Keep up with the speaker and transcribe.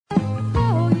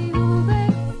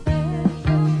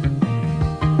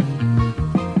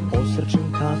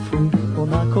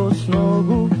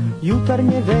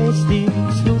jutarnje vesti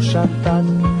slušam tad,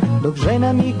 dok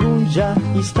žena mi gunđa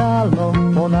i stalno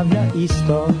ponavlja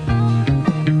isto.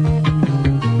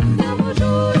 Samo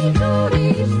žuri,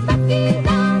 žuriš svaki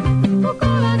dan, po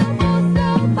kolana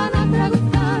posao pa na pragu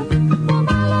stan,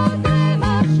 pomalo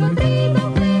tremaš od 3 do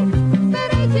 5, sve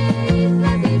ređe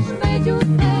izlaziš među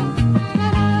sve, šta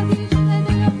radiš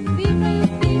nedeljom, pitaju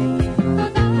svi,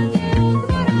 to dan je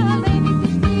odmora, ne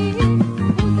misliš ti,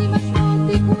 uzimaš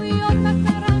motiku i odmah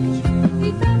na ranč,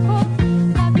 i tako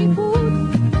svaki put.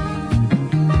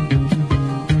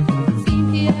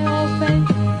 Sin ti je opet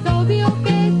dobio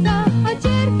keca, a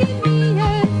čerkin mi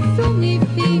je sumnjiv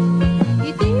tip,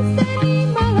 i ti se ni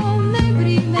malo ne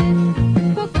brineš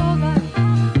zbog toga.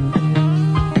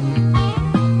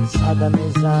 Sada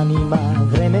me zanima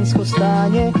vremensko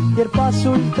stanje, jer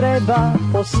pasulj treba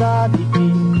posaditi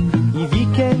i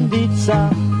vikendica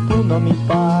puno mi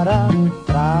para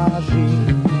traži.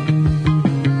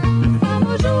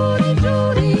 Samo žuri,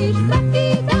 žuriš svaki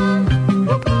dan,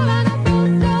 po kolana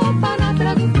posao pa na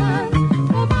tragu stan,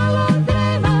 pomalo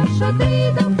tremaš od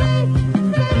 3 do 5,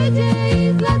 sve ređe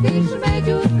izlaziš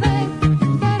među sve,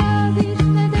 šta radiš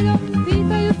nedeljom,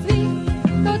 pitaju svi,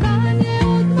 to dan je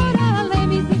odmora, ne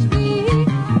misliš ti,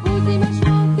 uzimaš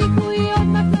motiku i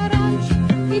odmah na ranč,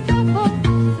 i tako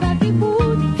svaki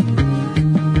put.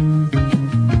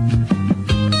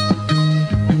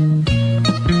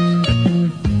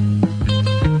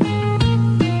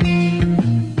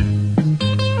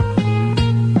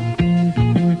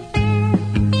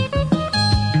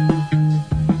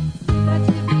 Da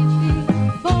će biti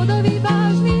bodovi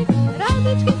važni,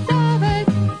 radnički savet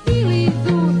ili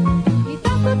ZUR, i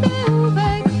tako te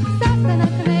uvek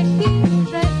sastanak neki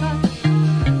čeka.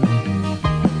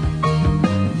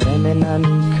 Vremena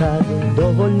nikad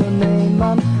dovoljno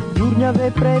nemam,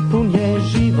 jurnjave prepun je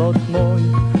život moj,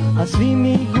 a svi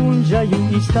mi gunđaju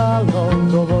i stalno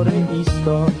govore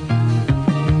isto.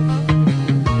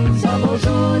 Samo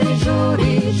žuri,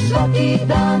 žuriš svaki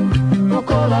dan, po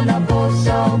kolana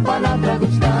posao pa na tragu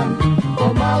stan,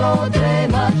 pomalo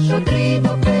tremaš od 3 do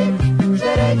 5,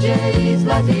 sve ređe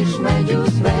izlaziš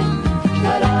među sve,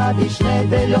 šta radiš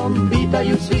nedeljom,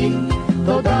 pitaju svi,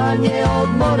 to dan je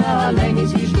odmora, ne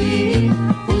misliš ti,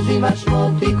 uzimaš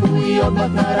motiku i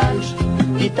odmah na ranč,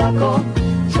 i tako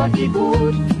svaki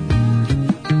put.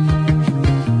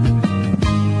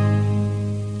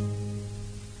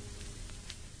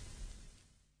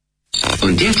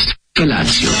 Und jetzt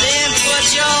Felatio. Then put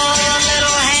your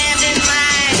little hand in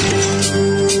mine.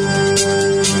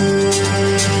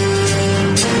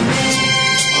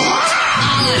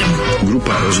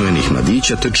 Grupa rozvojenih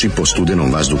mladića trči po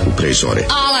studenom vazduhu pre zore.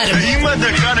 Alarm. Ima da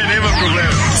kane, nema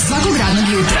problema. Svakog radnog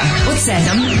jutra od 7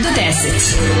 do 10.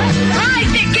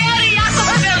 Hajde, Geri, jako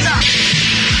se velda.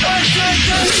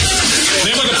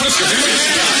 Nema da prska, nema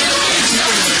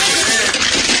da prska.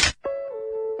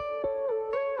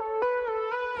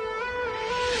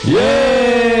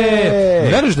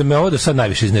 Veruješ da me ovo do sad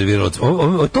najviše iznerviralo?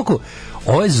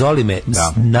 Ovo je Zoli me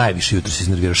najviše jutro se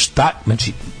iznervirao. Šta?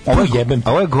 Znači,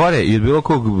 ovo je gore i od bilo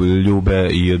kog Ljube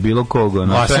i od bilo kog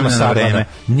na vreme.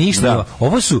 Ništa.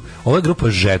 Ovo je grupa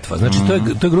Žetva. Znači,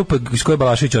 to je grupa iz koje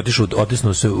Balašević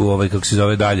otisnuo se u ovaj, kako se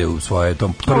zove dalje, u svoje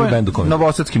tom prvi bendu.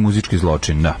 Novosadski muzički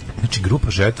zločin, da. Znači, grupa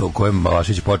Žetva u kojem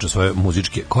Balašević počeo svoje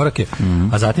muzičke korake,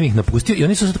 a zatim ih napustio i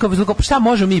oni su sad kao, pa šta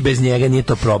možemo mi bez njega, nije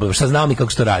to problem. Šta znamo mi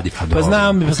kako se to radi? Pa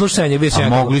znam, slušanje, a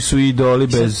mogli su idoli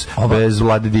bez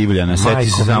Vlade Divljana. Seti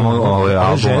se samo ovaj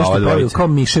album, kao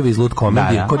miševi iz Lut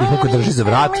komedije, kod ih neko drži za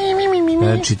vrat.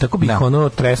 Znači, tako bi ih ono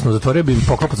tresno, zatvorio bi im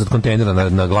poklopac od kontejnera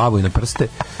na glavu i na prste.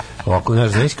 Ovako,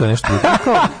 znaš, kao nešto,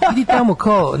 idi tamo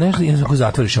kao, nešto, i ako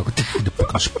zatvoriš, ako ti da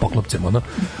pokaš poklopcem, ono,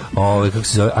 kako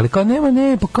se zove, ali kao,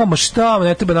 pa kao, ma šta,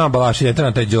 ne treba nama Balaši, ne treba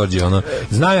nam taj Đorđe, ono,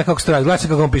 znam ja kako se radi, gledaj se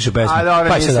kako on piše pesmu,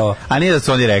 pa je sad ovo. A nije da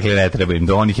su oni rekli, ne treba im,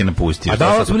 da on ih je napustio. A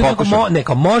da, ovo smo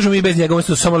nekako, možemo i bez njega, oni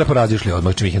su samo lepo razišli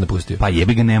odmah, čim ih je napustio. Pa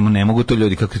jebi ga, ne mogu to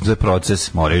ljudi, kako je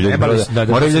proces, moraju ljudi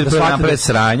da naprave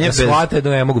sranje, da shvate da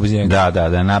ne mogu bez njega.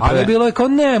 Da, naprave. Ali bilo je kao,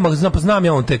 znam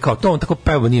ja on te, kao, to on tako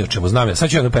peva ni o čemu, znam ja, sad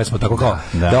ću jednu pesmu tako kao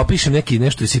da opišem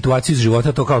nešto situaciju iz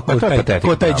života, to kao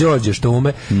ko taj Đorđe što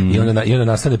ume, i onda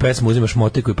nastane pesma, uzimaš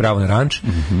motiku i pravo na ranč,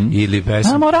 ili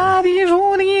pesma Samo radi,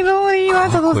 žuri,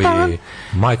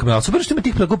 majko mi, ali super što ima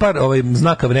tih par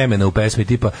znaka vremena u pesmi,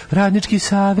 tipa radnički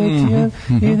savjet,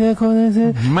 i neko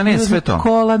ma ne, sve to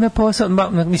kola na posao,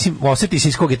 mislim, osjeti se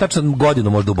iz kog je tačno godinu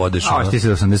možda ubodeš. A ti si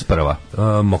 81.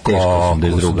 Teško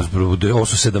 82. Ovo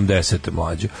su 70.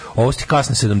 mlađe, ovo su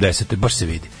kasne 70. baš se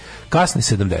vidi kasne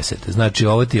 70. Znači,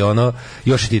 ovo ti je ono,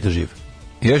 još je Tito živ.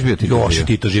 Još bio Tito živ. Još je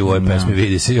Tito živ u ovoj pesmi,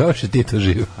 vidi se, još je Tito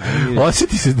živ.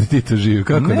 Osjeti se da Tito živ,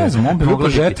 kako ne znam, on bi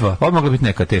mogla biti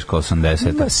neka teška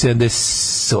 80-a.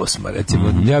 78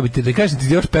 recimo. Ja bi ti da kažem,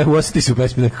 ti još osjeti se u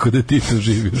pesmi nekako da Tito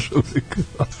živ još uvijek.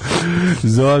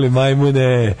 Zoli,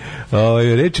 majmune.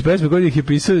 Reči pesme koje ih je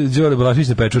pisao Đole Balašević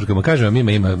na pečurkama. Kažem vam,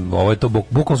 ima, ovo je to,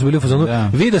 bukom su bili u fazonu.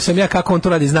 Vidio sam ja kako on to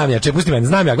radi, znam ja, pusti mene,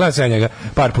 znam ja, gledam se ja njega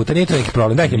par puta, nije to neki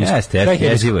problem, daj hemijsku.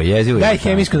 Jezivo. Daj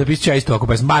hemijsku, napisat ću ja isto ovako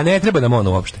pesmu. Ba, ne treba nam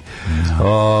ono uopšte.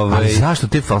 Ali zašto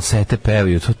te falsete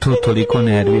pevaju? To toliko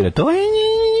nervira. To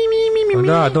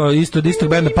da, to isto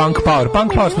benda Punk Power.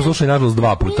 Punk Power smo slušali nažalost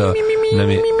dva puta.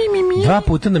 Dva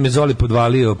puta nam je Zoli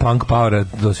podvalio Punk Powera,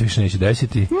 to se više neće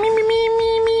desiti.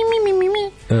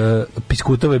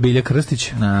 Piskutova je Bilja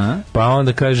Krstić. Pa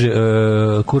onda kaže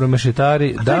Kuro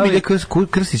Mešetari. Da li Bilja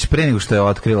Krstić pre nego što je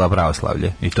otkrila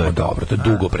pravoslavlje? I to je dobro, to je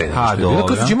dugo pre nego što je. Bilja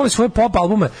Krstić imala svoje pop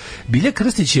albume. Bilja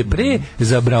Krstić je pre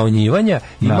zabranjivanja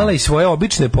imala i svoje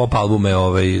obične pop albume,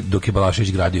 dok je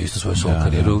Balašević gradio isto svoju solo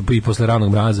karijeru i posle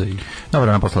Ranog mraza i dobro,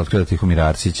 ona posle otkrila Tihomir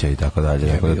Arsića i tako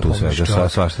dalje. Tako da tu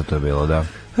svašta to je bilo, da.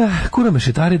 Kura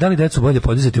Mešetari, da li decu bolje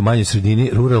podizati u manjoj sredini,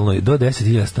 ruralnoj do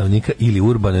 10.000 stanovnika ili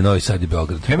urbane Novi Sad i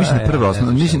Beograd? Ja mislim da prvo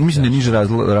mislim da niže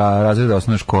razreda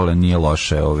osnovne škole nije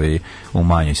loše u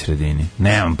manjoj sredini.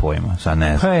 Nemam pojma, sad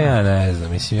ne znam. Pa ja ne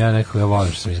znam, mislim ja nekoga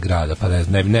volim što sam iz grada, pa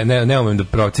ne umem da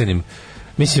procenim.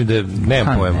 Mislim da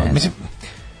nemam pojma.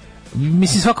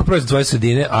 Mislim svako proizvod tvoje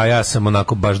sredine, a ja sam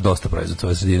onako baš dosta proizvod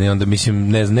tvoje sredine i onda mislim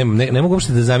ne mogu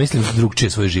uopšte da zamislim drugčije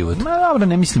svoj život. Dobro,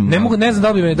 ne mislim. Ne znam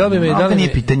da li mi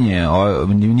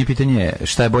nije pitanje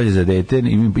šta je bolje za dete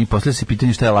i posle se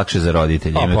pitanje šta je lakše za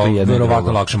roditelje.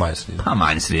 Verovatno lakše manje sredine. Pa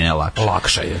manje sredine je lakše.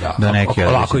 Lakše je, da.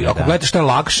 Ako gledate šta je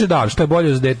lakše, da, šta je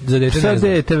bolje za dete. Šta je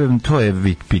dete, to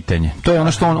je pitanje. To je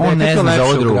ono što on ne zna za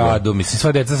ovo drugo. Mislim,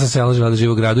 sva deca sa sela žele da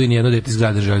žive u gradu i nijedno dete iz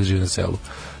grada žele da žive na selu.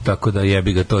 Tako da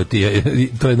jebi ga, to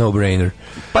je no-brainer.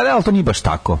 Pa da, ali to nije baš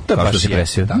tako. To je baš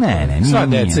presio. Ne,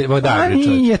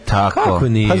 nije tako. Kako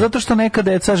nije? Pa zato što neka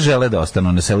deca žele da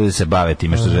ostanu na selu i da se bave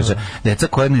time što žele. Deca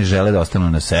koja ne žele da ostanu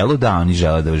na selu, da, oni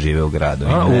žele da žive u gradu.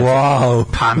 Wow.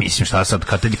 Pa mislim, šta sad,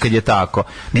 kad je tako?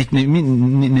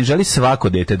 Ne želi svako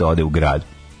dete da ode u grad.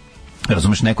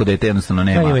 Razumeš, neko dete jednostavno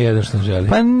nema. Ja ima jedan što želi.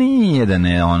 Pa nije da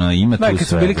ne, ima tu sve. Kad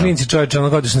su bili klinci, čovječe,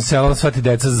 godiš na selo, sva ti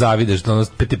deca zavideš,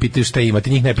 te pitaju šta ima, ti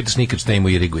njih ne pitaš nikad šta ima u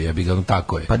Irigu, jebi ga,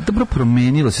 tako je. Pa dobro,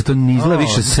 promenilo se, to ne izgleda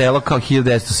više selo kao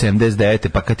 1979.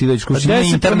 Pa kad ti dođeš kući, ima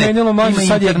internet. Promenilo malo,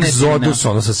 sad je egzodus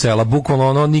sa sela,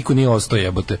 bukvalno niko nije ostao,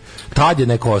 jebote. Tad je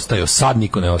neko ostao, sad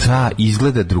niko ne ostao. Da,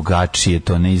 izgleda drugačije,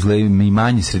 to ne izgleda, i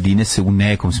manje sredine se u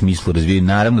nekom smislu razvijaju.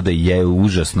 Naravno da je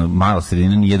užasno, mala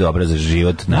sredina nije dobra za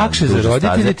život. Za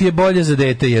roditelje ti je bolje za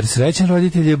dete, jer srećan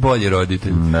roditelj je bolji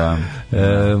roditelj. Da.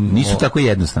 Nisu tako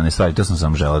jednostavne stvari, to sam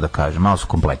samo želeo da kažem. Malo su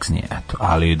kompleksnije, eto.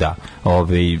 Ali da,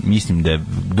 mislim da je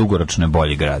dugoročno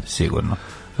bolji grad, sigurno.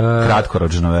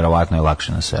 Kratkoročno, verovatno je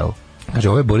lakše na selu. Kaže,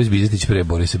 ovo je Boris Bizetić pre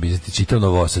Borisa Bizetić, i to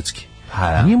novosadski.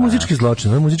 Nije muzički zločin,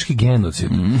 ovo je muzički genocid.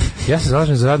 Ja se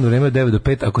zalažem za radno vreme od 9 do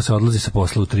 5, ako se odlazi sa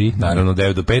posla u 3, naravno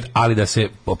 9 do 5, ali da se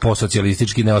po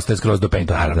socijalistički ne ostaje skroz do 5.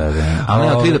 Da. Ali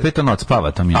od 3 do 5 on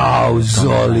odspava, to mi je.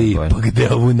 Zoli, pa gde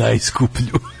ovu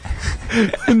najskuplju?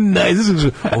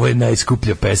 Ovo je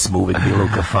najskuplja pesma uvek bila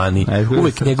u kafani.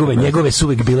 Uvek njegove su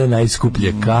uvek bile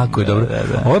najskuplje. Kako je dobro.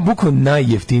 Ovo je bukvalno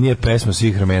najjeftinija pesma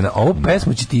svih vremena. Ovo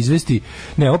pesmu će ti izvesti,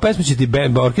 ovo pesmu će ti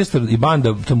orkestar i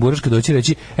banda tamburaška doći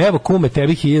reći, evo kume,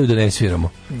 tebi 1000 da ne sviramo.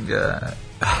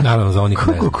 Naravno, za onih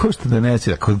ne znam. Ko što da ne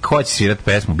svira? Ko će svirati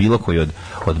pesmu bilo koji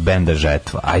od benda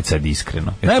Žetva? Ajde sad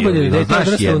iskreno. Najbolje je da je to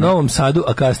odrastao u Novom Sadu,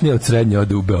 a kasnije od srednje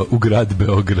ode u grad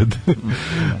Beograd.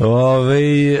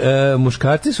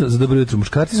 Muškarci su, za dobro jutro,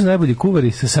 muškarci su najbolji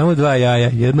kuvari sa samo 2 jaja,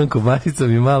 jednom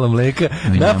komasicom i malo mleka,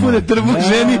 napune trbuh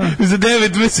ženi za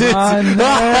 9 meseci. A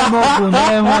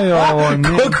nemoj ovo.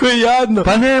 Koliko je jadno.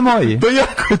 Pa nemoj. To je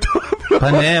jako dobro.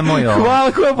 Pa nemoj ovo.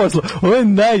 Hvala, ko je poslao? Ovo je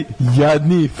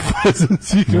najjadniji fazon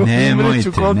svih. Nemojte,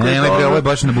 ovo je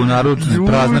baš na bunaru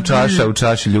prazna čaša, u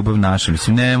čaši ljubav naša.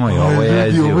 Mislim, nemoj, ovo je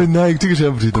jezivo. Ovo je čekaj što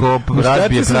ja pročitam. Ko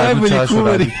razbije praznu čašu.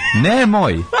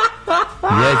 Nemoj.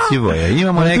 Jezivo je.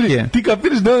 Imamo neke... Ti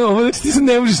kapiraš da ovo, znači ti se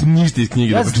ne možeš ništa iz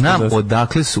knjige. Ja znam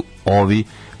odakle su ovi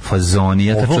fazoni,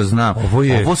 ja tačno znam.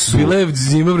 Ovo su bile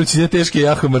zima, vrućina, teške,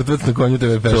 jaho, mrtvac na konju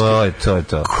tebe peške. To je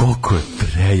to. Koliko je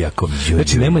prejako.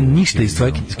 Znači, nema ništa iz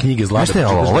tvoje knjige zlata. Znaš šta je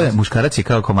ovo? Muškarac je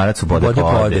kao komarac u bode pa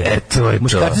ode. To je to.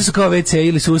 Muškarci su kao WC,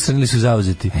 ili su usrani, ili su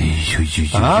zauzeti.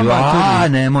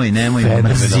 Nemoj,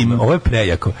 mrzim. Ovo je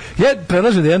prejako. Ja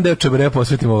predlažem da jedan deo čabare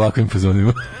posvetimo ovakvim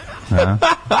fazonima.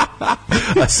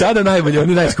 A sada najbolje,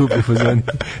 oni najskuplji fazoni.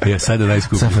 Ja, sada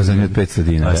najskuplji. Sad fazoni od 500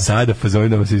 dinara. A sada fazoni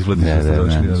da vas isplati.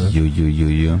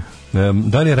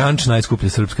 Da li je ranč najskuplja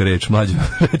srpska reč, Mlađo?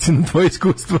 Reci na tvoje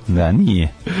iskustvo. Da, nije.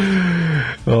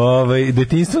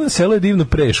 Detinjstvo na selu je divno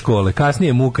pre škole,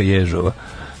 kasnije muka ježova.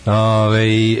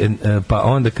 Pa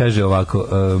onda kaže ovako...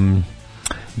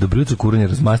 Dobro jutro, kuranje,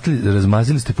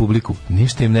 razmazili ste publiku,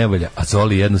 ništa im ne valja, a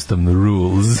Zoli jednostavno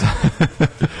rules.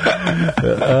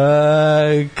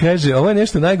 Kaže, ovo je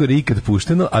nešto najgore ikad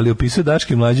pušteno, ali opisuje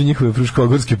Daške Mlađe njihove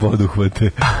fruškogorske poduhvate.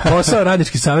 Posao,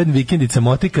 radnički savjet, vikendica,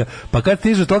 motika, pa kad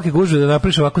stižu tolike gužve da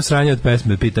napriš ovako sranje od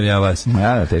pesme, pitam ja vas.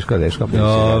 Ja, teško.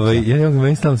 Ja imam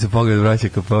meni stalno se pogled vraća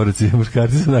kao poruci,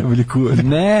 muškarci su najbolji kuvari.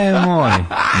 Nemoj,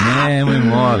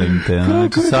 molim te,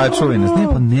 sačuvaj nas,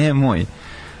 nemoj.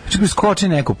 Čekaj, skoči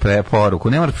neku preporuku,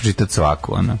 ne moraš pročitati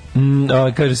svaku, ono.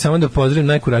 Kaže, samo da pozdravim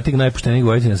najkuratijeg, najpoštenijeg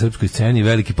vojitelja na srpskoj sceni,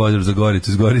 veliki pozdrav za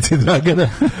Goricu, iz Gorice i Dragana.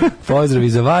 Pozdrav i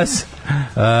za vas.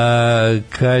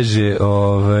 Kaže,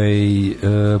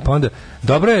 pa onda,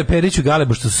 dobro je Periću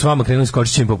Galebo što su s vama krenuli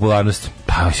skočićem popularnosti.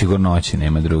 Pa, sigurno oći,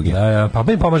 nema druge. Pa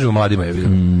mi pomažemo mladima, je vidio.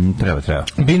 Treba.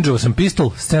 Binđovo sam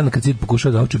Pistol, scena kad si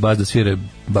pokušao da uči bas da svire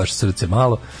baš srce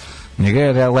malo. Njega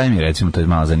je Lemi, recimo, to je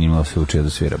malo zanimljivo se učio da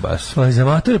svira bas. Za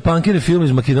amatore punkere film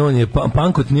iz Makedonije,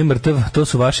 Punkot nije mrtav, to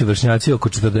su vaši vršnjaci oko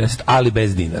 40, ali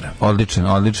bez dinara.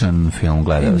 Odličan film,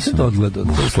 gledao sam. Nisam to odgledao.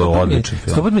 To je odličan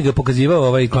film. Stopad mi ga pokazivao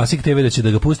ovaj Klasik TV da će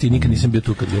da ga pusti i nikad nisam bio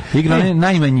tu kad ga... Igra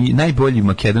najbolji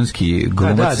makedonski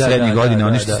glumac srednje godine,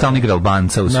 oni što stalno igra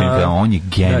Albanca u svim filmima, on je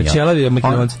genijal. Ćelavi je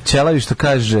Makedonci. Ćelavi što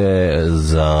kaže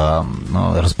za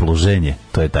raspoloženje,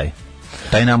 to je taj.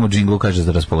 Taj nam u džinglu kaže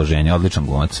za raspoloženje, odličan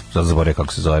glumac. Sad zaboravim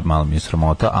kako se zove, malo mi je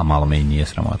sramota, a malo me i nije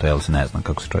sramota, jel se ne znam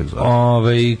kako se čovjek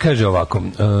zove. Kaže ovako,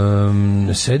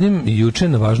 sedim juče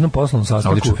na važnom poslovnom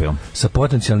sastanku sa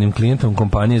potencijalnim klijentom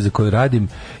kompanije za koju radim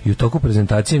i u toku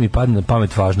prezentacije mi padne na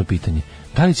pamet važno pitanje.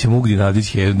 Da li će Mugdi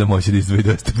Nadić da moći da izdvoji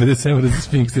 250 € za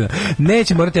Springstina?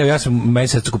 Neće morati, ja sam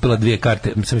mesec kupila 2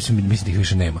 karte, mislim da ih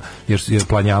više nema, jer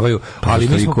planjavaju, ali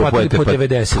mi smo platili po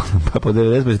 90. Pa po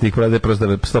 90 ti ih prodaju prosto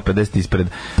 150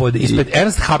 ispred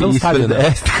Ernst Habel stadiona.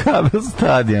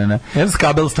 Ernst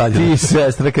Habel stadiona. Ti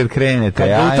sestra kad krenete,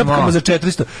 ajmo. Utapkamo za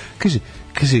 400.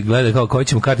 Kaže, gledaj, koji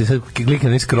ćemo karti, sad klikne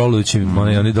na scrollujući,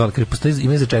 oni dolar, kaže, postoji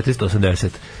ime za 480.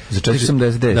 Za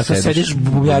 480, dakle, sediš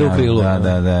bubljari u krilu.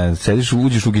 Da, sediš,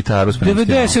 uđeš u gitaru.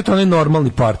 90, onaj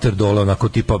normalni parter dole, onako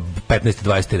tipa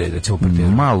 15-20 red, recimo parter.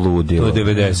 Ma ludilo. To je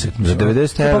 90. Za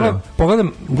 90 €.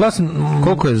 Pogledam, glasam...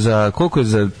 Koliko je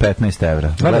za 15 €?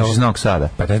 Gledaš iz Novog Sada.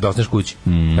 15 da ostaneš kući.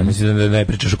 Ja mislim da ne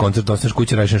pričaš o koncertu, ostaneš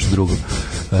kući, radiš nešto drugo.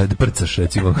 Da prcaš,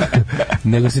 recimo.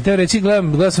 Nego si te reći,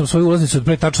 gledam svoju ulaznicu od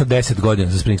pre tačno 10 godina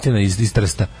za Springstina iz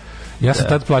Trsta. Ja sam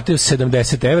tad platio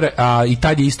 70 €, a i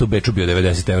tad je isto u Beču bio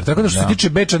 90 €. Tako da što se tiče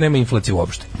Beča nema inflacije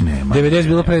uopšte. 90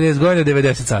 bilo pre 10 godina,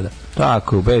 90 sada.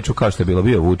 Tako, u Beču kao što je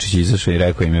bio Vučić izašao i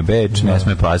rekao im je Beč, ne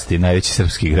sme pasti, najveći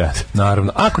srpski grad.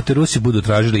 Naravno, ako te Rusi budu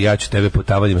tražili, ja ću tebe po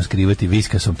tavanima skrivati,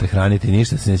 viskasom te hraniti,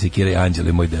 ništa se ne sekiraj,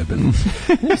 anđeli moj debeli.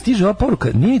 Stiže ova poruka,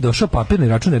 nije došao papirni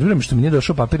račun, nervira me što mi nije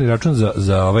došao papirni račun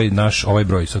za ovaj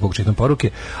broj, sa kog čitam poruke,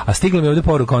 a stigla mi ovde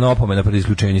poruka, ona opomena pred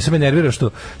isključenjem. Sve me nervira što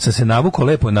sam se navukao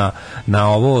lepo na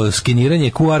ovo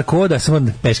skeniranje QR koda, samo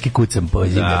peške kucam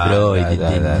poziva broj.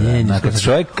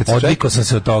 Odvikao sam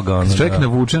se od toga. Kad čovjek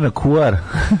navuče na QR.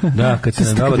 Da, kad se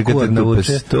na QR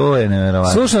navuče. To je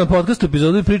neverovatno. Slušam na podcastu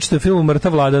epizodu i pričate o filmu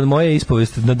Mrtav Vladan, moje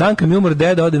ispovest. Na dan kad mi umr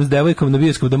deda, odem s devojkom na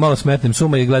bioskop da malo smetnem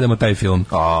suma i gledamo taj film.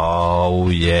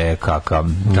 Kakav.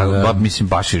 Mislim,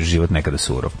 baš je život nekada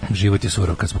surov. Život je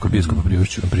surov, kad smo kod bioskopa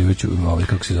priveću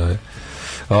kako se zove.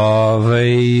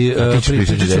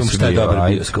 Pričat ćemo šta je dobar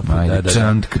bioskop.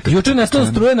 Juče nastala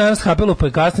struja na Ernst Habelu, pa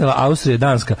je kasnila Austrija i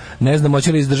Danska. Ne znam,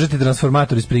 hoće li izdržati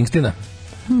transformator iz Springstina?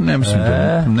 Ne mislim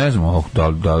ne znam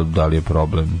da li je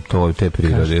problem to te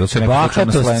prirode.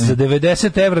 Bahatost za 90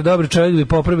 € dobri čovjek bi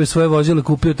popravio svoje vozilo,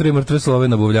 kupio 3 mrtve sove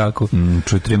na buvljaku.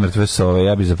 Čuj, 3 mrtve sove,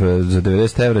 ja bi za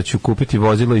 90 € ću kupiti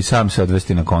vozilo i sam se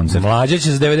odvesti na koncert. Mlađa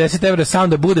će za 90 € sam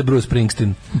da bude Bruce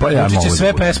Springsteen. Pa ja će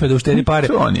sve pesme da uštedi pare.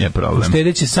 To nije problem.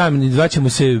 Uštedit će sam, zvaćemo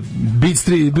se Beat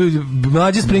Street,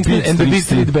 Mladja Springsteen and the Beat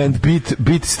Street Band.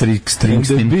 Beat Street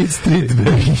Springsteen. Beat Street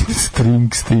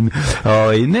Springsteen.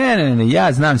 Ne,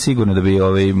 ja znam sigurno da bi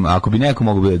ako bi neko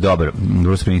mogao biti dobar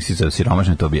Bruce Springsteen za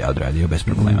siromašne, to bi ja odradio bez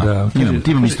problema. Da,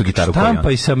 imam istu gitaru koju.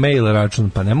 Štampa i sa mail račun,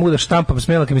 pa ne mogu da štampam s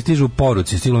maila kad mi stižu u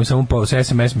poruci, stiglo mi samo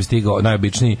SMS mi stigao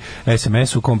najobičniji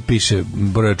SMS u kom piše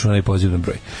broj računa i pozivni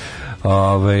broj.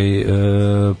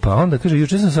 Pa onda kaže,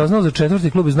 juče sam saznao za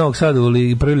 4. klub iz Novog Sada u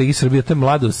prvoj ligi Srbije, to je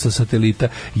Mladost sa Satelita.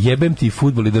 Jebem ti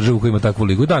fudbal i državu koja ima takvu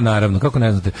ligu. Da, naravno, kako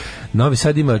ne znate. Novi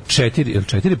Sad ima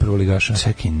 4 prvoligaša.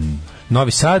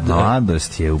 Novi Sad,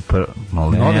 Mladost je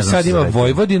Novi Sad ima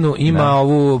Vojvodinu, ima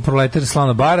ovu Proletar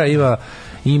Slana Bara, ima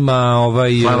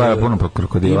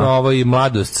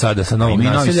Mladost sada sa Novog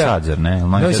Naselja.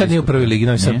 Novi Sad nije u prvoj ligi,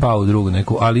 Novi Sad pao u drugu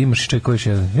neku, ali imaš koji još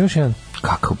jedan? Imaš jedan?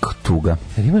 Kako tuga?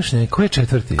 Imaš ko je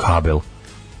 4. Kabel.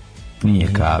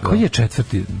 Nije Kabel. Koji je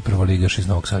 4. prvoligaš iz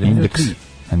Novog Sada? Indeks.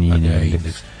 A nije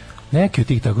Indeks. Neki od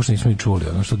tih tako što nismo ni čuli,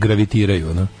 ono što gravitiraju,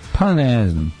 ono. Pa ne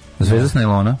znam. Zvezda s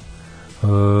najlona?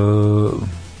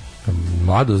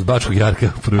 Mladost Bačkog Jarka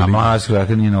u prvoj ligi. A Bačkog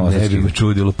Jarka nije Novosadski. Ne bi me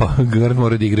čudilo, pa garant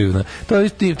moraju da igraju.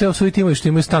 To su i timovi što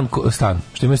imaju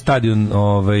što imaju stadion,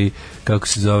 kako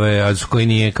se zove, koji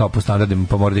nije kao po standardima,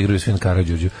 pa moraju da igraju svi na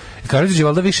Karađorđu. Karađorđe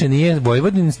valjda više nije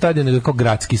Vojvodin stadion, nego kao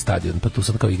gradski stadion, pa tu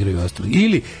sad kao igraju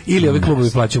ostali. Ili ovi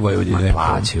klubovi plaćaju Vojvodinu.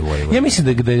 Plaćaju Vojvodinu. Ja mislim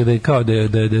da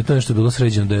je to nešto bilo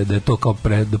sređeno, da je to kao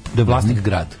da je vlasnik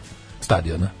grad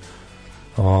stadiona.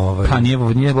 Pa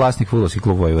nije vlasnik fudbalski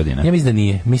klub Vojvodina. Ja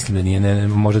mislim da nije, ne,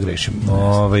 možda grešim.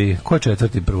 Ko je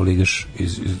 4. prvoligaš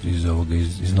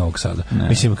iz Novog Sada?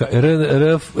 Mislim,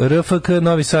 RFK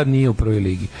Novi Sad nije u prvoj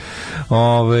ligi.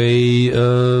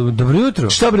 Dobro jutro.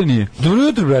 Šta bre nije? Dobro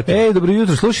jutro, brate. Dobro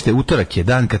jutro, slušajte, utorak je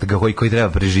dan koji treba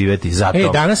preživeti,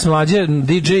 zato. Danas Mlađa,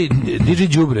 DJ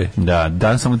Đubre. Da,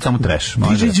 danas samo trash.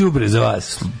 DJ Đubre za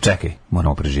vas. Čekaj,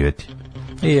 moramo preživeti.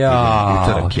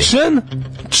 Ja, čn.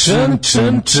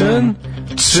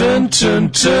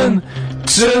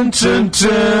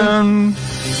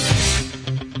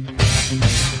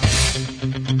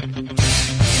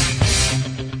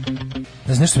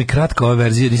 Nešto mi kratka ova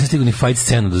verzija, nisam stigao ni fight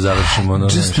scenu da završimo.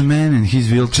 Just a man and his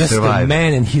will to survive. Just a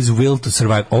man and his will to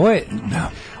survive.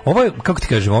 Ovo je, kako ti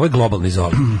kažem, ovo je globalni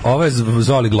Zoli. Ovo je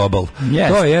Zoli global. Yes.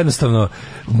 To je jednostavno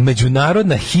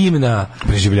međunarodna himna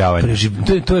preživljavanja.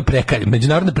 To je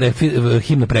međunarodna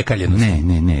himna prekaljenosti.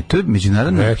 Ne. To je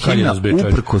međunarodna himna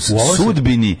uprkos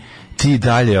sudbini ti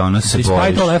dalje se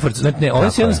boriš. All efforts.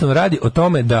 Ovo se jednostavno radi o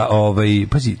tome da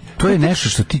pazi, to je nešto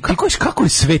što ti kako je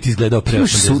svet izgledao pre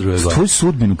 82. godine. Tvoju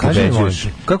sudbinu pobeđuješ.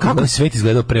 Kako je svet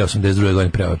izgledao pre 82. godine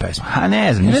pre ove pesme? A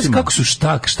ne znam. Ne znam kako su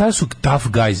šta su tough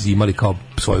guys imali kao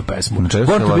svoju pesmu.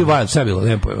 Born to be wild, sve bilo,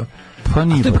 nema pojma. Pa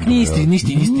nije. To ipak nije isti.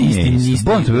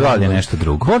 Born to be wild je nešto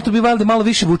drugo. Born to be wild je malo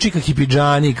više vuči ka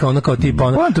hipidžani, kao tipa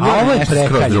ono. A ovo je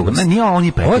prekaljenost. Nije on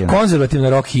je prekaljenost. Ovo je konzervativna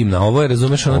rock himna. Ovo je,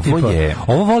 razumeš, ono tipa.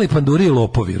 Ovo voli panduri i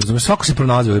lopovi. Razumeš, svako se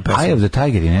pronalazi u ovoj pesmi. Eye of the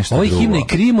Tiger je nešto drugo. Ovo je himna i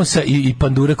krimosa i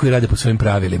pandure koji rade po svojim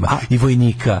pravilima. I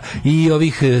vojnika i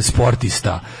ovih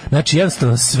sportista. Znači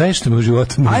jednostavno sve što mi u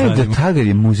životu ne Eye of the Tiger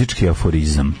je muzički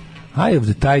aforizam. Eye of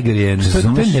the Tiger je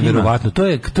neverovatno.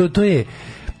 To je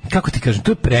kako ti kažem,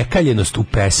 to je prekaljenost u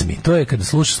pesmi. To je kada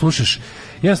slušaš,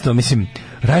 jednostavno, mislim,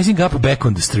 Rising Up Back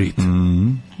on the Street.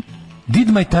 Did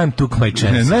my time, took my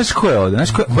chance. Znaš ko je ovdje?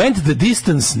 Went the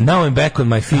distance, now I'm back on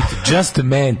my feet. Just a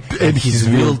man and his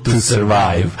will to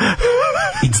survive.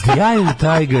 It's the eye of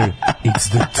the tiger. It's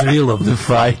the thrill of the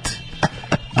fight.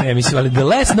 Ne, mislim, ali the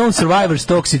last known survivor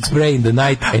stalks its prey in the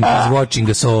night and is watching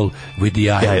us all with the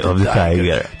eye of the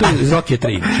tiger. To je iz Rocky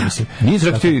 3, mislim.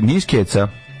 Nije Skeca.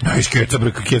 Iz Keca,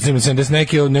 Keca ima 70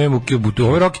 neke, ovo je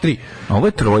Rocky 3. Ovo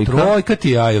je trojka. Trojka ti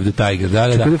je Eye of the Tiger,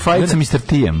 da. Čekaj, fight sa Mr.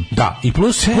 T-em. Da, i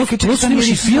plus imaš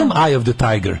i film Eye of the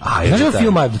Tiger. Znaš je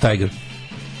film Eye of the Tiger?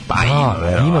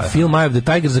 Ima film Eye of the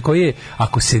Tiger za koji je,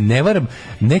 ako se ne varam,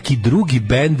 neki drugi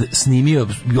bend snimio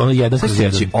ono jedan kroz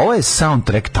jedan. Ovo je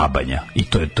soundtrack tabanja i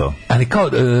to je to. Ali kao,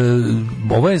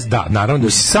 ovo je, da, naravno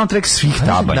da soundtrack svih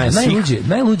tabanja.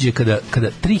 Najluđe je kada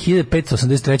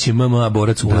 3583. MMA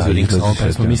borac ulazi u ring sa ovom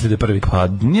pesmom, misli da je prvi. Pa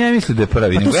ne misli da je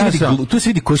prvi. Tu se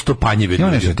vidi koji su to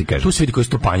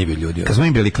panjevi ljudi. Kad smo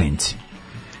im bili klinci.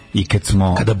 I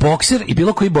kada bokser i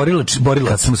bilo koji borilac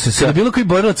kada bilo koji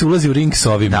borilac ulazi u ring s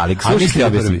ovim, da, ali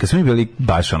kad smo mi bili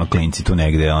baš klinci tu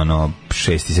negde 6.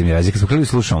 7. razred, kad smo krenuli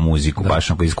slušamo muziku baš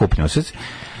koji iskupljamo sve.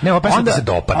 Ne, ova pesma se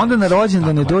dopada. Onda na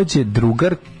rođendan ne dođe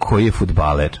drugar koji je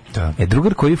fudbaler.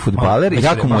 Drugar koji je fudbaler,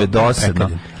 jako mu je dosadno.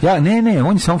 Ne,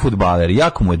 on je samo fudbaler,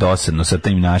 jako mu je dosadno sa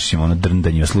tim našim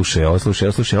drndanjima, slušaj ovo.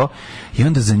 I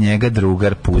onda za njega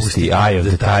drugar pusti Eye of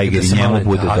the Tiger i njemu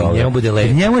bude dobro.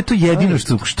 Njemu je to jedino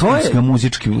što je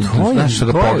muzički, znaš što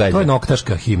ga pogađa. To je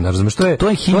noktaška himna, razumiješ? To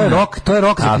je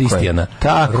rock za Kristijana.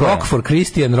 Rock for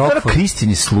Christian, rock for... Kristijan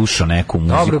je slušao neku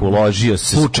muziku, uložio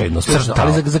se slučajno,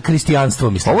 ali za kristijanstvo,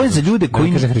 mislim. Ovo je za ljude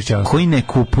koji ne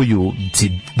kupuju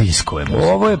diskove muzike.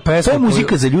 Ovo je pesma. To je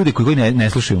muzika za ljude koji ne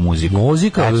slušaju muziku.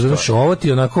 Muzika, znaš, ovo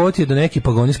ti je da neki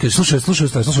pagonijski slušaju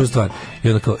stvar. I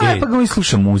onda kao, ej. Pa ga mi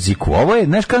sluša muziku. Ovo je,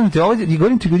 znaš, kažem ti, ovo je,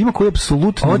 govorim ti ljudima koji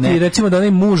apsolutno ne. Ovo ti recimo da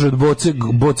onaj muž od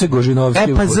Boce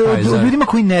Gožinovski. Pa za ljudima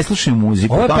koji ne slušaju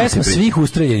muziku. Ovo je pesma svih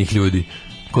ustreljenih ljudi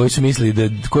koji su mislili da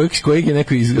kojeg je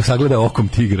neko sagledao okom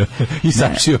tigra i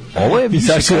sačio. Ovo je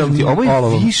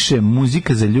više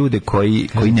muzika za ljude koji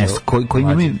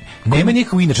nema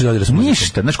nikakvog inače dodira sa muzikom.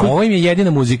 Ništa, znači ovo im je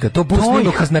jedina muzika. To pustimo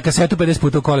na kasetu 50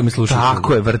 puta u kolima slušaju.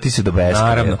 Tako je, vrti se do beskraja.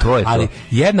 Naravno, to je to. Ali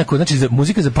jednako, znači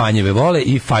muzika za panjeve vole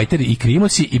i fajteri i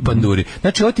krimosi i panduri.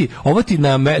 Znači ovo ti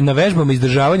na vežbama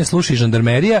izdržavanja sluša i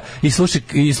žandarmerija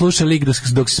i sluša lik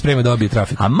dok se sprema da dobije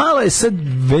trafik. A malo je sad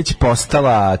već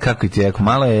postala, kako ti rekao,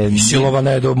 malo je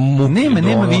silovana je do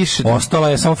nema više. Ostala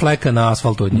je samo fleka na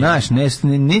asfaltu od nje. Znaš,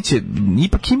 neće,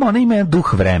 ipak ona ima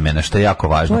duh vremena, što je je jako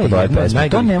važno kod ove pesme.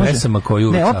 To ne može.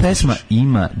 Ova pesma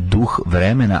ima duh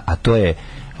vremena, a to je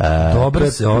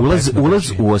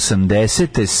ulaz u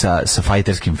 80-te sa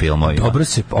fajterskim filmovima. Dobro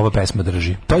se ova pesma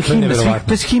drži. To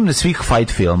je himna svih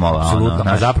fight filmova. Apsolutno,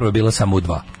 a zapravo je bila samo u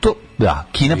 2. Da,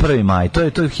 Kina 1. maj, to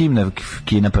je himna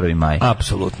Kina 1. maj.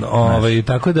 Apsolutno.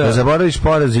 Tako da zaboraviš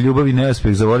poraz i ljubav i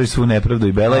neuspeh, zaboraviš svu nepravdu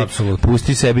i belaj,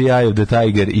 pusti sebi Eye of the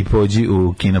Tiger i pođi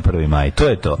u Kina 1. maj. To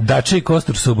je to. Dače i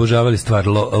Kostur su obožavali stvar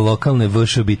lokalne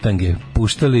VŠ bitange,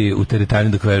 puštali u teretani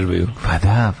dok vežbaju.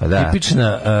 Pa da.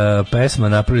 Tipična pesma,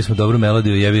 napravili smo dobru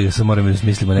melodiju, jebi ga, sad moramo da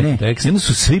smislimo neki tekst. Onda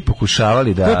su svi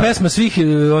pokušavali da... To je pesma svih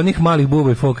onih malih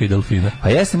buba i foka i delfina. Pa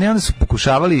jeste, onda su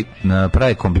pokušavali na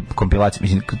prave kompilacije.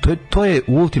 Mislim, to je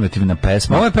ultimativna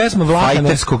pesma. Ovo je pesma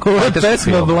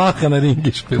Vlaha na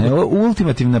ringišku.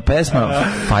 Ultimativna pesma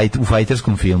u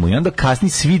fajterskom filmu. I onda kasni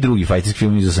svi drugi fajterski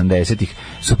filmi iz 80-ih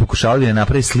su pokušavali da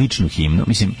naprave sličnu himnu.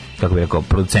 Mislim, kako bih rekao,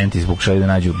 producenti su pokušali da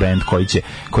nađu bend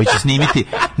koji će snimiti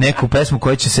neku pesmu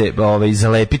koja će se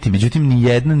zalepiti. Međutim,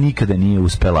 nijedna nikada nije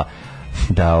uspela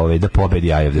da pobedi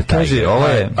Eye of the Tiger.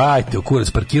 Kaže, ajte, u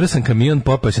kurac, parkirao sam kamion,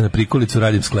 popao se na prikolicu,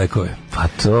 radim sklekove. Pa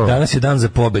to. Danas je dan za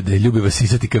pobede, ljubi vas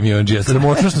sisati kamionđija. Sad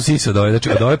moćno što sisa od ove, znači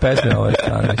od ove pesme,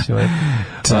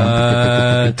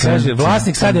 kaže,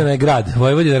 vlasnik stadiona je grad,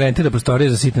 Vojvodina rentira prostorije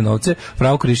za sitne novce,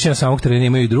 pravo korišćenja samog terena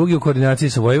imaju i drugi u koordinaciji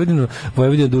sa Vojvodinom,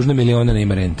 Vojvodina dužna miliona na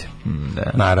ima rente.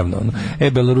 Naravno.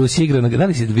 Belorusija igra, da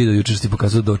li si vidio jučer što ti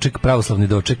pokazao doček, pravoslavni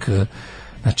doček.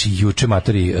 Znači, juče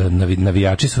matori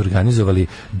navijači su organizovali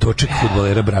doček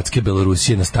fudbalera bratske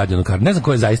Belorusije na stadionu. Ne znam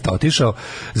ko je zaista otišao.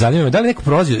 Zanima me, da li neko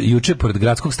prolazio juče pored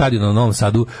gradskog stadiona u Novom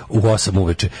Sadu u 8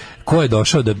 uveče? Ko je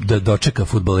došao da dočeka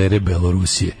fudbalere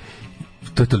Belorusije?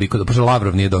 To je toliko da pošto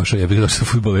Lavrov nije došao, ja bih došao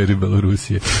fudbaleri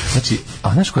Belorusije. Znači,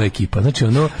 a znaš koja je ekipa? Znači,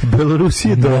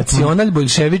 Belorusije nacional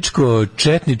bolševičko,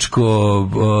 četničko,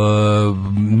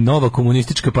 nova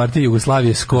komunistička partija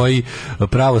Jugoslavije skoji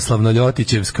pravoslavno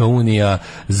Ljotićevska unija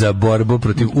za borbu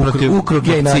protiv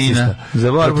ukrogej nacista.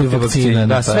 Za borbu protiv vakcina.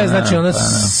 Da, sve znači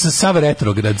sav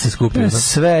retrograd se skupio.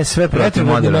 Sve protiv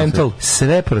modernog.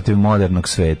 Sve protiv modernog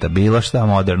sveta. Bilo šta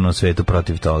moderno u svetu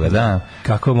protiv toga, da.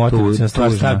 Kako motivacijna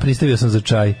stvar, pristavio sam za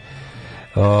čaj.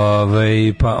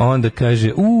 Pa onda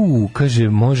kaže,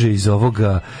 može iz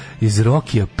ovoga, iz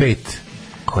Rokija 5.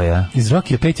 Koja? Iz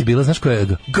Rokija 5 je bila, znaš koja je?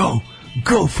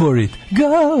 Go for it.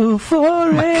 Go for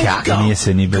it. Ma kako nije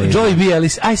se ni bilo. Joy B.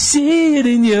 Ellis, I see it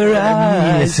in your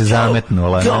eyes. Nije se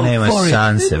zametnula, nema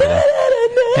šanse.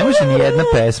 Ne može ni jedna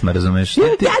pesma, razumeš? Ti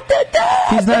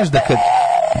znaš da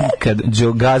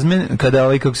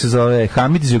kada kako se zove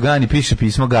Hamid Đogani piše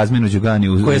pismo Gazminu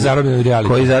Đogani koji je zarobljen u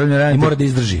reality i mora da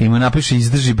izdrži i mu napiše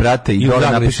izdrži brate i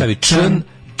dole napiše čn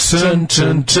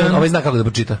ovaj zna kako da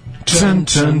pročita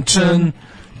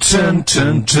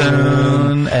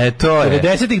to je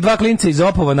 90-ih dva klinca iz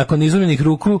Opova nakon izumljenih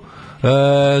ruku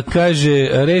kaže,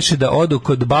 reše da odu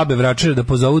kod babe vračare da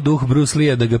pozovu duh Bruce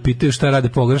Lee da ga pitaju šta rade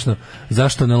pogrešno,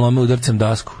 zašto ne lome udarcem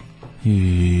dasku.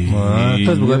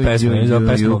 To je zbog ove pesme.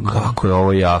 Kako je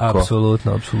ovo jako.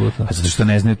 Apsolutno. Zato što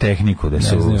ne znaju tehniku, da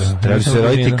su trebali se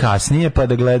roditi kasnije pa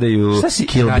da gledaju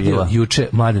Kill Billa. Juče,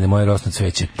 Mladene, moje rosno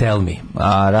cveće, tell me.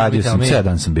 Radio sam,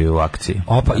 cedan sam bio u akciji.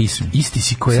 Opa, isti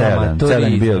si koji je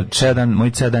amatori.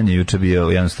 Moj cedan je juče bio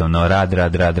jednostavno rad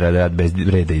bez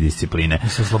reda i discipline.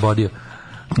 Nisam slobodio.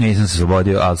 Nisam se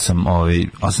oslobodio,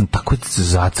 ali sam tako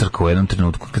zacrkao u jednom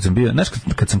trenutku kad sam bio, znaš,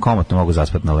 kad sam komotno mogu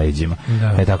zaspati na leđima.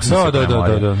 Tako sam se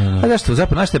premorio. A zašto,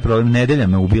 zapravo, znaš, taj problem, nedelja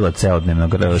me ubila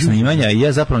celodnevnog snimanja i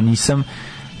ja zapravo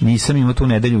nisam imao tu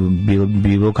nedelju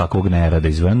bilo kakvog nerada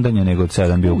izvrndanja, nego ceo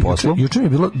dan bio u poslu. Juče mi je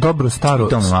bilo dobro staro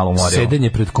sedenje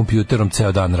pred kompjuterom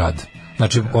ceo dan rad.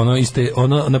 Znači,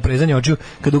 ono naprezanje očiju,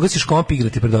 kad ugasiš komp,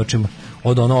 igrati pred očima.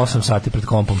 Od 8 sati pred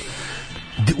kompom.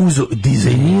 uzo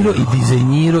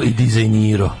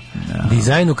dizajnirao.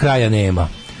 Dizajnu kraja nema.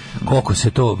 Koliko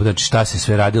se to, znači šta se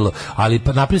sve radilo, ali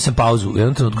pa napravio sam pauzu. U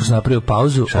jednom trenutku sam napravio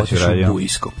pauzu, otišao u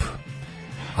bioskop.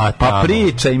 A tamo, pa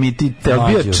pričaj mi ti, te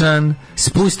bio čan,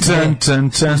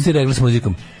 spusti regla s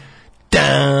muzikom.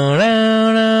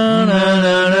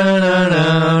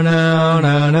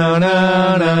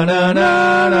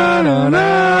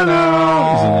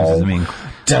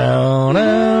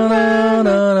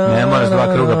 Ne moraš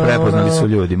dva kruga, prepoznali su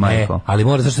ljudi, majko. Ali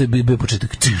mora, zašto je bio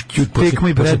početak. Take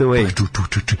my breath away.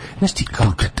 Znaš ti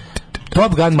kako?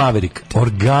 Top Gun Maverick,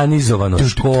 organizovano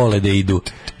škole da idu,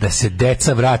 da se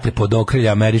deca vrate pod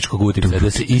okrilja američkog uticaja,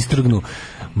 da se istrgnu.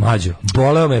 Mlađo,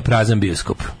 boleo me prazan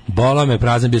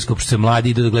bioskop, što se mladi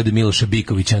idu da gledaju Miloša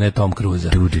Bikovića, a ne Tom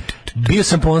Cruza. Bio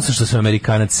sam ponosan što sam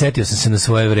Amerikanac, setio sam se na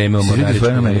svoje vreme u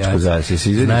mornaričkoj.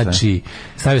 Znači,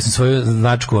 stavio sam svoju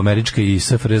značku američke i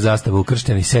SFRJ zastavu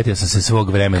ukrštena i setio sam se svog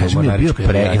vremena u mornaričkoj.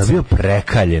 Je bio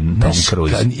prekaljen Tom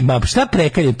Cruise? Šta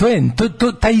prekaljen?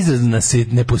 Taj izraz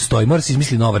ne postoji. Mora se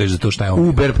izmisliti nova reč za to šta je on.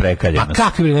 Uber prekaljen. A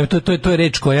kakvi vreme? To je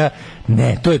reč koja...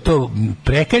 Ne, to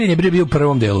prekaljen je bio u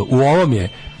prvom delu. U ovom je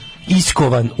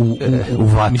iskovan u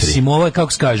vatri. Mislim, ovo je,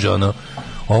 kako se kaže,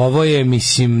 ovo je,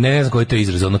 mislim, ne znam koji je to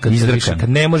izraz, kad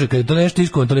ne može, kad je to nešto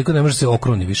iskovan, toliko ne može se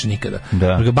okruni više nikada.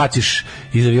 Da. Ga baciš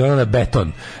iz aviona na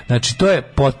beton. Znači, to je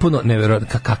potpuno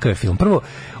nevjerojatno. Kakav je film? Prvo,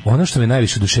 ono što me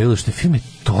najviše oduševilo, što je film je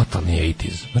totalni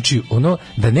 80s. Znači,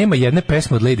 da nema jedne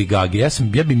pesme od Lady Gaga, ja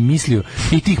bi mislio,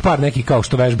 i tih par nekih kao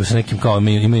što vežba sa nekim, kao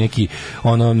imaju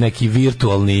neki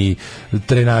virtualni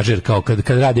trenažer, kao kad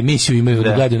rade misiju, imaju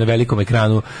da gledaju na velikom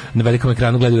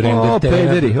ekranu gledaju render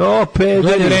terena.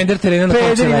 Gledaju render terena na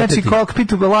kom će leteti. Znači,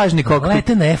 kokpit, lažni kokpit.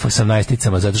 Lete na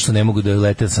F-18-icama, zato što ne mogu da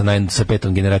lete sa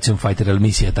 5. generacijom fightera, ali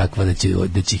misija je takva da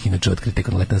će ih inače otkriti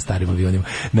kad lete na starim avionima.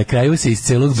 Na kraju se iz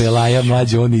celog belaja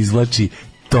Mlađa on izvlači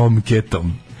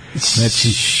Tomketom.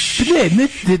 Znači,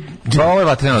 ovo je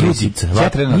vatrena lisica.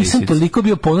 Ja nisam toliko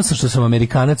bio ponosan što sam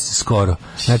Amerikanac skoro.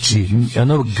 Znači,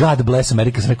 God bless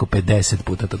America sam rekao 50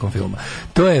 puta tokom filma.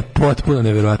 To je potpuno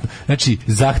nevjerojatno. Znači,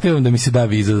 zahtevam da mi se da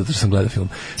viza zato što sam gledao film.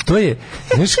 To je,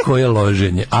 znaš koje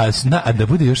loženje. A da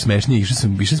bude još smešnije, išli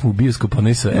smo u bioskop, ono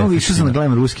i sa efektima. Išli sam da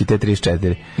gledam ruski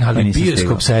T-34. Ali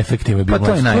bioskop sa efektima je bilo. Pa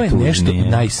to je nešto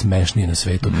najsmešnije na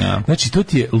svetu. Znači, to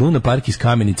ti je Luna Park iz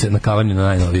Kamenice na kavanju na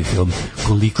najnoviji film.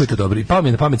 Koliko je to dobro. I pao mi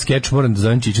je na pamet skeč, moram da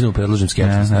zovem Čičinu, predložim skeč.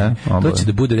 To će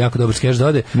da bude jako dobar skeč da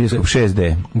ode. Bioskop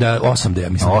 6D. Da, 8D,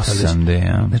 mislim. 8D,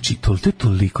 ja. Znači, to je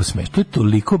toliko smešno. To je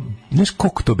toliko, znaš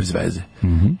koliko to bez veze.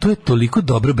 To je toliko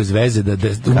dobro bez veze da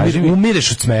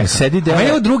umireš od smeha. A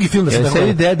evo drugi film da se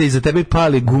sedi deda i za tebe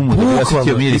pali gumu da bi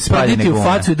osjetio miris paljene gume. U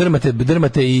facu i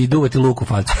drmate i duvate luk u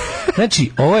facu.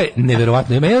 Znači, ovo je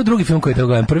neverovatno. Evo drugi film koji te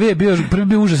gledam. Prvi je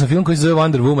bio užasan film koji se zove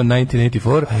Wonder Woman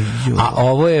 1984, a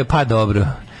ovo je, pa dobro.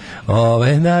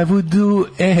 And I would do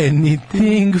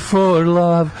anything for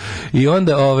love. I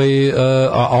onda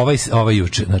ovaj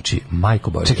juče, znači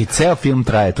majko bože. Čekaj, ceo film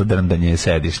traje to drndanje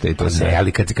sedište i to sve. Ne,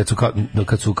 ali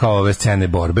kad su kao ove scene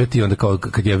borbe, ti onda kao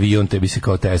kad je avion, tebi se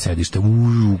kao te sedište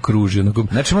kruži onako.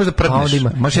 Znači možda prdneš.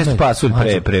 Možeš jesti pasulj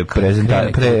pre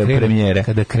premijere.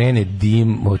 Kada krene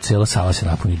dim, cela sala se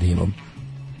napuni dimom.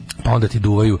 Pa onda ti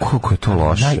duvaju. Koliko je to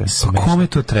loše? Pa kome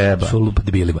to treba? Apsolutno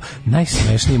debilima.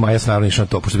 Najsmešniji Maja sam naravno išao na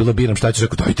to, pošto je bilo biram šta ćeš,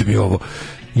 rekao dajte mi ovo.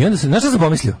 I onda znaš šta sam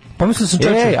pomislio? Pomislio sam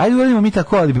čovječe. Ajde uradimo mi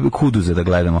tako, ali kuduze da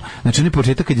gledamo. Znači, oni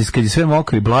početak kad je sve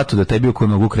mokro i blato, da tebi oko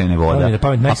nogu krene voda.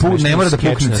 Ne mora da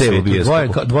pukne celu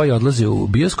bioskopu. Dvoje odlaze u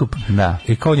bioskop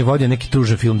i kao on je vodio neki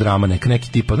tužan film drama,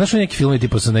 neki tipa. Znaš, neki film je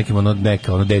tipa sa nekim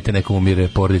dete nekom umire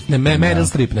porodice. Meryl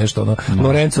Streep nešto,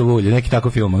 Lorenzo Vulje, neki tako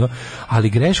film, ali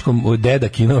greškom deda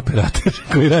kino operator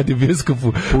koji radi u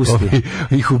bioskopu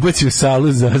ih ubaci u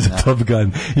salu za Top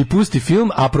Gun i pusti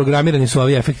film, a programirani su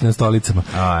ovi efekti na stolicama.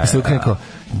 I se ukrene kao,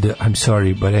 I'm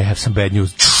sorry, but I have some bad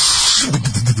news.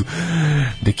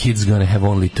 The kid's gonna have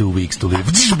only 2 weeks to live.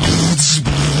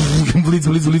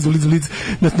 Blic.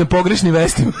 Na pogrešnim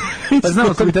vestima. Pa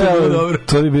znamo,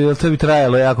 to bi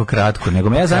trajalo jako kratko. Nego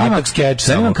me ja zanimam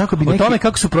kako bi neki... O tome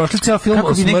kako su prošli cijel film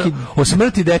o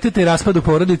smrti deteta i raspadu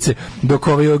porodice dok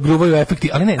gruvaju efekti.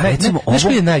 Ali ne, znaš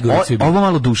koji je najgore? Ovo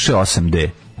malo duše 8D.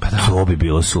 Pa da, to bi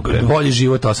bilo super. Bolji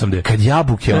život 8D. Kad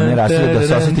jabuke one rastu da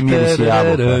se osjeti miris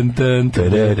jabuka.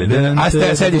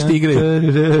 A sediš ti igraju.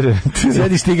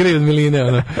 Sediš ti igraju od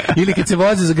miline. Ili kad se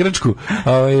voze za Grčku.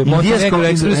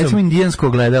 Recimo indijansko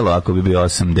gledalo ako bi bio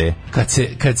 8D.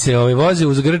 Kad se voze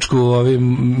uz Grčku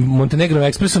Montenegro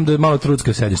ekspresom da je malo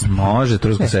trutska sedište. Može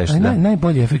trutska sedište, da.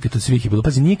 Najbolji efekt od svih je bilo.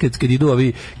 Pazi, nije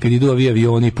kad idu ovi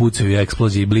avioni, pucaju,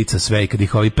 eksplozije, blica, sve i kad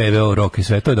ih ovi PVO roka i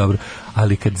sve, to je dobro.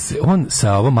 Ali kad se on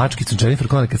sa ovom ovom mačkicom Jennifer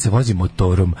Connelly kad se vozi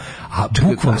motorom. A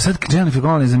bukvalno sad Jennifer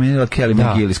Connelly zamenila Kelly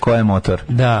McGillis, koja je motor?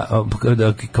 Da,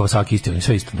 kao svaki isti, oni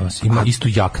sve isto nosi. Ima istu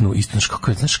jaknu, isto,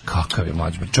 znaš kakav je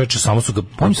Mlađa. Čovječe, samo su ga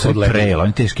odledili.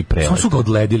 Oni teški prela. Samo su ga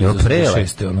odledili za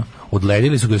 86. ono.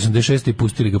 Odledili su ga 86. i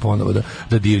pustili ga ponovo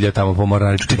da divlja tamo po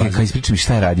Mornaričkoj bazi. Čekaj, ispričaj mi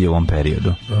šta je radio u ovom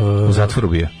periodu? U zatvoru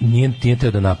bio? Nije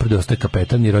teo da napreduje, ostaje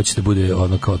kapetan, jer hoće da bude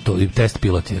ono kao to, test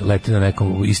pilot je, leti na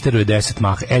nekom, isteruje 10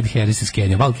 maha, Ed Harris iz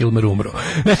Kenija, Val Kilmer umro.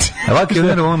 Val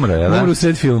Kilmer umro, je da? Umro u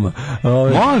sred filma.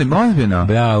 Ozbiljno?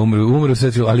 Ja, umro u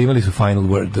sred filma, ali imali su final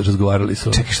word, razgovarali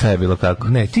su. Čekaj, šta je bilo kako?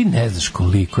 Ne, ti ne znaš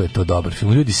koliko je to dobar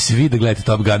film. Ljudi, svi da gledate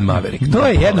Top Gun Maverick. To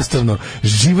je jednostavno,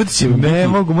 život će ne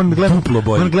mogu,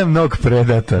 gledam novog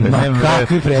Predatora.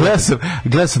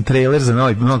 Gledao sam trailer za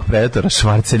novog Predatora,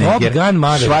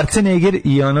 Schwarzenegger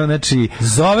i ono, znači...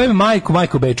 Zovem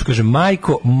Majko Beču, kaže,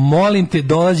 Majko, molim te,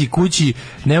 dolazi kući,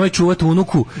 nemoj čuvati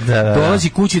unuku, dolazi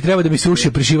kući, treba da mi se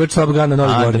ušije prišivač Top Gun na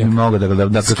Novi Gornjak.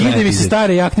 Skide mi se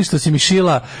stare jakne što si mi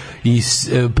šila i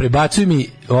prebacuj mi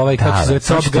ovaj, kako se zove,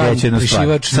 Top Gun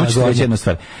prišivač na Gornjak.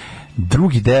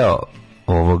 Drugi deo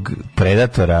ovog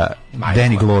Predatora,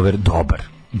 Danny Glover, dobar.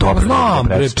 Dobro,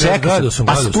 čekaj,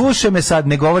 pa slušaj me sad,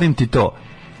 ne govorim ti to.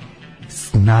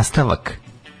 Nastavak.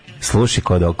 Slušaj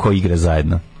ko igra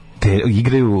zajedno.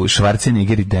 Igraju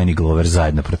Schwarzenegger i Danny Glover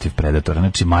zajedno protiv Predatora.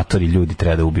 Znači, matori ljudi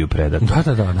treba da ubiju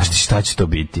Predatora. Da. Znači, šta će to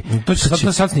biti? To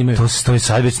će sad snimaju. To je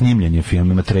sad već snimljenje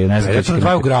film, ima tre, ne znam kada će...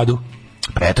 Predator 2 u gradu.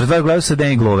 Predator 2 u gradu sa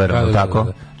Danny Gloverom,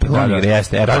 tako?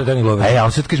 Jeste.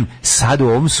 Ja sad kažem, sad u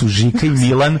ovom su Žika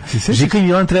i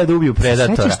Milan treba da ubiju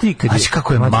Predatora. Znači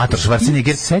kako je mator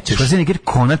Schwarzenegger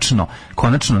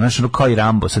konačno, znači kao i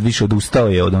Rambo, sad više odustao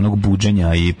je od onog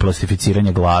buđenja i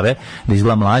plastificiranja glave, da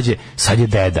izgleda mlađe, sad je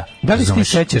deda. Da li se ti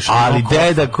sećaš?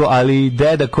 Ali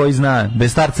deda koji zna,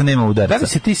 bez starca nema udarca. Da li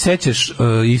se ti sećaš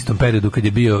istom periodu kad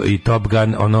je bio i Top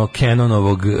Gun, ono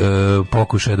Canonovog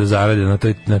pokušaja da zarade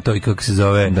na toj kako se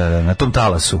zove, na tom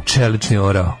talasu, čelični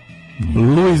orao.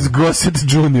 Louis Gossett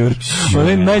Jr. On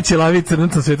je najćelaviji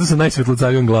crnac na svetu sa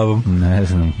najsvetlucavijom glavom. Ne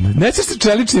znam. Ne ćeš se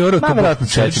čelični orao?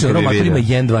 Čelični orao mater ima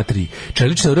 1, 2, 3.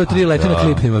 Čelični orao 3 leti na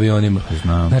klipnim avionima.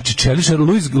 Znači, čelični orao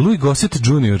Louis Gossett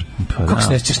Jr. Kako se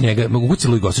ne sjećaš njega? Ukuci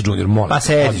Louis Gossett Jr. Molim. Pa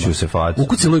sećaš ću se fat.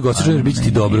 Ukuci Louis Gossett Jr. Biće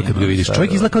ti dobro kad ga vidiš.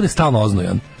 Čovjek izgleda kao da je stalno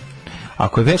oznojan.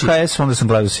 Ako je VHS, onda sam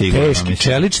gledao sigurno. Teški,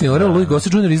 čelični orao Louis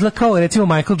Gossett Jr. izgleda kao recimo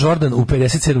Michael Jordan u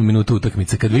 57 minuta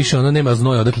utakmice, kad više ono nema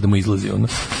znoja odakle da mu izlazi. Ono.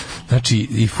 Znači,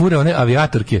 i fure one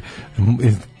avijatorke,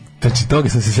 znači, toga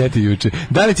sam se setio juče.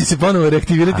 Da li će se ponovo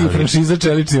reaktivirati i franšiza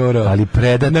čelični orao? Ali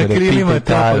Predator na krilima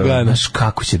Topogana. Znaš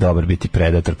kako će dobar biti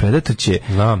Predator? Predator će...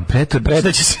 Znam.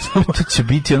 Predator će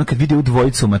biti ono kad vidi u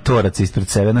dvojicu matoraca ispred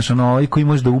sebe. Znaš, ono ovaj koji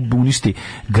može da uništi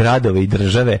gradove i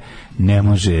države, ne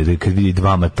može kad vidi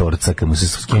dva matorca, kad mu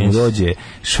dođe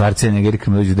Schwarzenegger, kad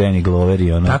mu dođe Danny Glover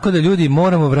i ono. Tako da ljudi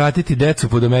moramo vratiti decu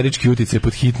pod američki uticaj,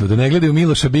 pod hitno. Da ne gledaju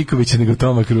Miloša Bikovića nego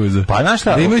Toma Cruza. Pa znaš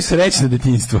šta? Da imaju srećno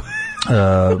detinjstvo.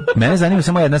 Mene zanima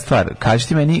samo jedna stvar.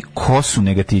 Kažite meni ko su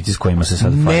negativci s kojima se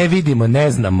sad ne vidimo,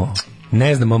 ne znamo.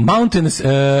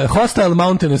 Hostile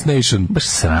Mountainous Nation,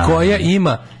 koja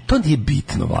ima, to nije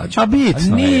bitno, Mlađo. A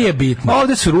bitno nije je. Bitno.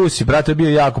 Ovdje su Rusi, brate, bio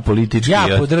jako politički. Ja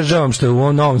podržavam što je u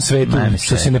ovom novom svetu,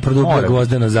 što se ne produbljuje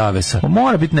gvozdena zavesa.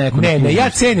 Mora biti neko. Ne, ja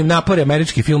cenim napore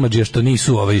američkih filmadžija što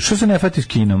nisu Što se ne fati s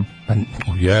kinom?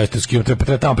 Jeste, s kinom,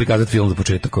 treba tamo prikazati film za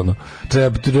početak, ono.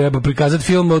 Treba prikazati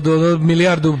film od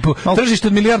milijardu, tržište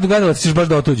od milijardu gledalaca ćeš baš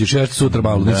da otuđiš, ja sutra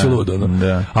malo, nisi lud, ono.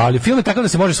 Ali film je takav da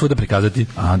se može svuda prikazati.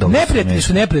 Neprijatelji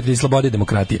su neprijatelji slobode i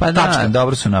demokratije. Pa da,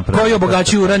 dobro su napravili. Koji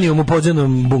obogaćuju uranijum u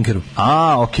podzemnom bunkeru.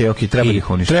 Okej, treba ih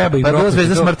uništiti. Treba ih. Pa je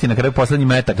Zvezda smrti na kraju poslednji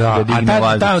metak da digne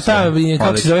vazduh.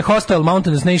 Kako se zove, Hostile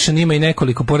Mountainous Nation ima i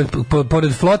nekoliko,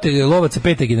 pored flote lovaca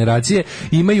 5. generacije,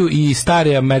 imaju i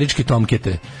stare američke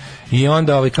tomkete. I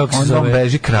onda kako se zove, on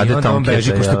beži, krade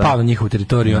tomkete, pošto je pao na njihovu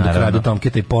teritoriju, onda krade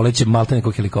tomkete i poleće malte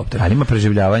nekog helikoptera. Ali ima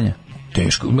preživljavanja.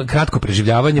 Teško, kratko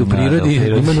preživljavanje u prirodi,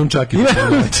 ima nunčaki.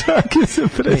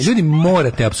 Ljudi,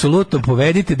 morate, apsolutno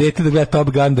povedite dete da gleda Top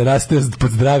Gun, da raste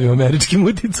pod zdravim američkim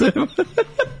uticajem.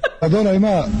 Maradona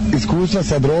ima iskustva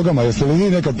sa drogama, jeste li vi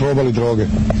nekad probali droge?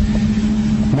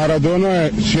 Maradona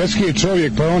je svjetski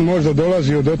čovjek, pa on možda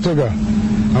dolazi do toga,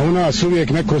 a u nas uvijek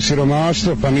neko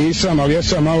siromaštvo, pa nisam, ali ja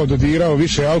sam malo dodirao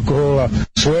više alkohola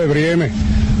svoje vrijeme,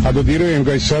 a dodirujem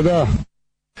ga i sada.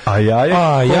 A ja je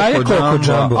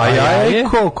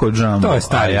Koko Džambo. To je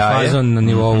stari fazon na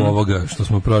nivou ovoga što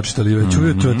smo pročitali već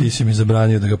ujutro, ti si mi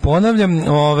zabranio da ga ponavljam.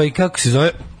 Kako se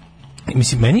zove?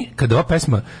 Mislim, meni, kada ova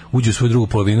pesma uđe u svoju drugu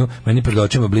polovinu, meni pred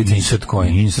očima blica Insert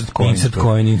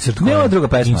Coin. Ne, ova druga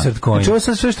pesma. Insert Coin. Znači, ovo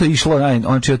sad sve što je išlo,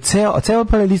 znači, ceo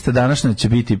playlista današnja će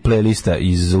biti playlista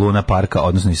iz Luna Parka,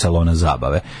 odnosno iz salona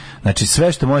zabave. Znači,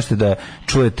 sve što možete da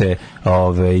čujete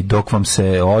dok vam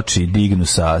se oči dignu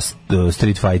sa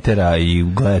Street Fightera i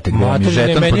gledate gde vam je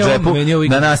žeton po džepu,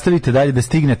 da nastavite dalje, da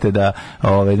stignete da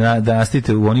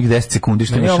nastavite u onih 10 sekundi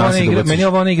što mi šanse da meni je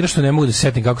ovo ona igra što ne mogu da se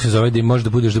setim kako se zove, da možeš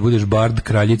da budeš bard,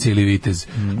 kraljica ili vitez.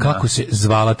 Kako se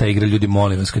zvala ta igra, ljudi,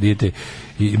 molim vas, kad idete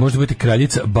i možda budete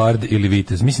kraljica, bard ili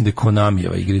vitez. Mislim da je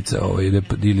Konamijeva igrica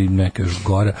ili neka još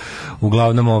gora.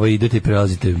 Uglavnom idete i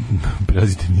prelazite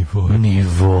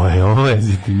nivoje.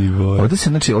 Ovdje se,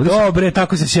 znači, dobre,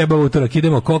 tako se sjeba utorak.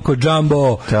 Idemo, Koko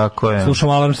Jumbo. Tako je.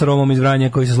 Slušamo alarm sa Romom iz Vranja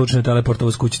koji se slučajno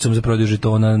teleportovao s kućicom za prodaju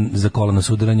žetona za kola na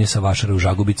sudaranje sa Vašara u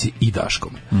Žagubici i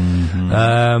Daškom.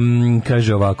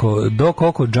 Kaže ovako, do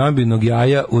Koko Jumbinog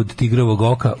jaja od tigrovog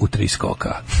oka u 3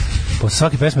 skoka. Posle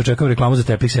svake pesme čekam reklamu za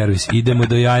tepih servis. Idemo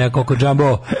do jaja Koko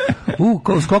Jumbo.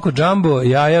 S Koko Jumbo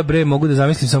jaja, bre, mogu da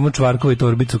zamislim samo Čvarkova i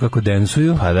Torbicu kako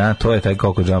densuju. Pa da, to je taj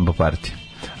Koko Jumbo party.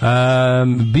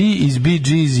 B iz Bee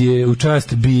Gees je u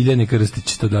čast Biljane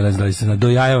Krstić, to danas da li se do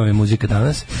jaja vam je muzika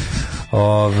danas.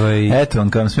 Eto vam,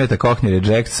 kad vam smeta Cockney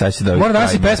Reject, sad će da mora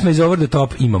danas i pesma iz Over the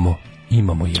Top.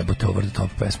 Imamo jebote Over the Top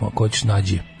pesma, ko ćeš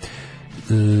nađi.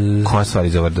 Koja stvar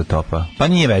iz Over the Topa? Pa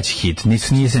nije već hit,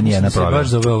 nije se nijedna provjera. Baš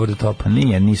zove Over the Top.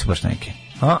 Nije, nisu baš neke.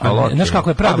 Znaš kako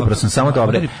je pravo? Odabro sam samo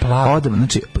dobre.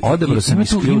 Odabro sam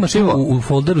isključivo. U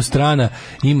folderu strana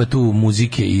ima tu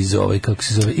muzike iz kako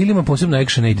se zove, ili ima posebno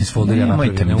Action 80s folder.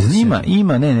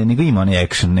 Nego ima one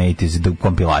Action 80s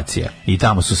kompilacija. I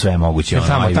tamo su sve moguće.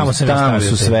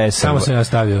 Tamo se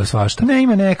nastavio svašta. Ne,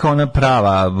 ima neka ona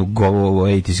prava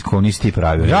 80s koju nisi ti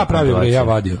pravio.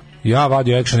 Ja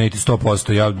vadio Action 80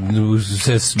 100%.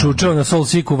 Ja se čučao na Soul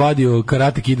Seeku, vadio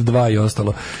Karate Kid 2 i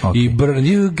ostalo. I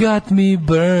You Got Me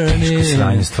Burning.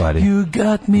 Sranje stvari. You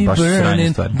Got Me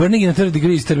Burning. Burning in a Third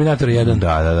Degree iz Terminatora 1.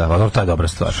 Da, to je dobra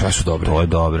stvar. Sve su dobre. To je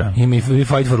dobra. Ima i We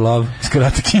Fight for Love iz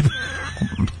Karate Kid.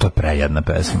 To je prejedna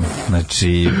pesma.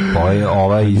 Znači,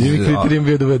 ova iz... Nije mi kriterijum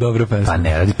bio da je dobra pesma.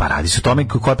 Pa radi se o tome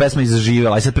koja pesma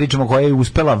izaživjela. Aj sad pričamo koja je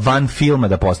uspela van filma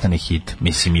da postane hit.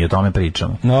 Mislim, i o tome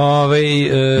pričamo.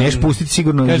 Neš pustiti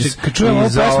sigurno iz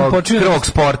krvog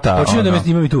sporta.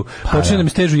 Počinje da mi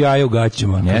stežu jaja u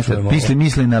gaćima.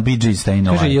 Misli na Bee Gees.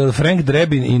 Kaže, je Frank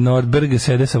Drebin i Nordberg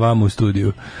sede sa vama u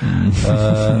studiju?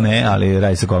 Ne, ali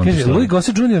radi se kolom. Kaže, Louis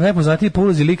Gossett Jr. najpoznatiji po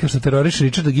ulozi lika što teroriše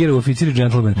Richarda Gere u Oficiri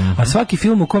Gentleman. A svaki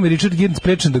film u kom je Richard Gere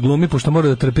sprečen da glumi pošto mora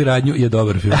da trpi radnju je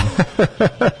dobar film.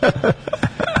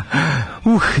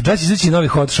 Da će izaći novi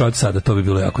Hot Shot sada, to bi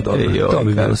bilo jako dobro. To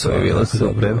bi bilo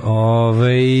super.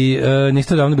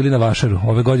 Niste davno bili na Vašaru,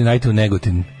 ove godine ajte u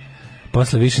Negotin.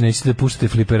 Posle više nećete da puštate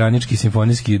fliperanički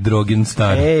simfonijski Drogin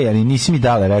Star. Ali nisi mi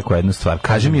dala rekao jednu stvar.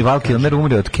 Kaže mi Val Kilmer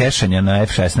umre od kešanja na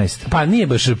F-16. Pa nije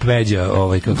baš Peđa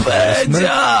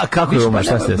kako je umre,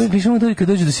 šta se desi? Pišemo da kad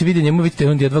dođe da se vidi njemu, vidite,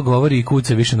 on jedva govori i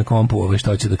kuca više na kompu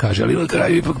šta hoće da kaže, ali na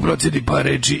kraju ipak procedi par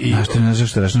reči i...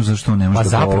 Zašto ne može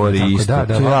da govori isto?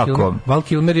 Val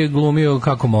Kilmer je glumio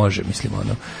kako može, mislim,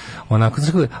 onako,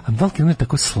 a Val Kilmer je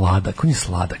tako sladak, on je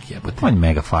sladak jebote. On je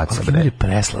mega faca, Val Kilmer je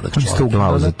presladak. On je sto u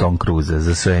glavu za Tom Cruise,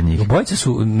 za sve njih. Obojice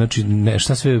su, znači,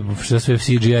 šta sve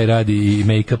CGI radi i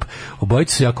make-up,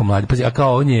 obojice su jako mladi. Pazi, a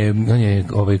kao on je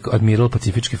admiral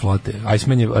Pacifičke flote,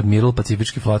 Iceman je admiral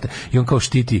Pacifičke flote i on kao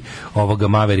štiti ovoga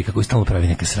Mavericka koji stalno pravi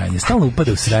neke sranje. Stalno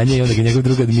upada u sranje i onda ga njegov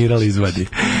drugi admiral izvadi.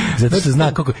 Zato se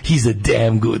zna kako, he's a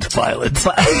damn good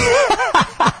pilot.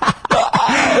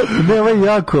 Ne, ovo je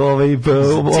jako,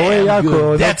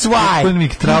 that's why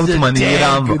Trautman i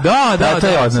Rambo. Da, to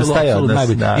je odnos.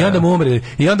 I onda mu umre,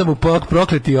 i onda mu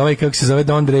prokleti kako se zove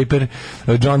Don Draper,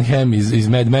 John Hamm iz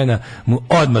Mad Mena, mu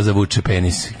odmah zavuče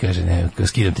penis. Kaže, ne,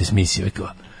 skidam te s misije, kao,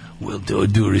 will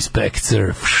do respect,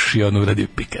 sir. I on uradi,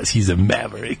 because he's a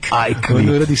maverick. I quit. On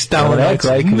uradi šta on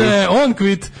reče. Ne, on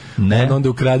quit. On onda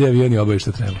ukrade avion i oboje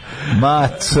što treba.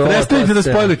 Prestanite da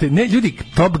spojlujete. Ne, ljudi,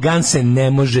 Top Gun se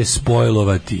ne može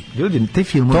spojlovati. Ljudi, te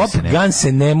filmovi Top Gun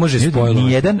se ne može spojlovati.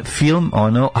 Nijedan film,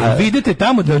 vidite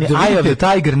tamo da Eye of the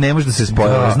Tiger ne može da se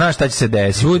spojlova. Znaš šta će se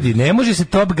desiti. Ljudi, ne može se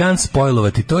Top Gun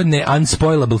spojlovati. To je ne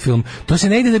unspoilable film. To se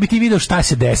ne ide da bi ti video šta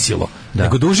se desilo.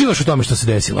 Nego da uživaš u tome što se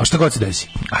desilo. A šta god se desi.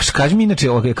 Kaži mi inače,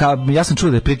 ja sam čuo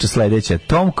da je priča sledeća.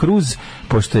 Tom Cruise,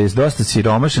 pošto je dosta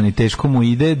siromašan i teško mu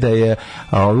ide, da je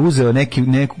uzeo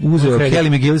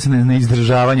Kelly McGillis na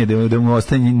izdržavanje, da mu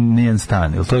ostane njen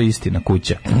stan. Je li to istina,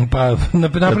 kuća? Pa,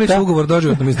 napravili su ugovor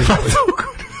doživotno, mislim.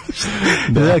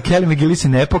 Da, Kelly McGillis je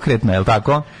nepokretna, je li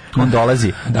tako? On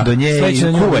dolazi do nje i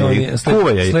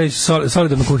kuva je. Sledeći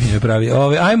solidarnu kuhinju pravi.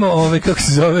 Ajmo, kako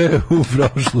se zove, u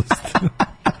prošlost.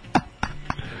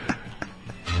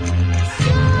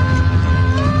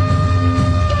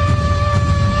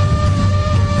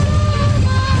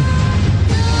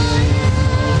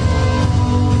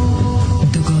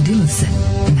 Dogodilo se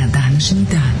na današnji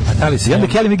dan. I onda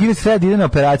Kelly McGillis treba da ide na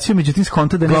operaciju, međutim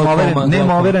skonta da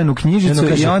nema overenu knjižicu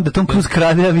i onda Tom Cruise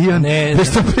krade avion da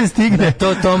što prestigne.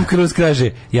 To Tom Cruise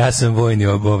kaže, ja sam vojni,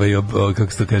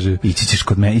 kako se to kaže? Ići ćeš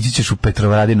kod mene, ići ćeš u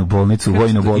Petrovaradinu bolnicu, u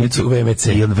vojnu bolnicu. U VMC.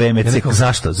 I on VMC,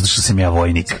 zašto? Zato što sam ja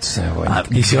vojnik.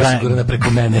 Ti si osigurana preko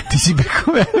mene. Ti si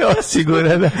preko mene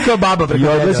osigurana. Kao baba preko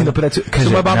mene. I odlazim na operaciju. Kaže,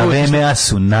 na VMA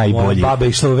su najbolji. Baba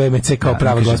išla u VMC kao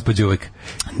prava gospođa uvek.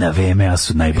 Na VMA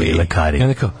su najbolji lekari. I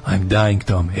onda kao, I'm dying,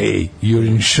 Tom. Hey, you're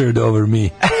insured over me.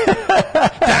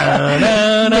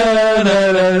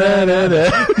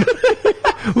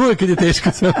 Uvijek kad je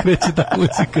teško sve kreće ta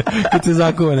muzika, kad se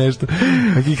zakuva nešto.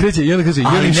 Kad kreće, i onda kaže,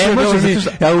 you're insured over me,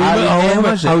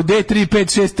 a u D3,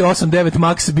 5, 6, 8, 9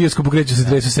 max bioskopu kreću se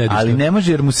tresu sedišta. Ali ne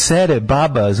može jer mu sere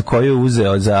baba za koju je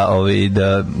uzeo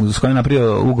s kojom je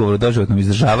napravio ugovor o doživotnom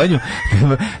izdržavanju,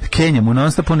 Kenja mu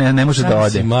non stop ne može da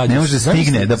ode, ne može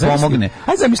stigne da pomogne.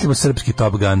 Ajde zamislimo srpski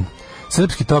Top Gun.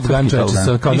 Srpski Top Gun čovječe,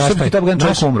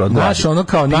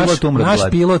 kao naš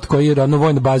pilot koji je na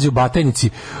vojnoj bazi u Batajnici,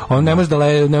 on ne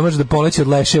može da poleće od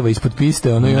leševa ispod piste,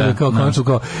 i onda kao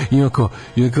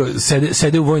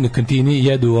sede u vojnoj kantini,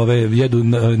 jedu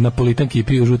napolitanke i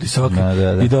piju žuti sok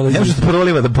i dolazi. Ne može da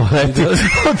proliva da poleti od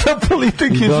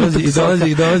napolitanke i žuti sok.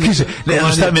 I dolazi. Kaže, ne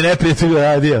znam šta mi neprijatelj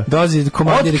radio. Dolazi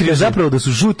komandir i kaže, zapravo da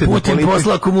su žute Putin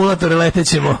posla akumulatore,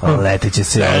 letećemo. Leteće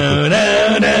se.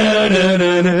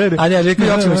 Rekao je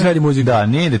Joksimović radi muziku. Da,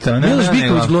 nije da to.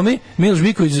 Miloš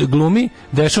Biković glumi,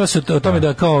 dešava se o tome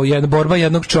da kao jedna borba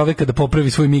jednog čoveka da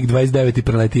popravi svoj MiG-29 i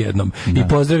preleti jednom. I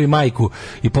pozdravi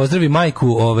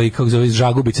majku, kako zove, iz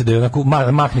Žagubice, da je onako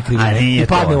mahne krivine. I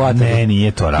padne u atar. Ne,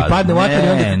 nije to razlog. I padne u atar i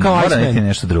onda kao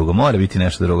Iceman. Mora biti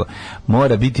nešto drugo.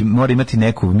 Mora imati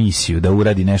neku misiju da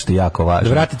uradi nešto jako važno.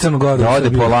 Da vrati Crnu Goru. Da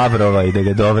ode po Lavrova i da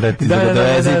ga dovrati, da ga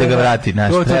doveze i da ga vrati.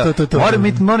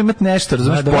 Mora imati nešto,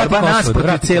 razumiješ, borba nas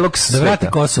protiv celog sveta. Da vrati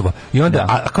Kosovo. I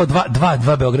onda, kao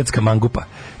dva beogradska mangupa.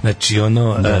 Znači,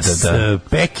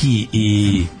 Peki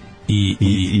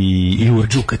i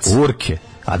Urđukac. Urke.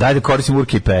 A daj da koristim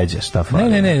Urke i Peđe, šta fali?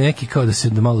 Ne, neki kao da se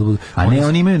da malo budu. A ne,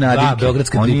 oni imaju nadimke. Da,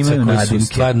 beogradska tripca koji su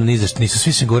stvarno nizašta. Nisu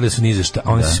svi se govorili da su nizašta,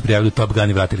 a oni su se prijavili Top Gun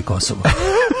i vratili Kosovo.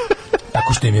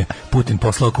 Tako što im je Putin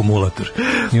poslao akumulator.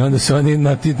 I onda se oni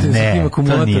na tim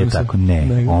akumulatorom... Ne, to nije tako,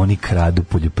 ne. Oni kradu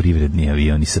poljoprivredni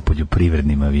avioni sa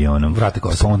poljoprivrednim avionom. Vrate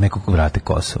Kosovo. Samo nekog vrate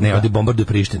Kosovo. Ne, ovdje bombarduju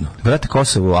Prištinu. Vrate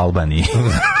Kosovo u Albaniji.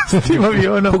 Sa tim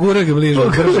avionom. Poguraju ga bliže.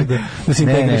 Da se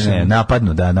integriše. Ne,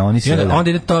 napadnu, da, oni se... Onda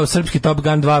ide to srpski Top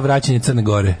Gun 2 vraćanje Crne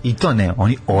Gore. I to ne,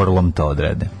 oni orlom to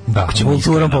odrede. Da,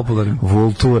 vulturom popularnim.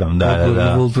 Vulturom,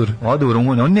 da. Vultur. Ode u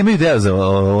Rumuniju. Oni nemaju ideja za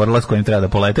orla s kojim treba da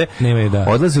polete. Nemaju, da.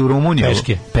 Odlaze u Rumuniju.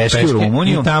 Peške u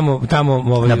Rumuniju. I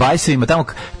tamo na bajsevima, tamo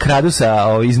kradu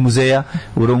iz muzeja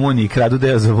u Rumuniji, kradu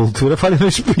deo za vultura, fali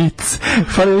još špic.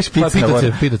 Pa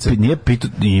pitocep. Nije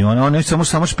pitocep, i ono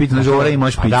samo špic, ne žora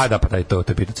ima špic. Da, pa taj to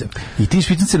je pitocep. I ti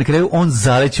špicnice na kraju on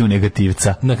zaleći u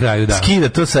negativca. Na kraju, da. Skida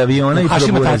to sa aviona i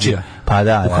proburađi. Pa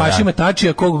da. U Hašima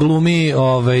Tačija kog glumi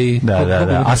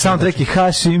Da. A soundtrack je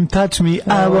Hašim, touch me, I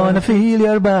wanna feel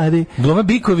your body. Glume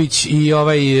Biković i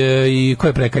ko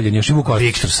je prekaljen još? I Vuk Kostić.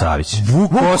 Viktor Savić.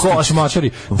 Vuk Kostić,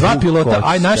 matori. Dva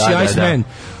pilota, naši Iceman.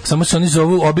 Samo se oni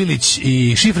zovu Obilić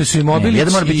i šifre su im Obilić.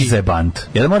 Jedan mora biti Zebant.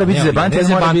 Jedan mora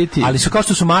biti... Ali su kao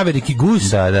što su Maverick i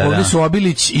Guz, ovdje su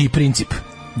Obilić i Princip.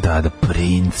 Da,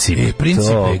 Princip.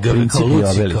 Princip je Obilić.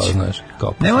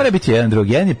 Ne mora biti jedan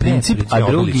drugi. Jedan je Princip, a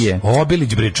drugi je...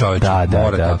 Obilić, bre čovječe. Da.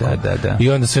 I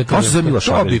onda sve to... On se zove Miloš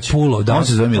Obilić. On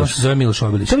se zove Miloš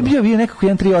Obilić. To bi bio nekako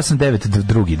 1389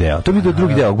 drugi deo. To bi bio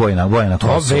drugi deo Bojana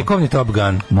Kosovo. Vekovni Top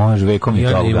Gun. Može, vekovni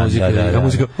Top Gun. Da.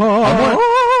 Muzika.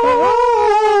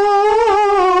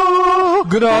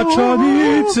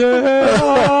 Gračanice.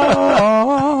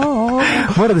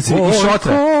 Mora da se vidi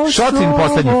Šotrin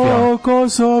poslednji film.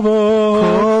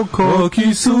 Kosovo,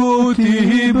 koki su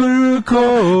ti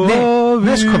brkovi. Ne,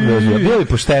 znaš ko bio bi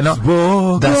pošteno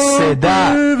da se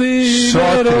da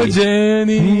Šotrin.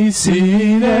 Rođeni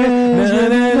sine,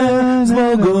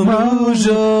 zbogom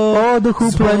ružo, oduh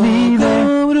u planine,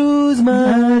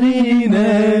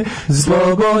 ruzmarine,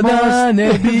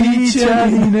 slobodane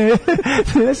bićanine.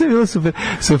 Nešto je bilo super.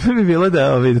 Super bi bilo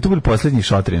da to bude poslednji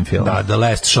Šotrin film. Da, The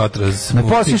Last Shot. Na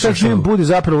posljednji Šotrin bude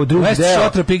zapravo drugi deo.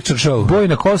 Last Shot Picture Show. Boj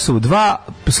na Kosovu 2,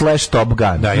 slash Top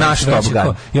Gun, naš Top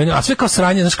Gun. A sve kao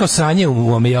sranje, znaš kao sranje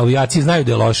u avijaciji znaju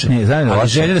da je loše. Ne, znaju da je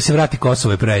loše. Želja da se vrati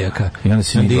Kosovo je prejaka. I onda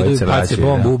se njih dvojice vraćaju.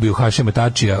 Bombu ubiju Hašima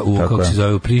Tačija u, kako se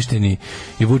zove, u Prištini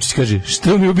i Vučić kaže,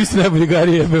 što mi ubisti najbolje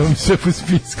gari, jebe vam sve po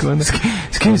spisku.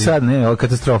 S kim sad, ne,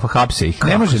 katastrofa, hapse ih.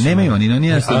 Ne može, nemaju oni,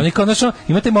 nije ali oni kao, znaš,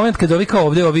 imate moment kad ovi kao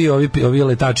ovde, ovi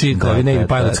letači, kao ovi Navy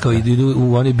pilots, kao idu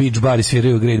u oni beach bar i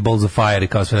sviraju Great Balls of Fire i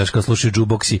kao sve, kao slušaju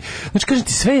jukeboxi. Znači, kažem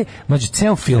ti, sve, mađu,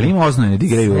 ceo film. Ima oznojne da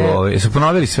igraju, su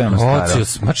ponovili sve ono staro.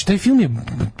 Znači, taj film je,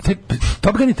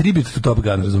 Top Gun je tribut to Top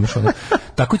Gun, razumiješ ono?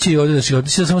 Tako će i ovdje,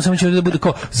 znači, samo će ovdje da bude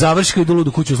kao, završi kao idu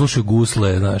ludu kuću, slušaju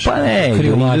gusle, znaš. Pa ne,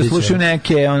 idu da slušaju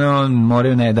neke, ono,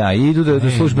 moraju ne, da, idu da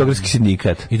slušaju Beogradski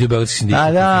sindikat. Idu Beogradski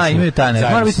sindikat. Da, imaju taj, ne,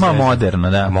 mora biti malo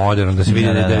moderno, da. Moderno, da se vidi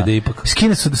da ipak.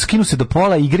 Skinu se do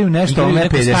pola, igraju nešto, ali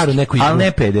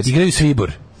ne pederski. Igraju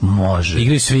svibor. Može.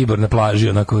 Igraju svibor na plaži,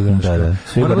 onako. Da.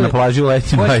 Svibor na plaži u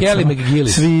letnjim bajicama.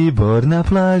 Svibor na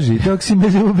plaži, dok si me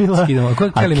ljubila. A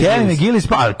Kelly McGillis,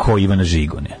 pa ko Ivana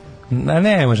Žigon je?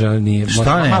 Ne može, nije.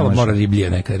 Malo mora riblije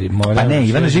nekad. Pa ne,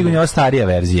 Ivana Žigon je ova starija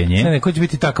verzija nje. Ne, ko će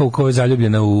biti taka u kojoj je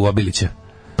zaljubljena u Obilića?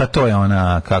 Pa to je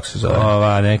ona, kako se zove?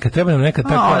 Treba nam neka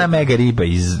takva... Ona mega riba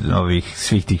iz ovih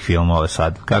svih tih filmova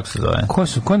sad. Kako se zove?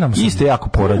 Ko nam su? Isto jako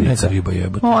porodica. Mega riba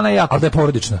jebote. Ona je jako... Ali da je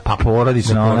porodična. Pa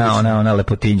porodična, ona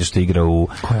lepotinja što igra u...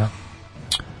 Koja?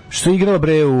 Što je igrala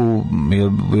bre u...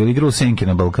 Je li igra u Senke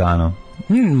na Balkanu?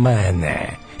 Ma ne.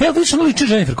 Evo više ono liči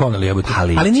Jennifer Connelly, jebote.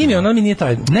 Ali nije mi, ona mi nije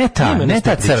taj... Ne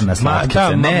ta crna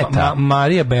slatkica, ne ta.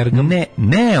 Marija Bergam.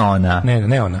 Ne ona.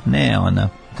 Ne ona.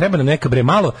 Treba nam neka bre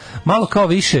malo kao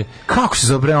više. Kako se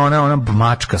zove bre ona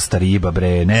mačka stariba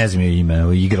bre, ne znam je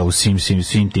ime, igra u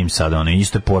svim tim sad, ona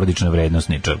isto je porodična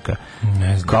vrednosničarka.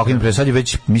 Ne znam. Kako im pre sad je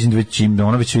već, mislim da već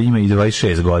ona već ima i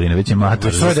 26 godina, već je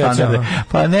mator za standarde.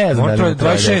 Pa ne znam. Ona je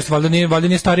 26, valjda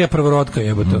nije starija prvorotka,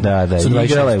 jebote. Da,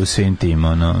 igrala je u svim tim,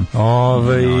 ono.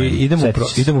 Idemo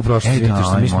u prošlost.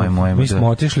 Mi smo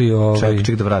otišli,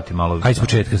 ček da vratim malo. Ajde s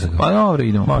početka sad. Pa dobro,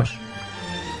 idemo.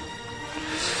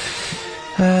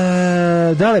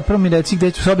 Dale, prvo mi reci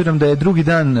gde ću, s obzirom da je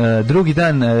drugi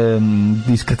dan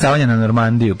iskrcavanja na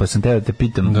Normandiju, pa sam teo da te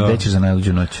pitam gde ćeš za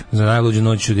najluđu noć? Za najluđu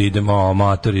noć ću da idemo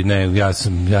amatori, ne, ja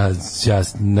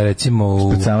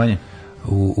recimo iskrcavanje?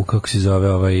 U kako se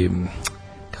zove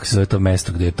to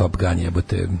mesto gde je Top Gun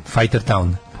jebote, Fighter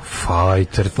Town.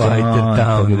 Fighter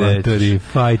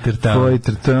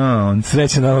Town.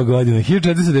 Srećna nova godina.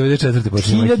 1494.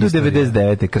 počinje.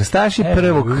 1099. Krstaši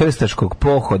prvog krstaškog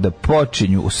pohoda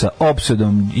počinju sa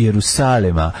opsadom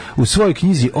Jerusalima. U svojoj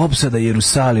knjizi Opsada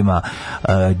Jerusalima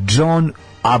John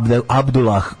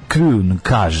Abdullah Krun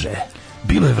kaže: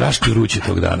 bilo je vraške ruče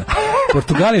tog dana.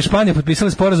 Portugalija i Španija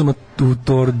potpisali sporazum o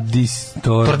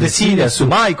Tordesiljasu,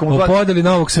 majkom, o podeli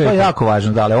novog sveta. To je jako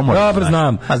važno, da, ali ovo možda. Dobro,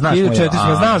 znam.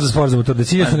 Znam za sporazum o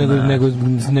Tordesiljasu,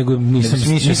 nego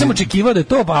nisam očekivao da je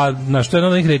to, pa na što je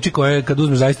jedna od reči koje kad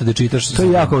uzmeš zaista da čitaš. To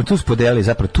je jako, tu spodeli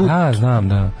zapravo tu. Znam,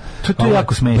 da. To je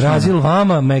jako smešno. Brazil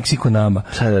vama, Meksiko nama.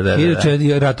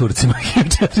 Rat Turcima,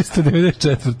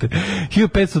 1494.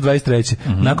 1523.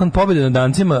 Nakon pobjede nad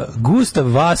Dancima,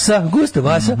 Gustav Vasa,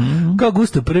 kao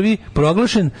Gustav I,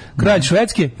 proglašen kralj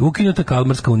Švedske, ukinuta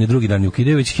Kalmarska unija, drugi dan je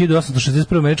ukidaju, već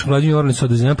 1861. američkom mlađim Orlenu su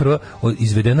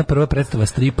izvedena prva predstava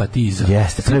stripa Tiza.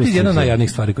 Jeste, strip je jedna od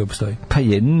najjadnijih stvari koje postoji. Pa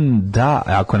je, da,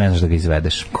 ako ne znaš da ga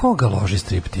izvedeš. Koga loži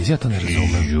strip Tiz? Ja to ne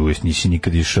razumem. Nisi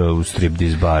nikad išao u strip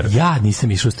Tiz bar. Ja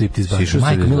nisam išao u strip Tiz bar.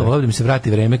 Majko Milo, volio da mi se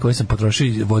vrati vreme koje sam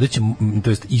potrošio vodeći, to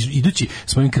jest idući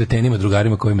s mojim kretenima,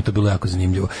 drugarima kojima to bilo jako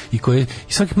zanimljivo. I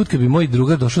svaki put kad bi moj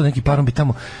drugar došao da neki par, on bi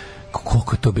tamo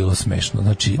koliko je to bilo smešno.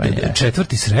 Znači,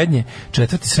 četvrti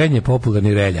srednje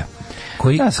popularni relja.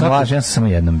 Ja sam lažen, ja sam samo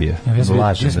jednom bio. Ja sam bio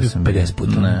 50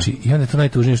 puta. Znači, i onda je to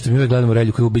najtužnije što mi uvijek gledamo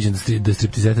relju koji je ubeđen da je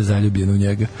striptizeta zaljubljena u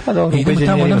njega. Pa dobro,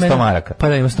 ubeđen je ima 100 maraka. Pa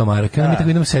da, ima 100 maraka. Mi tako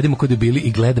idemo, sedimo kod debili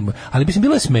i gledamo. Ali mislim,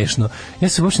 bilo je smešno. Ja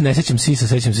se uopšte ne sećam Sisa,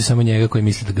 sećam se samo njega koji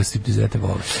misli da ga striptizete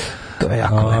vole. To je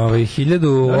jako lepo.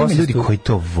 1800 ljudi koji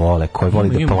to vole, koji vole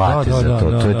da plate za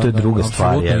to. To je druga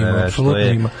stvar.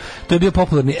 To je bio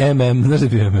popularni MM, znaš da je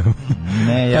bio MM?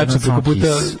 Ne, ja sam samo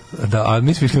Kiss. Da, a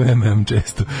mi smo išli u MM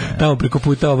često. Tamo preko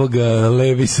puta ovog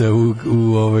Levisa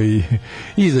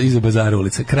iza Bazara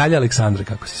ulica. Kralja Aleksandra,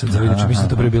 kako se sad zove. Znači, mislim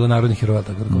to pre bilo narodnih heroja,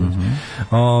 tako da govorim.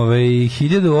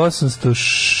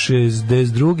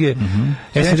 1862.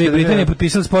 SAD i Britanija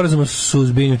potpisali sporazum o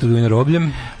suzbijanju trgovine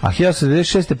robljem. A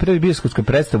 1996. prvi bioskopska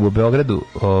predstava u Beogradu,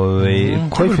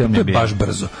 koji film je bio? Baš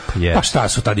brzo. Pa šta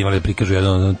su tad imali da prikažu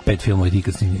jedan od 5 filmova i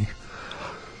ikad snimljenih?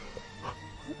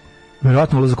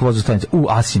 Verovatno ulazak u vozu stanice.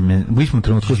 Asim, mi smo u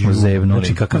trenutku smo zevnuli.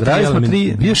 Znači, kakav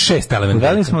bio 6 element break.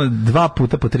 Radili smo 2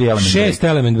 puta po 3 element break. 6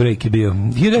 element break je bio.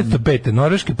 1905.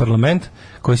 Norveški parlament,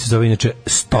 koji se zove inače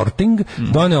Storting,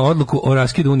 doneo odluku o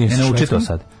raskidu unije sa Švedskom. Ne uči to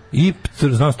sad. I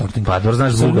znam Storting. Pa dobro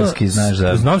znaš bugarski, znaš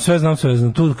da. Znam sve.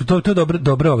 To je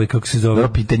dobro kako se zove.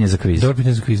 Dobro pitanje za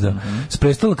kviz. Da. S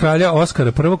prestola kralja Oskara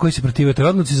I koji se protivio toj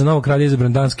odluci za novog kralja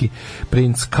izabran danski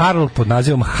princ Karl pod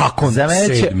nazivom Hakon VII. Za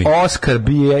mene će Oskar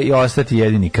bije i ostati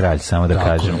jedini kralj, samo da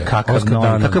kažem.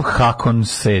 Kakav Hakon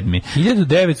VII.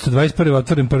 1921.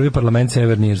 otvoren prvi parlament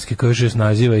Severne Irske koji još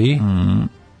naziva i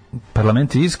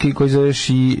parlament irski koji zoveš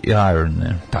i Iron.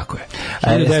 Tako je.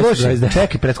 Slušaj,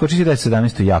 čekaj, preskoči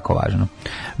 1917. jako važno.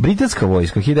 Britanska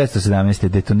vojska 1917.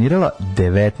 detonirala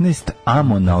 19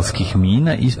 amonalskih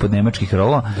mina ispod nemačkih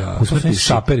rova. Usmrtili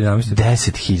saperi,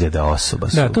 10.000 osoba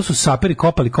su. Da, to su saperi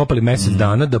kopali mesec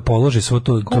dana da polože svo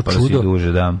to čudo.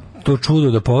 Duže, da. To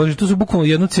čudo da položi, to su bukvalno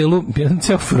jedan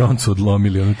ceo front su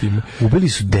odlomili ono time. Ubili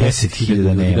su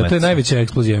 10.000 Nemaca. To je najveća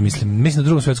eksplozija, mislim. Mislim da u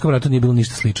Drugom svjetskom ratu nije bilo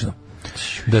ništa slično.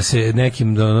 Da se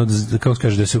nekim, kako se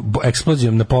kaže, da se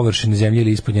eksplozijom na površini zemlje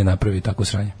ili ispod nje napravi tako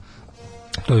sranje.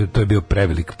 To je bio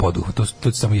prevelik poduh. To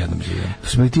je samo jednom živio. To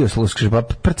smo i ti osluškaš,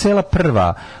 pa cela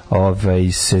prva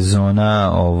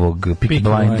sezona ovog Peaky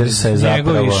Blindersa je zapravo...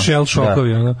 Njegovi shell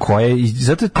shockovi, ono.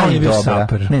 Zato je ta i dobra.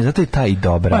 Ne, zato je ta i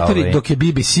dobra. Dok je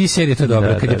BBC serija, to je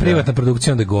dobra. Kad je privatna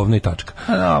produkcija, onda je govno i tačka.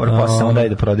 Dobro, pa samo daj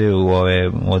da prodaju ove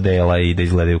modela i da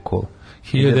izgledaju cool.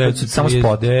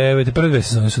 1939. Prve 2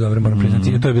 sezone su dobre, moram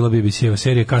priznati. To je bila BBC-eva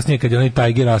serija. Kasnije, kad je onaj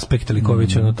Tiger Aspect ili ko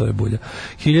već, to je bulja.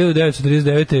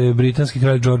 1939. britanski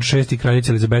kralj George VI i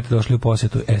kraljica Elizabeta došli u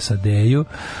posjetu SAD-u.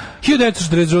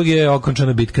 1942. je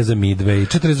okončana bitka za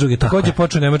Midway. 1942. također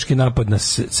počeo nemački napad na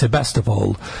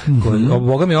Sebastopol.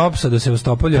 Boga mi je opsada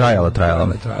Sevastopolja.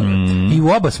 Trajala. I u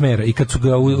oba smera. I kad su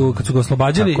ga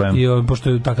oslobađali, pošto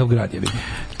je takav grad je vidio.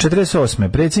 1948.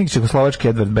 predsjednik Čekoslovački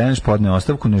Edvard Beneš podneo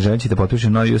ostavku, ne želeći da potpiše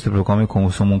novi ustav preko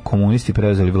kome su komunisti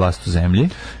preuzeli vlast u zemlji.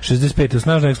 65. u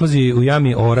snažnoj eksploziji u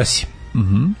jami Orasi.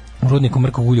 U rudniku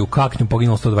mrkog ulja u Kaknju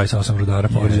poginulo 128 rudara,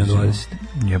 povređeno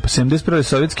 20. Pa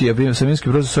 71. sovjetski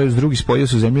brod Sojuz II spojio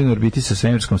su zemlju na orbiti sa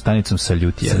svemirskom stanicom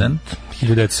Saljut 1.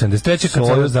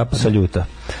 1973. Saljuta.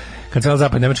 Kancelar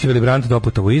Zapad Nemački Willy Brandt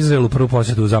doputovao u Izraelu, prvu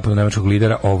posjetu zapadno-nemačkog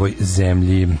lidera ovoj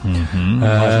zemlji.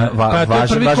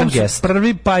 Važan gest.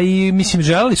 Prvi, pa i, mislim,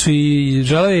 želeli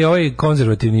i ovaj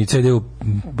konzervativni CDU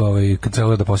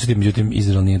kancelar da posjeti, međutim,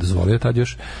 Izrael nije dozvolio tad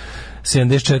još.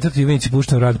 74. Ivanici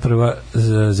pušten u rad prva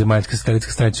zemaljska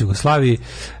satelitska stanica u Jugoslaviji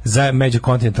za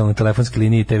međukontinentalne telefonske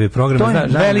linije i TV programe.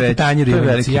 Veliki tanjir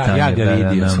Ivanici, ja ga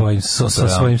vidio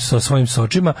sa svojim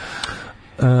sočima.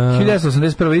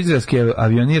 1981. izraelski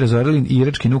avioni razorili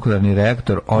irački nuklearni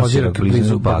reaktor Osirak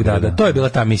blizu Bagdada. To je bila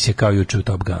ta misija kao juče u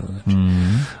Top Gunu.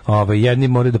 Znači. Jedni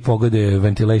moraju da pogode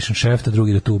ventilation shaft, a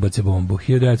drugi da tu ubace bombu.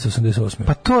 1988.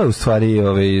 Pa to je u stvari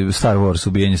Star Wars,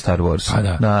 ubijanje Star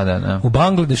Wars. Da. U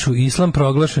Bangladešu islam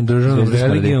proglašen državnom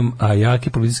religijom, a jake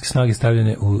policijske snage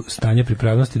stavljene u stanje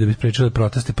pripravnosti da bi sprečile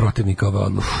proteste protivnika ove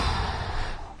odluke.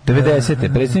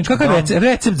 90. predsjednički kakav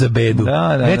recept za bedu?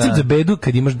 Recept za bedu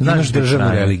kad imaš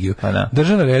državnu religiju.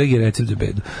 Državna religija je recept za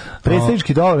bedu.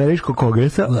 Predsjednički dom američkog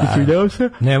kongresa, izvinjavam se.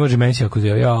 Ne može meni se ako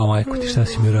zeo. Ja, majko, ti šta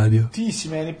si mi uradio? Ti si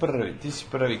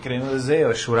prvi, krenuo da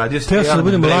zevaš, uradio si. Treba sam da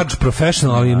budem large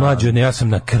professional, ali mlađe, ja sam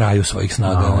na kraju svojih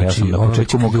snaga. Ja sam na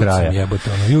početku mog kraja.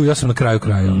 Ja sam na kraju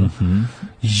kraja.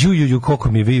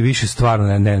 Koliko mi vi više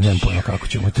stvarno ne pojma kako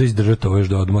ćemo to izdržati ovo još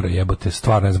do odmora, jebote,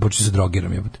 stvarno ne znam, početi se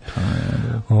drogiram, jebote.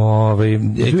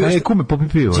 Kume popi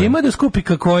pivo. Ima da skupi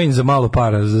kakoin za malo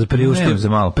para, za priuštiv. Nema za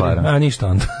malo para. A ništa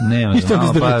onda. Nema za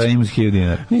malo para, ima za 1000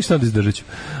 dinara. Ništa onda izdržat ću.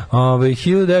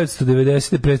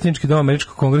 1990. predsjednički dom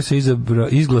američkog kongresa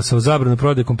izglasao zabranu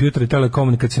prodaje kompjutera i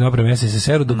telekomunikacijne opreme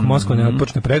SSSR-u dok Moskva ne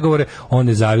otpočne pregovore o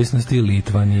nezavisnosti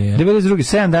Litvanije. 92.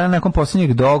 7 dana nakon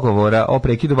posljednjeg dogovora o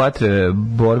prekidu vatre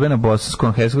borbe na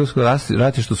bosansko-hercegovačkom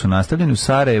ratištu su nastavljeni. U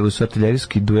Sarajevu su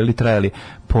artiljerijski dueli trajali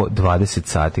po 20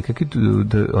 sati. Kakvi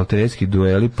artiljerijski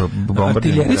dueli?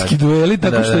 Artiljerijski dueli,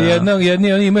 tako što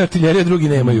jedni oni imaju artiljeriju, drugi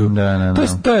nemaju.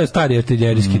 To je stari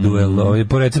artiljerijski duel,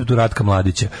 po receptu Ratka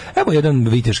Mladića. Evo jedan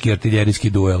viteški artiljerijski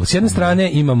duel. S jedne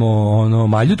strane imamo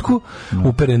maljutku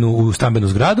uperenu u stambenu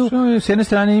zgradu. S jedne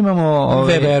strane imamo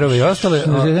VVR-ove i ostale.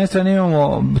 S jedne strane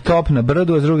imamo top na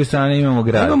brdu, a s druge strane imamo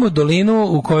grad. Imamo dolinu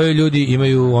u kojoj ljudi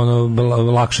imaju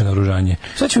lakše naoružanje.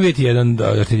 Sad ćemo vidjeti jedan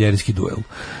artiljerijski duel.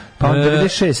 Pa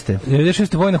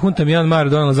 96. vojna hunta Myanmar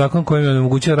donela zakon kojim je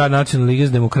omogućila rad Nacionalne lige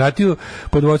za demokratiju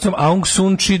pod vodstvom Aung San Suu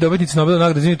Kyi, dobitnica Nobelove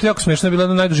nagrade. To je jako smešno, je bila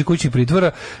jedna od najdužih kućnih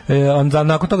pritvora.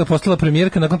 Nakon toga je postala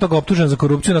premijerka, nakon toga optužena za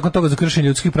korupciju, nakon toga za kršenje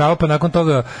ljudskih prava, pa nakon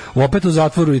toga opet u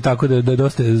zatvoru i tako da je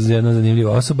dosta jedna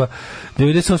zanimljiva osoba.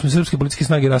 98. srpske političke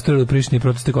snage rasturili Prištini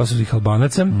proteste kosovskih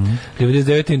Albanaca.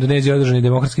 99. Indonezija održani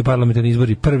demokratski parlamentarni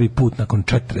izbori prvi put nakon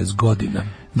 40 godina.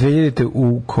 2000.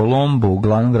 u Kolombu, u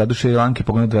glavnom gradu Šrilanke,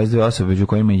 poginulo 22 osobe, među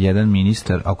kojima je jedan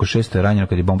ministar, oko 600 je ranjeno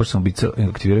kad je bombašan ubica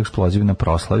aktivirao eksploziv na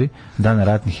proslavi Dana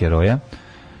ratnih heroja.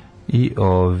 I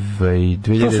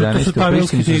 2011. u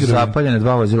Prištini su zapaljene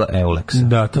 2 vozila Eulexa.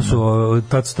 Da,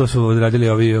 to su odradili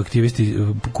ovi aktivisti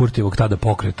Kurtijevog tada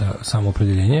pokreta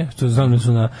Samoopredeljenje. Što znam da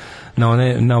su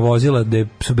na vozila gde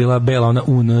su bila bela, ona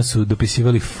UN, su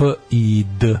dopisivali F i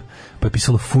D, pa je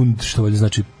pisalo fund, što ovdje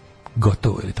znači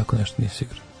gotovo ili tako nešto, nije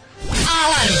sigurno.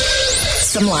 Alarm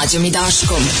sa Mlađom i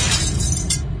Daškom.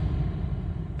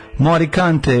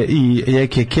 Morikante i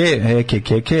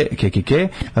Ekeke,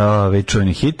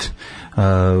 večujni hit,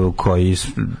 koji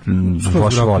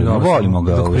baš volimo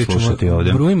ga slušati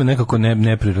ovdje. Brujimo nekako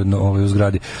neprirodno u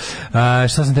zgradi. Šta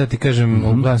sam da ti kažem,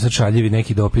 gledam sad šaljivi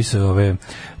neki dopis ove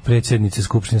predsjednice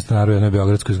Skupštine stanara u jednoj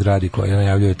beogradskoj zgradi koja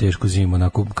najavljuje tešku zimu.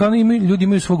 Kao ljudi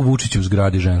imaju svog Vučića u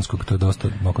zgradi ženskog, to je dosta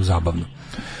zabavno.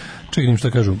 Čekaj,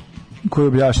 šta kažu? Koji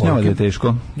objašnjava da je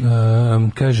teško?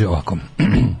 Kaže ovako.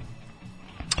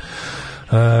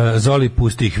 Zoli,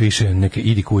 pusti ih više, neka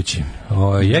idi kući.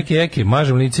 Jeke,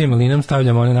 mažem lice i malinom,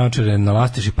 stavljam one naočare na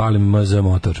lastiš i palim MZ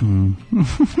motor.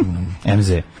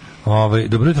 MZ.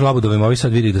 Dobro jutro, Labudovim, ovi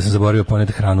sad vidi da sam zaboravio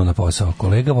poneti hranu na posao.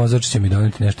 Kolega vozač će mi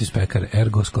doneti nešto iz pekare,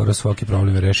 ergo skoro svaki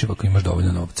problem je rešiv ako imaš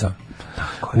dovoljno novca.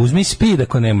 Uzmi speed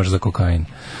ako nemaš za kokain.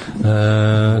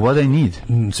 What I need.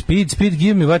 Speed,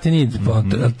 give me what I need.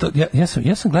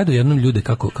 Ja sam gledao jednom ljude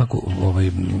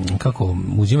kako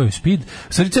uzimaju speed.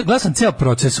 Gledao sam ceo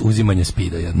proces uzimanja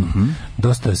speeda jednom.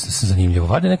 Dosta je zanimljivo.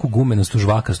 Vade neku gumenastu,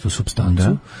 žvakastu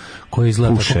supstancu koja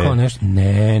izgleda tako kao nešto.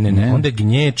 Ne. Onda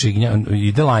gnječi,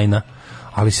 ide lajna.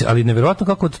 Ali nevjerojatno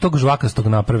kako od tog žvakastog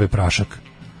naprave prašak.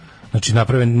 Znači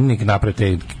naprave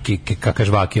te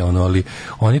žvake, ali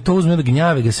oni to uzme da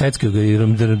gnjave ga, seckaju ga i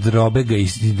drobe ga i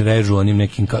režu onim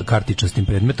nekim kartičastim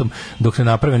predmetom dok se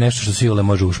naprave nešto što svi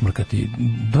može ušmrkati.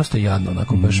 Dosta jadno,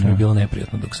 onako, baš mi je bilo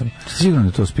neprijatno dok sam... Sigurno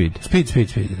da to speed? Speed,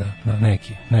 da,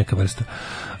 neka vrsta.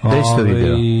 Gde si to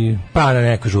video? Pa na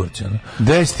nekoj žurci.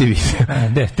 Gde si ti video?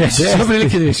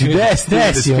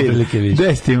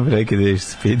 Gde si prilike da vidiš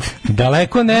speed?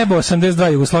 Daleko nebo,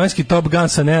 82, jugoslovenski Top Gun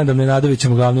sa Nenadom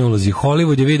Nenadovićem u glavnoj ulozi.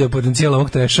 Hollywood je video potencijal ovog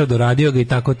treša, doradio ga i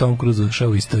tako Tom Cruise ušao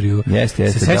u istoriju.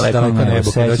 Jeste, daleko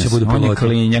nebo, kada će budu piloti. On je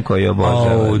klinja koji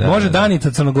obožava. Može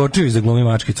Danica Crnogorčević da glumi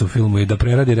mačkicu u filmu i da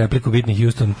preradi repliku Whitney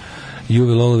Houston, You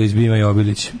will always be my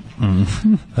Obilić.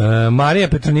 Marija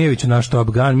Petronijević, naš Top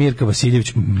Gun, Mirka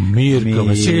Vasiljević,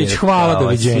 hvala,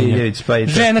 doviđenja.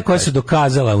 Žena koja se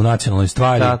dokazala u nacionalnoj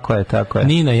stvari. Tako je.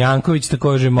 Nina Janković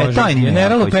također može.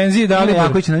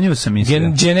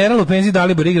 General u penziji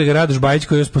Dalibor igra ga Radoš Bajić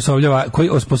koji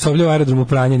osposobljava aerodrom u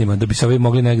Pranjanima da bi se ovi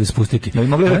mogli negdje spustiti. Da bi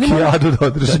mogli rakijadu da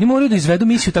održe. Oni moraju da izvedu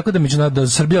misiju tako da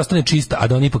Srbija ostane čista, a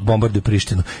da oni ipak bombarduju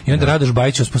Prištinu. I onda Radoš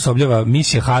Bajić osposobljava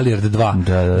misija Halijard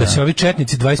 2, da se ovi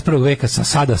četnici 21. veka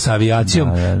sa avijacijom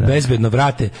bezbedno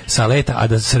vrate sa leta, a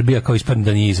da Srbija kao ispadne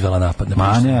da nije izvela napad na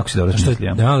Prištinu. Ma ne, ako si dobro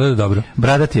smislio. Dobro.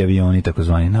 Bradati avioni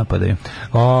takozvani napadaju.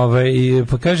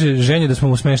 Pa kaže ženje da smo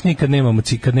mu smešni kad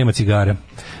nema cigara.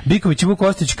 Biković i Vuk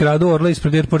Ostić kradu orla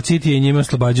ispred Airport City i njima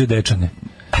oslobađaju dečane.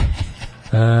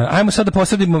 Ajde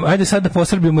sad da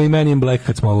posrbimo i Men in Black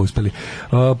kad smo ovo uspeli.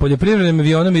 Poljoprivrednim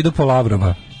avionom idu po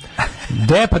Lavrova.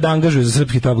 Pa da angažuju za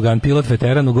srpski Top Gun, pilot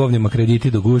veteran u govnima,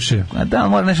 krediti do guše. Da,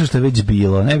 mora nešto što je već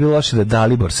bilo. Ne bi bilo loše da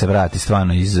Dalibor se vrati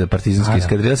stvarno iz partizanske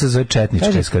eskadrile, se zove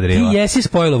četnička eskadrila. Ti jesi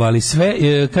spojlovali sve,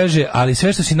 kaže, ali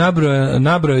sve što si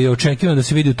nabrojao je očekivano da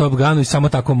se vidi u Top Gunu i samo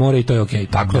tako mora i to je okej.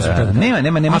 Tako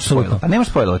nema spojlova. A nemaš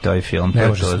spojlovati ovaj film.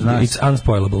 It's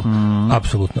unspoilable.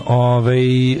 Apsolutno.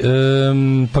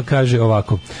 Pa kaže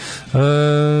ovako.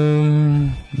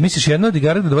 Misliš jedno od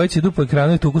igara da dvojice idu po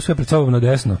ekranu i tuku sve pred sobom na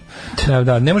desno?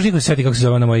 Da, ne može niko se sjeti kako se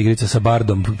zove ona moja igrica sa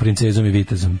Bardom, princezom i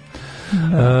vitezom.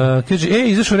 Kaže,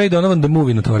 izašao Ray Donovan The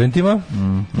Movie na torrentima.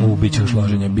 Biće još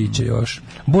loženja, biće još.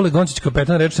 Bule Goncić,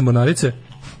 kapetan rečne mornarice.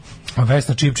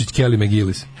 Vesna Čipčić, Kelly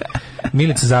McGillis.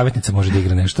 Milica Zavetnica može da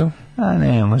igra nešto.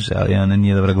 Ne može, ali ona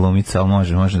nije dobra glumica,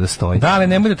 ali može da stoji. Da, ali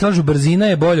nemoj da tražu, brzina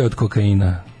je bolja od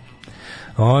kokaina.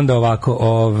 Onda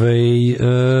ovako,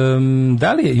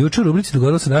 da li je jučer u rubrici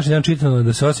dogodilo se današnji dan čitano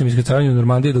da se osim iskrcavanja u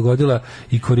Normandiji dogodila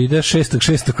i korida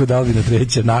 6.6. kod Albina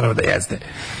Treća? Naravno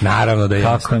da jeste.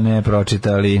 Kako ne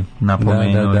pročitali,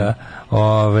 napomenuli. Da.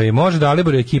 Može da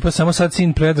Alibor ekipa, samo sad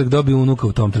sin Predrag dobio unuka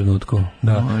u tom trenutku.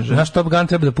 Da. Naš Top Gun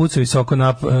treba da puca visoko,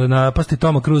 napasti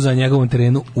Toma Cruza na njegovom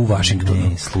terenu u Vašingtonu.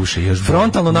 Ne, slušaj, još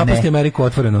frontalno napasti Ameriku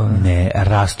otvoreno. Ne,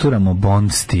 rasturamo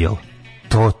Bond stil.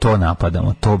 To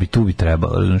napadamo, tu bi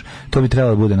trebalo. To bi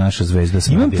trebalo da bude naša zvezda.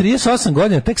 Imam 38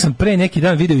 godina, tek sam pre neki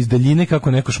dan video iz daljine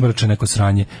kako neko šmrče neko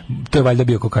sranje. To je valjda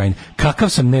bio kokain. Kakav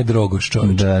sam nedrogoš,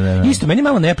 čovječ. Da. Isto, meni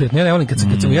malo neprijatno, ja ne volim kad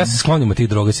ja se sklonim od tih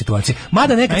droga situacije.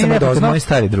 Mada nekad sam doznao. Moji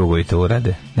stari drugovi to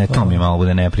urade. Ne, to mi malo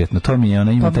bude neprijatno. To mi je,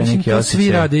 ima taj neki osjećaj.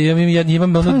 Svi rade,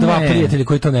 imam dva prijatelja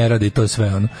koji to ne rade i to je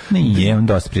sve ono. Nije, imam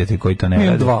dosta prijatelja koji to ne rade.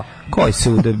 Imam dva. Koji se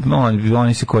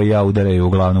oni se koji ja udaraju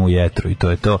uglavnom u jetru i to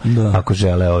je to. Ako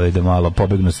žele da malo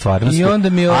pobegnu stvarnosti.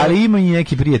 Ali ima i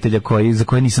neki prijatelja za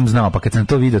koje nisam znao, pa kad sam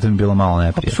to vidio, to mi je bilo malo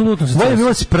neprijatno. Apsolutno se bolje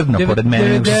bilo sprdno pored mene,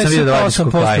 nego što sam vidio da vadiš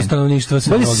kokain. 98% stanovništva se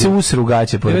drogira. Bolje se usru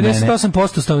gaće pored mene.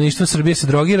 98% stanovništva Srbije se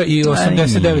drogira i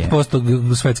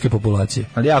 89% svetske populacije.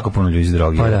 Ali jako puno ljudi se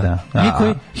drogira, da. Mi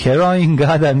koji heroin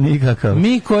gada nikakav.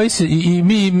 Mi koji se i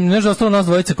mi nešto ostalo nas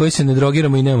dvojica koji se ne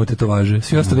drogiramo i nemamo tetovaže.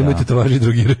 Svi ostali imaju tetovaže i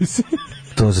drogiraju se.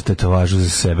 To za tetovažu za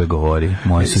sebe govori.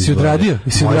 Moji su izbledele.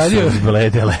 Si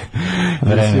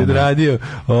odradio.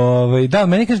 Da,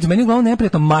 meni uglavnom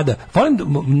neprijatno, mada volim,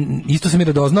 isto sam i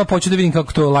radoznao, hoću da vidim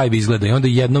kako to live izgleda i onda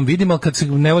jednom vidim, ali kad se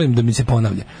ne volim da mi se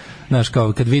ponavlja. Znaš,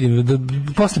 kao kad vidim,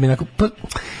 posle mi onako...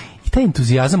 taj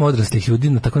entuzijazam odraslih ljudi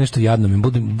na tako nešto jadno mi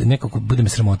bude me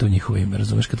sramota u njihovo ime,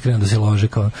 razumeš, kad krenu da se lože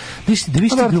kao da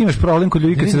vidiš ti imaš problem kod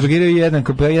ljudi kad se drogiraju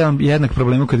jednak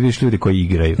problemu kad vidiš ljudi koji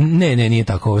igraju. Ne, nije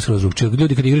tako, ovo je skroz drugčije.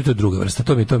 Ljudi kad igraju to je druga vrsta,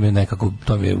 to mi je nekako,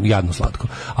 to mi je jadno slatko.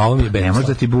 A ovo mi je bedno. Ne može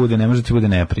da ti bude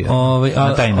neprijatno.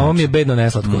 Ovo mi je bedno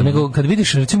neslatko. Nego kad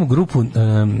vidiš recimo grupu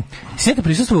sjeka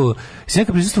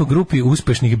prisustvo grupi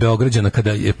uspešnih Beograđana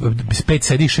kada je 5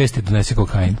 sedi 6 donese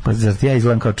kokain. Pa zar ti ja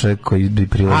izgledam kao čovjek koji bi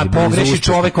prilazi pogreši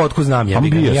čovek otkud znam ja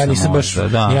nisam baš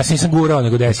ja se nisam gurao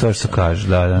nego desiti. To što kaže,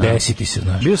 da. Desiti se,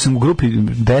 znaš. Bio sam u grupi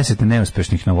 10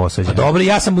 neuspešnih Novosađana. Pa dobro,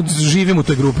 ja sam živim u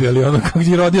toj grupi, ali ono kako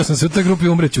je rodio sam se u toj grupi,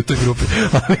 umreću u toj grupi.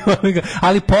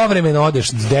 Ali povremeno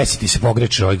odeš, desiti se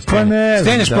pogrešiš,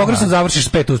 steneš pogrešno, završiš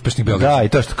 5 uspešnih Beograđana. Da, i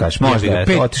to što kažeš, možda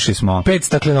otišli smo. 5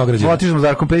 staklenograđana. Otišli smo za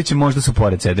Darkom Pedićem, možda su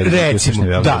pored sedeli. Recimo,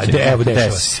 da, evo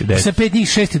desi. Sa 5 njih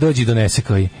 6 dođe i donese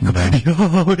koji.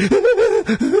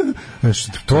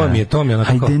 To mi je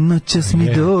onako. Ajde noćas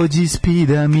mi dođi, spi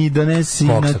da mi donesi,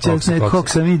 noćas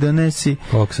koksa mi donesi.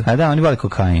 A da, oni vole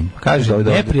kokain. Kaže,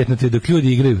 neprijatno ti je dok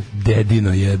ljudi igraju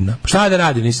dedino jedna. Šta da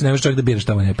radim, nisi ne možeš čovjek da biraš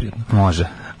tamo neprijatno. Može.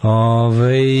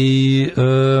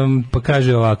 Pa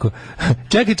kaže ovako,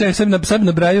 čekaj, sad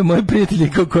nabraju moje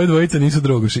prijatelji koje dvojica nisu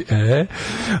droguši.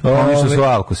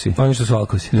 Oni što su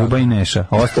alkosi. Ljuba i Neša,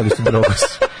 ostali su droguši.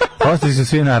 Ostali su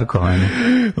svi narkomani.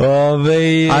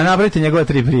 A nabrojite njegove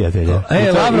 3 prijatelja.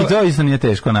 I to isto nije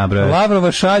teško nabrojati.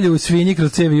 Lavrova šalju u svinji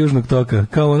kroz cijevi Južnog toka,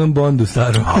 kao u onom Bondu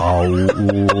starom.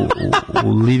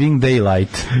 U Living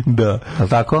Daylight. Da. Je li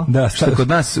tako? Da. Što kod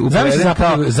nas je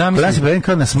preveden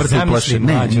kao na smrt preplašen.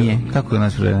 Ne, nije. Kako kod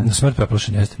nas preveden? Na smrt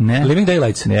preplašen, jeste. Ne. Living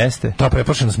Daylights. Jeste. To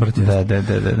preplašen na smrt. Da.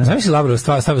 Zamisli Lavrova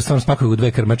stvarno smakaju u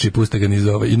 2 krmače i puste ga niz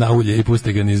i na ulje i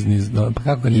puste ga niz pa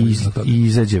kako ga nije Južnog toka? I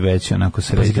izađe već onako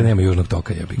sređe. Nema Južnog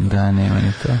toka, jebi ga. Da, nema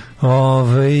ni to.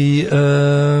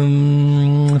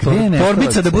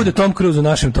 Torbica da bude Tom Cruise u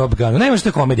našem Top Gunu. Ne može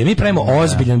to komedija. Mi pravimo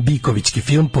ozbiljan bikovički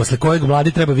film posle kojeg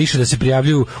mladi treba više da se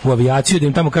prijavljuju u avijaciju, da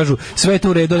im tamo kažu sve je to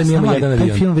u redu, ali mi imamo jedan avion.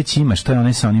 Taj film već ima, što je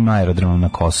onaj sa onim aerodromom na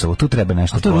Kosovu. Tu treba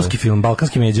nešto. A to je ruski film,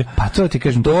 Balkanski međe. Pa to ti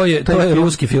kažem. To je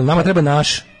ruski film. Nama treba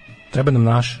naš. Treba nam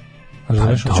naš.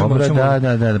 Dobro, da.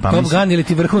 Top Gun ili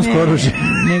ti vrhunsko oružje?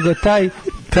 Nego taj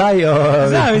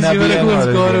zamisli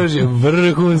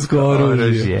vrhunsko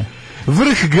oružje.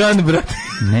 Vrh gun, brate.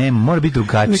 Ne, mora biti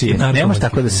drugačije. Ne može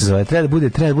tako da se zove. Treba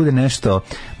da bude nešto,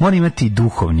 mora imati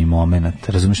duhovni moment,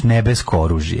 razumiješ, nebesko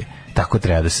oružje. Tako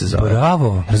treba da se zove.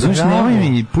 Bravo. Razumiješ, nemoj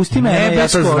mi, pusti me, ja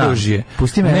to znam.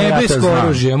 Pusti me, nebesko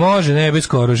oružje, može,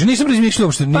 nebesko oružje. Nisam razmišljao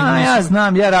uopšte. Pa ja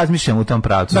znam, ja razmišljam u tom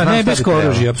pravcu. Da, nebesko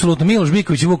oružje, apsolutno. Miloš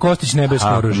Biković i Vuk Kostić, nebesko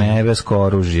oružje. Nebesko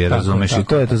oružje, razumiješ, i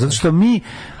to je to. Zato što mi...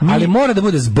 Ali mora da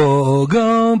bude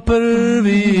zbogom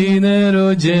prvi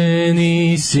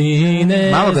nerođeni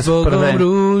sine, zbogom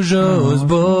ružo,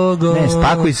 zbogom... Ne,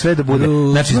 spakuj sve da bude.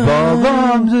 Znači,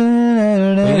 zbogom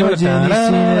nerođeni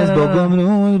sine, zbogom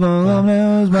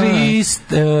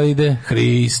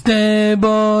Hriste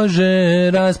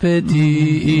Bože,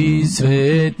 raspeti i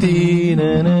sveti.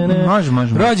 Može.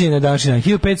 Rođen je današnji dan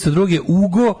 1502.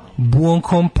 Ugo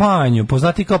Buoncompagno,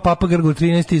 poznati kao Papa Grgor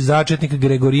 13. začetnik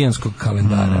gregorijanskog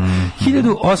kalendara.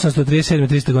 1837.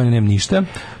 300 godina nema ništa.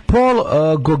 Paul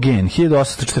Gauguin,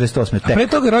 1848. A pre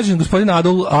toga je rođen gospodin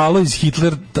Alois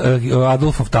Hitler,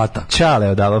 Adolfov tata. Čale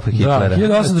od Adolfa Hitlera. Da,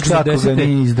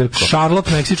 1840.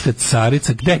 Charlotte, meksička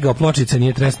carica, gde ga pločica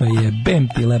nije tresno, je bem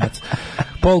ti lebac.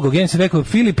 Paul Gauguin se rekao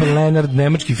Philip Leonard,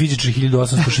 nemački fizičar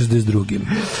 1862.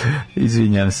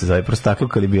 Izvinjam se za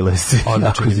prostakluk, ali bilo je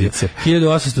akvizicija.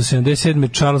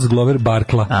 1877. Charles Glover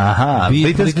Barkla. Aha,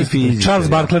 britanski fizičar. Charles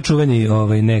Barkla, čuveni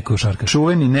nekošarkaš.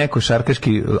 Čuveni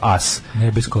nekošarkaški as.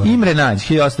 Ne bez skora. Imre Nađ,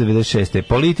 1896.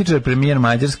 Političar, premijer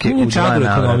Mađarske u 2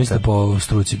 navrata. Ekonomista po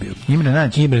struci bio.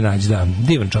 Imre Nađ, da,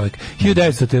 divan čovjek.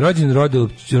 1900. rođen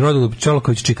Rodoljub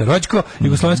Čolaković Čika Rođko,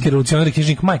 jugoslovenski revolucionar i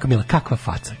knjižnik. Majko Mila, kakva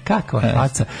faca.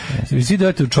 Svi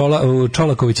dojete u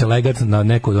Čolakovića legat na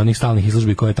neku od onih stalnih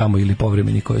izložbi koje tamo ili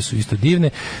povremeni koje su isto divne.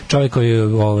 Čovjek koji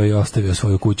je ostavio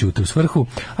svoju kuću u tu svrhu,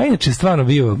 a inače stvarno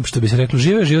bio, što bi se reklo,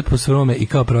 živeo život po svome i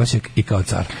kao prosjek i kao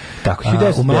car. Tako,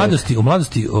 u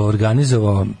mladosti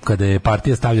organizovao, kada je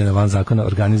partija stavljena van zakona,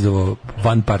 organizovao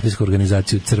vanpartijsku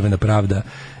organizaciju Crvena pravda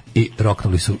i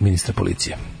roknuli su ministra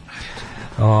policije.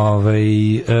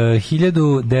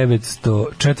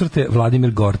 1904.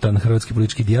 Vladimir Gortan, hrvatski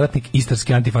politički djelatnik,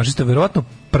 istarski antifašista, verovatno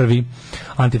prvi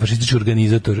antifašistički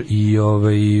organizator i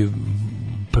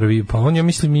prvi, pa on je,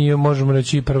 mislim, i možemo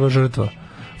reći prva žrtva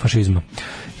fašizma.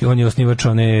 I on je osnivač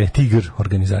one Tigr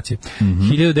organizacije.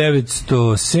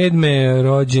 1907.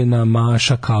 rođena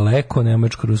Maša Kaleko,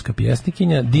 nemačko-ruska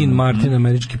pjesnikinja, Dean Martin,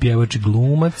 američki pjevač i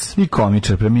glumac. I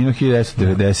komičar, preminuo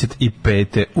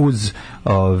 1995. uz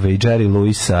Jerry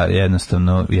Lewisa,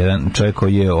 jednostavno jedan čovjek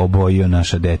koji je obojio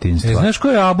naša detinjstva. Znaš ko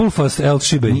je Abulfas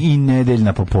El-Shibej? I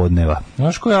nedeljna popodneva.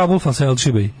 Znaš ko je Abulfas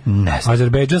El-Shibej? Ne znam.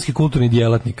 Azerbejdžanski kulturni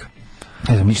djelatnik.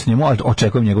 Ne znam, mislim njemu, ali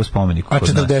očekujem njegov spomenik. A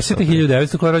 40.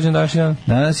 1900. ko je rođen danas dan?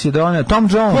 Danas je donio Tom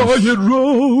Jones. Ko je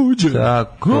rođen?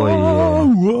 Tako je.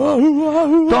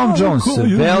 Tom Jones,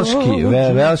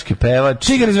 velški pevač.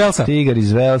 Tigar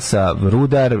iz Velsa,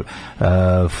 rudar,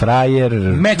 frajer.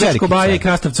 Mečačko baje i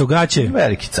krastavca u gaće.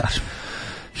 Veliki car.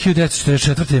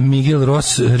 1944. Miguel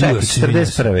Ros Rios.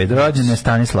 41. rođen je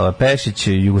Stanislava Pešić,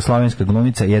 jugoslovenska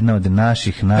glumica, jedna od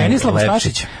naših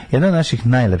najlepših. Jedna od naših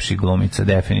najlepših glumica,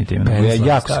 definitivno.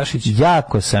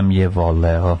 Jako sam je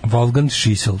voleo. Wolfgang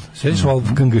Schissel. Sjediš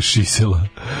Wolfganga Schissela.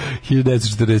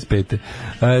 1945.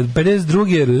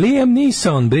 52. Liam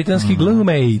Neeson, britanski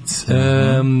glumac.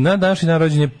 Na današnji dan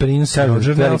rođen je Prince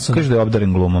Roger Nelson. Kaže da je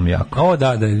obdaren glumom jako. O,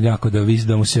 da je jako,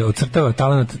 da mu se ocrtava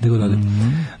talent, da ga dodati.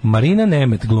 Marina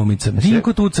Nemet, glumica.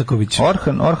 Dinko Tucaković.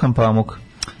 Orhan Pamuk.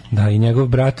 Da, i njegov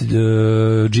brat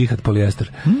Džihad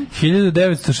Polijester.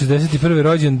 1961.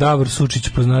 rođen Davor Sučić,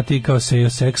 poznatiji kao Sejo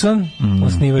Sekson,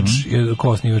 osnivač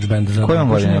benda.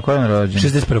 Kojom rođen?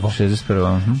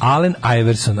 61. Allen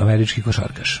Iverson, američki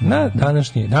košarkaš. Na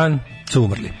današnji dan su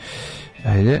umrli.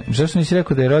 Ajde, zašto nisi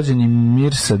rekao da je rođen i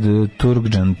Mirsad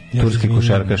Turkđan, turski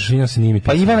košarkaš?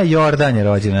 Pa Ivana Jordan je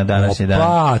rođena današnji dan.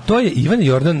 Pa, to je Ivana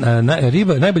Jordan,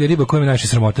 najbolja riba koja me najviše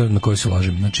sramota na koju se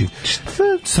ložim. Znači,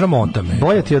 sramota me.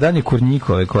 Bolje ti od Anje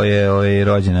Kurnjikove koja je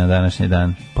rođena današnji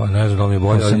dan. Pa ne znam da mi je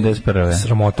bolje. 81.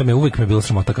 Sramota me, uvijek me je bila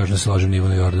sramota kažem da se ložim na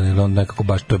Ivanu Jordan, jer on nekako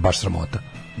baš, to je baš sramota.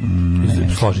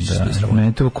 Složit će se da je sramota.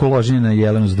 Meni to ko loženje na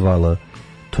Jelenu s 2L.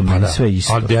 To meni sve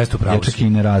isto. Ali jeste upravo. Ja čak i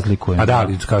ne razlikujem. A da,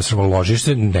 ali kada se ložiš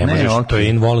se, ne možeš, to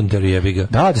je involuntary jebiga.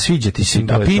 Da sviđa ti se.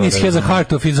 A penis has a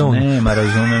heart of his own. Nema,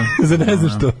 razumem. Za ne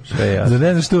znaš što. Za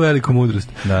ne znaš što veliku mudrost.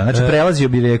 Da, znači prelazio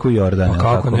bi reku Jordan. Pa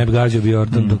kako ne bi gađao bi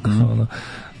Jordan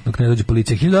dok ne dođe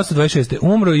policija. 1826.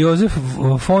 umro Jozef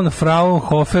von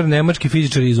Fraunhofer, nemački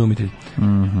fizičar i izumitelj.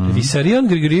 Visarion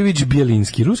Grigorjević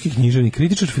Bjelinski, ruski književnik,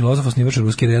 kritičar, filozof, osnivač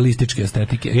ruske realističke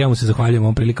estetike. Ja mu se zahvaljujem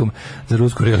ovom prilikom za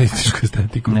rusku realističku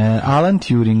estetiku. Alan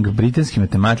Turing, britanski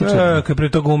matematičar. Kad pre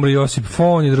toga umro Josip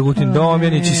Fon i Dragutin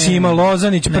Domjanić i Sima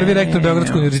Lozanić, prvi rektor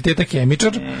Beogradskog univerziteta,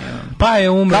 hemičar. Pa je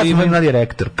umro Kad smo imali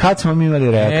rektor?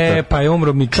 Pa je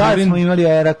umro Mičurin. Kad smo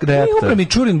imali rektor? Umro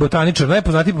Mičurin, botaničar,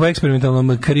 najpoznatiji po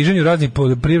eksperimentalnom križanju raznih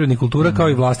poljoprivrednih kultura kao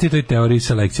i vlastitoj teoriji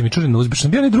selekcije. Mičurin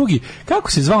uspješan. Bio onaj drugi,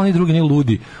 kako se zvao onaj drugi, ne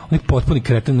ludi, onaj potpuni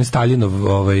kreten, ne Staljinov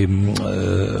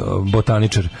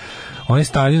botaničar. On je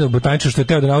Staljinov botaničar što je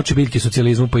teo da nauči biljke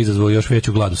socijalizmu pa izazvao još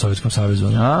veću glad u Sovjetskom savezu.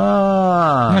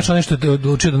 Znaš, on nešto je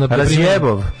odlučio da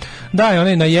Razjebov. Da, on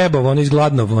je najebov, on je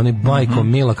izgladnov, on je majko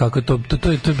mila, kako je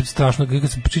to je strašno, kako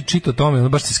se čita o tome, on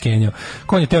baš se skenjao.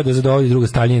 Ko on je teo da zadovolji druga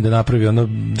Staljina i da napravi ono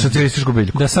socijalističku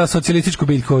biljku. Da sa socijalističku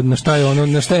biljku, na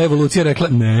šta je evolucija rekla?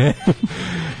 Ne.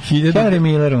 Henry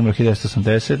Miller umro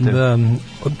 1980. Da.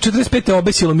 Od 45.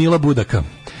 obesilo Mila Budaka.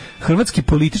 Hrvatski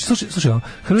političar, slušaj,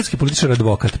 hrvatski političar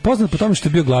advokat, poznat po tome što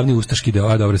je bio glavni ustaški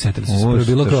deo, dobro setili se.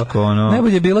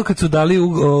 Najbolje je bilo kad su dali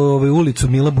ulicu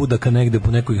Mila Budaka negde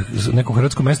po nekom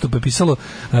hrvatskom mestu, pa je pisalo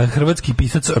hrvatski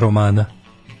pisac romana.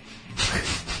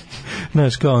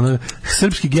 Znaš, kao ono,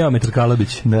 srpski geometar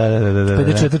Kalabić. Da.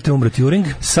 54. umro Turing.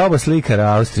 Soba slikara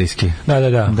austrijski. Da.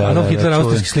 Adolf Hitler,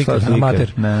 austrijski slikar,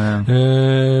 amater.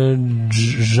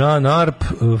 Jean Arp,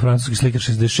 francuski slikar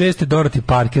 66. Dorothy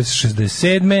Parker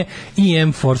 67. I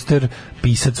M. Forster,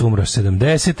 pisac, umro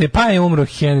 70. Pa je umro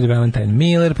Henry Valentine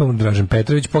Miller, pa umro Dražen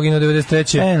Petrović, poginuo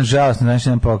 93. Žalostno, znači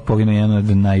nam poginuo jedan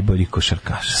od najboljih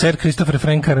košarkaša. Sir Christopher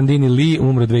Frank Carandini Lee,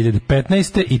 umro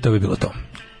 2015. I to bi bilo to.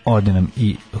 Ode nam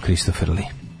i Christopher Lee.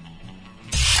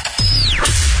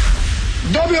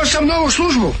 Dobio sam novu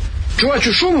službu. Čuvat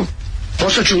ću šumu.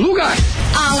 Postaću lugar.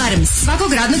 Alarm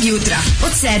svakog radnog jutra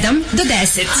od 7 do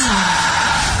 10.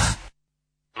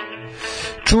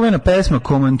 Čuvena pesma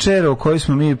Comanchero, koju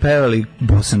smo mi pevali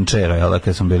Bosanchero, jel da,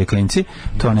 kad smo bili klinci,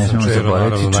 to ne smemo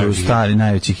zaboraviti, čuju stari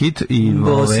najveći hit i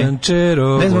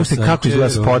Bosanchero, ne znam što kako izgleda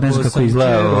spot, ne znam kako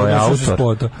izgleda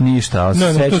autor, ništa, ali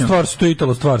se sećam. To je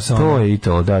Italo stvar samo. To je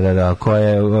Italo, da,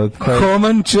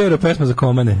 Comanchero, pesma za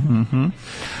komane.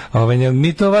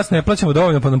 Mi to vas ne plaćamo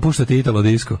dovoljno, pa nam puštate Italo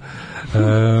disko.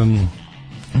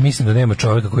 Mislim da nema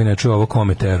čovjeka koji ne čuva ovo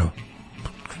Comanchero.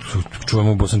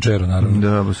 Čuvamo Bosanchero, naravno.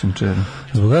 Da, Bosanchero.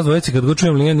 Zbog vas dvojice, kad go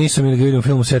čujem Lijan, nisam ili ga vidim u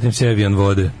filmu, setim se Evijan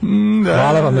vode.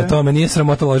 Hvala vam na tome, nije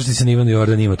sramota ložiti se na Ivanu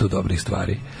Jordan, ima tu dobrih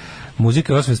stvari.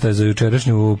 Muzika je osveta za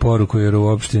jučerašnju poruku, jer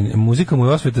uopšte muzika mu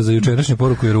je osveta za jučerašnju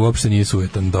poruku, jer uopšte nije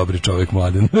sujetan, dobri čovjek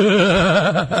Mladen.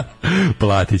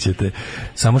 Platit ćete.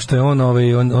 Samo što je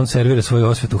on servira svoju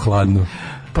osvetu hladnu.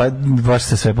 Pa baš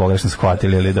ste sve pogrešno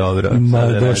shvatili, ali dobro.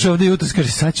 Došao ovdje jutro,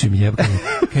 kaže, sad ću im jebati.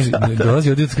 Dolazi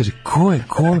ovdje jutro, kaže,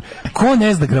 ko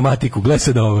ne zna gramatiku, gleda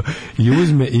se da ovo. I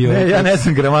uzme i ovo. Ne, ja ne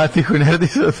znam gramatiku, ne radi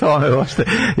se o tome uopšte.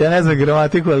 Ja ne znam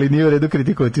gramatiku, ali nije u redu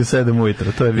kritikovati u 7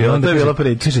 ujutro. To je bilo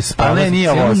priča. Kaže,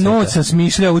 cijelu noć sam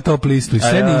smišljao u top listu i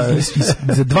sve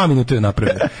za 2 minute je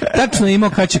napravio. Tačno je imao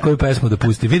kad će koju pesmu da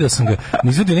pusti. Vidio sam ga,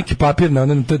 izvodio neki papir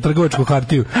na trgovačku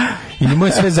hartiju i njemu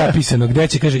je sve zapisano, gde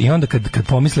će, kaže, i onda kad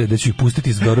pomisle da ću ih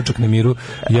pustiti za doručak na miru,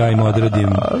 ja im odradim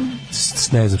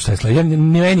ne znam šta je sled.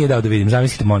 Meni je dao da vidim,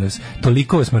 zamislite, molim vas,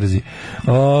 toliko vas mrzi.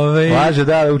 Laže,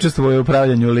 da, učestvuje u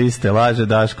upravljanju liste, laže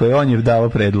Daško, i on je dao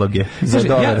predloge za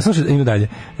dolar. Slušaj, idemo dalje.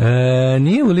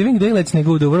 Nije u Living Daylights,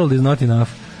 nego u The World is Not Enough.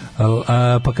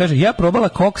 Pa kaže, ja probala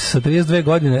koks sa 32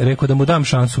 godine, rekao da mu dam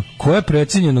šansu. Ko je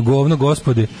precenjeno govno,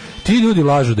 gospode? Ti ljudi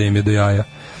lažu da im je do jaja.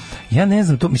 Ja ne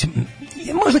znam to, mislim,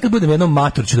 možda kad budem jednom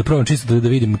mator ću da probam čisto da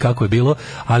vidim kako je bilo,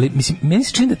 ali mislim, meni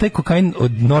se čini da taj kokain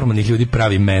od normalnih ljudi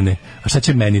pravi mene. A šta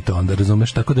će meni to onda,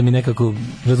 razumeš? Tako da mi nekako,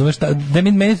 razumeš, da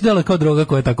meni to delo kao droga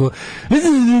koja tako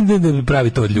pravi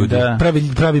to od ljudi. Da.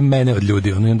 Pravi mene od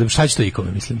ljudi. Onda šta će to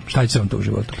ikome, mislim? Šta će se vam to u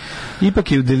životu?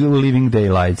 Ipak je u The Living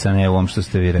Daylights, a ne u ovom što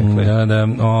ste vi rekli. Da,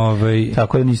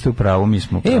 tako da niste u pravu, mi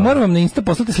smo u pravu. Moram vam na Insta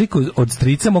poslati sliku od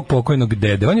strica mog pokojnog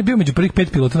dede. On je bio među prvih 5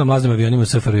 pilota na mlaznim avionima u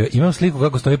SFRJ. Imam sliku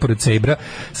kako stoji pored Sejbra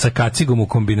sa kacigom u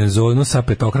kombinezonu, sa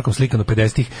petokrakom slikano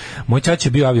 50-ih. Moj ćaća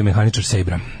je bio aviomehaničar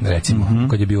Sejbra, recimo,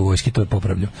 kad je bio u vojski, to je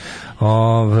popravljao.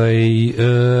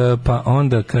 Pa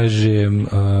onda kažem,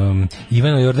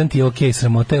 Ivano Jordan ti je okej,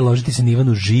 sramota je ložiti se na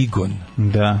Ivanu Žigon.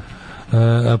 Da.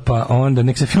 Pa onda,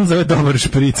 nek se film zove Dobar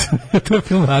špric. To je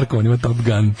film Narkoman, ima Top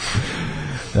Gun.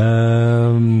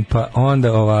 Pa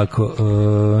onda ovako,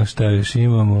 šta još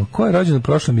imamo? Ko je rođen u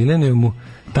prošlom milenijumu,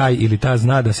 taj ili ta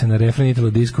zna da se na refren Italo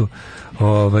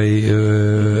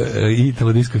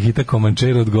disco hita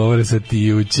Comanchero odgovore sa ti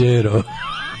jučero.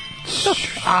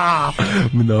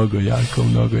 Mnogo jako.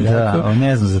 Da,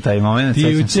 ne znam za taj moment. Ti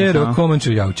jučero,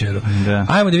 Comanchero, ja učero.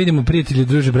 Ajmo da vidimo, prijatelji,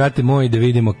 druže, brate moji, da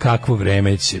vidimo kakvo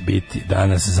vreme će biti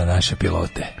danas za naše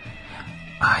pilote.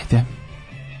 Ajde.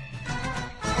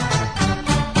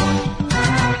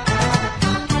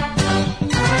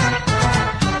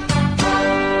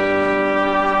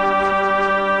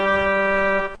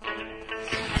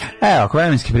 Evo,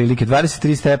 vremenske prilike,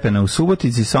 23 stepena u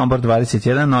Subotici, Sombor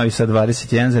 21, Novi Sad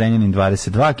 21, Zrenjanin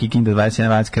 22, Kikinda 21,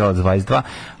 Banjska Karlovac 22,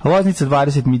 Loznica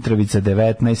 20, Mitrovica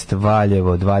 19,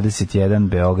 Valjevo 21,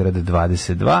 Beograd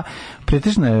 22.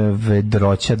 Pretežno je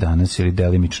vedroća danas ili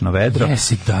delimično vedro.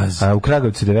 Yes, it does. U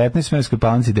Kragovicu 19, Smerskoj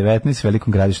Palanci 19,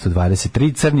 Velikom Gradištu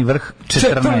 23, Crni Vrh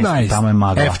 14. Tamo je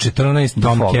magla. F14,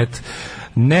 Tomcat,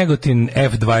 Negotin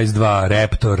F22,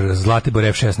 Raptor, Zlatibor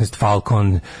F16,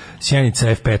 Falcon, Sjenica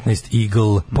F15,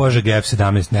 Eagle, Požega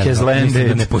F17, ne znam, mislim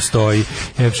da ne postoji,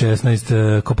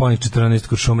 F16, Koponik 14,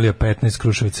 Kuršumlija 15,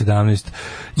 Kruševac 17,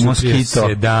 Ćuprije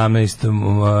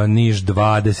 17, Niš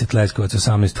 20, Leskovac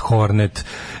 18, Hornet,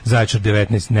 Zaječar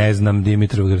 19, ne znam,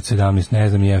 Dimitrovgrad 17, ne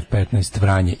znam, i F15,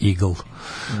 Vranje, Eagle.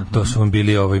 To su vam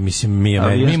bili, mislim, mi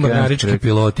mornarički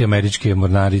piloti, američke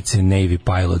mornarice, Navy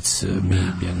pilots,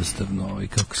 mi jednostavno,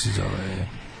 kako se zove...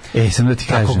 sam da ti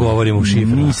kažem. Kako govorim u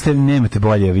šiframa. Nemate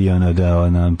bolje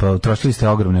aviona pa trošili ste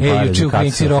ogromne pare. Juče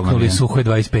Ukrajinci roknuli Suhoj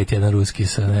 25, jedan ruski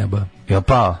sa neba. Jel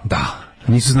pao? Da.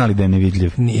 Nisu znali da je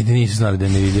nevidljiv. Nisu znali da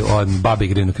je nevidljiv. Od babi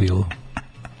gre na krilu.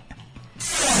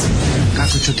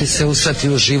 Kako ću ti se usrati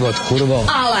u život, kurvo?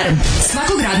 Alarm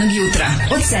svakog radnog jutra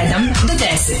od 7 do 10.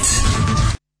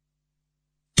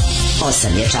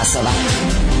 8 je časova.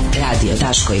 Radio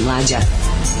Daško i Mlađa.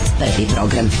 Prvi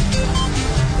program.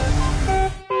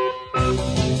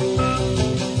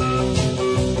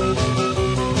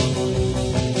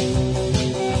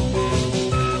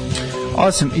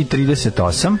 I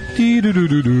 38.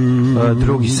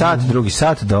 Drugi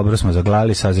sat, dobro smo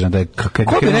zaglavili, saziram da je...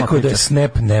 Ko bi rekao da je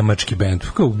Snap nemački band?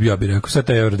 Ja bih rekao, sad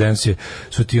taj Eurodance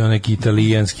su ti neki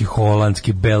italijanski,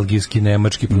 holandski, belgijski,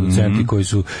 nemački producenti koji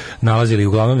su nalazili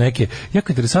uglavnom neke,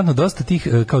 jako interesantno, dosta tih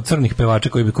kao crnih pevača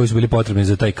koji su bili potrebni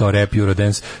za taj kao rap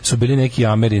Eurodance, su bili neki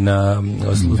Ameri na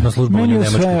službovanju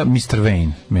nemačkog. Meni je sve Mr.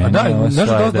 Vane.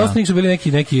 Dosta njih su bili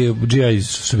neki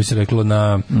GIs, što bi se reklo,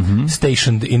 na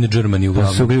stationed in Germany.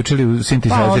 Pa su učili u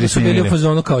sintezajzeri. Su bili u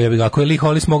fazonu kao, ako je Lee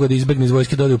Hollis mogao da izbegne iz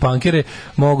vojske da ode u pankere,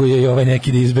 mogu je i ovaj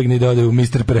neki da izbegne i da ode u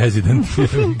Mr. President.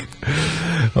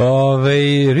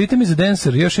 Rhythm is a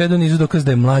Dancer, još jedan izu dokaz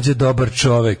da je Mlađa dobar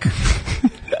čovek.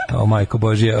 O majko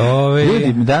Božje.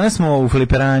 Ljudi, danas smo u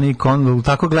Filiperani,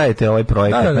 tako gledajte ovaj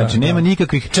projekat. Znači, nema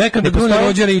nikakvih... Čekam da brune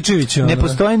Rođera Ičevića. Ne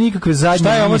postoje nikakve zadnje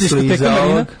misli iza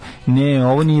ovog. Ne,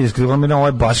 ovo nije diskrivo, ovo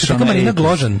je baš... Diskoteka Marina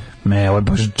Gložan. Ne, ovo je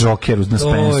baš Joker uz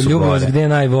Spensu. Ljubav, gde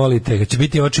najvolite? Će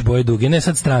biti oči boje duge. Ne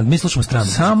sad strana, mi slušamo stranu.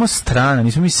 Samo strana,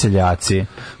 nismo mi seljaci.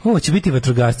 Ovo će biti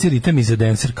vatrogasci, Rhythm is a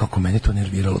Dancer, kako mene to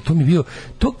nerviralo. To mi bio...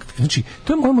 Znači,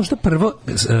 to je moje možda prvo...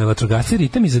 Vatrogasci,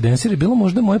 Rhythm is a Dancer je bilo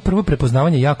možda moje prvo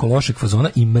prepoznavanje jako lošeg fazona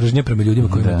i mržnje prema ljudima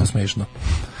koji je to smešno.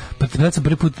 Pa kad sam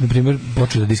prvi put, na primjer,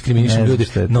 počeo da diskriminišem ljudi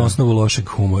na osnovu lošeg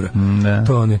humora.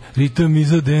 To on je, Rhythm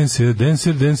is a Dancer,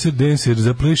 Dancer, Dancer, Dancer,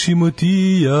 zaplešimo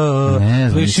ti ja,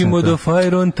 plešimo do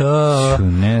fajronta.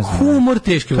 Humor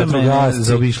teški vatrogasci.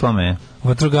 Zaobišla me.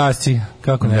 Vatrogasci,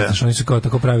 kako ne znaš, oni su kao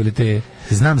tako pravili te...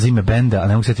 Znam za ime benda, ali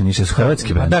ne mogu sjetiti ništa, su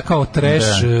hrvatski bend. Da, kao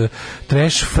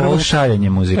trash folk. Prvo šaljenje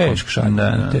muziku.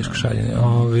 Teško šaljenje.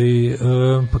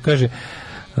 Pa kaže,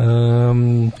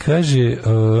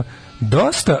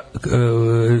 dosta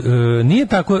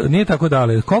nije tako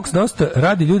dale. Koks dosta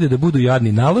radi ljude da budu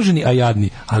jadni, naloženi, a jadni,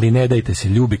 ali ne dajte se,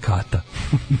 ljubi kata.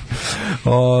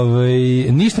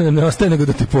 Ništa nam ne ostaje nego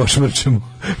da te pošmrčemo,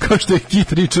 kao što je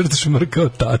Keith Richards šmrkao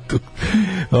tatu.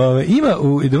 Ima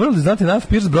i da vrlo znate, Naf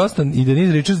Pierce Brosnan i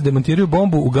Denise Richards demontiraju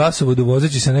bombu u gasovodu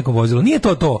vozeći se nekom vozilu. Nije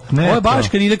to. Ovo je baš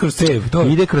kad ide kroz cev.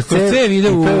 Ide kroz cev,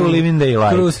 ide u Living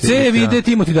Daylight. Kroz cev ide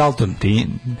Timothy Dalton.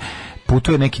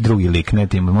 Putuje neki drugi lik, ne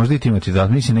Tim, možda i Timothy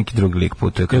Dalton, mislim neki drugi lik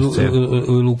putuje kroz cev.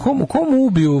 U komu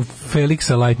ubiju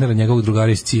Felixa Leitnera, njegovog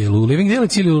drugara iz Cije? U Living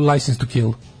Daylight ili u License to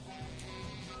Kill?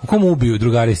 U komu ubiju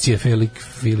drugara iz Cije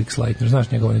Felix Leitner?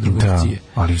 Znaš njegove drugare iz Cije?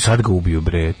 Ali sad ga ubiju,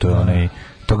 bre, to je onaj...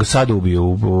 To ga sad ubiju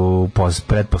u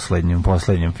poslednjem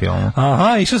filmu.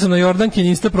 Aha, išao sam na Jordankin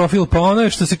Insta profil, pa ono je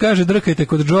što se kaže drkajte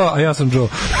kod Joe, a ja sam Joe.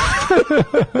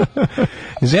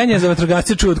 Ženja za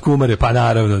vatrogasce čuo od kumare, pa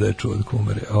naravno da je čuo od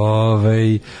kumare.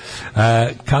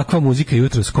 Kakva muzika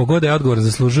jutros, kogod je odgovor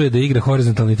zaslužuje da igra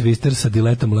horizontalni twister sa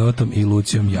Diletom Leotom i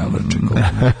Lucijom Javorčekom.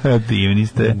 Divni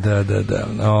ste. Da.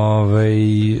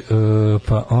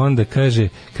 Pa onda kaže,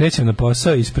 krećem na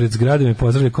posao, ispred zgrade mi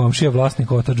pozdravlja komšija,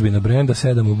 vlasnik otadžbina brenda,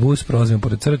 sedam u bus, prolazim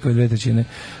pored crkve, 2/3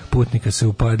 putnika se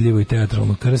upadljivo i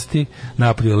teatralno krsti,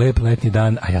 napolju je lep letnji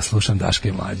dan, a ja slušam Daška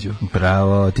i Mlađu.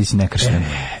 Bravo, ti si nekršten.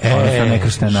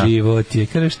 Život je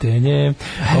krštenje.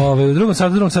 U drugom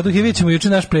satu vidjet ćemo, juče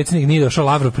naš predsjednik nije došao,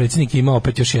 Lavrov predsjednik ima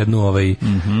opet još jednu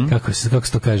kako se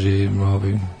to kaže,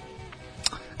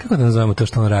 kako da nazovemo to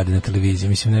što on radi na televiziji,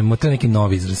 mislim, ne, treba neki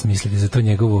novi izraz misliti za to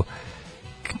njegovo,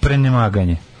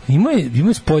 prenemaganje.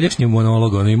 Ima spoljašnji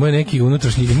monolog, ima neki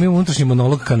unutrašnji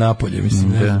monolog ka napolje,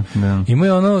 mislim.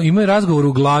 Ima razgovor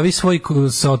u glavi svoj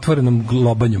sa otvorenom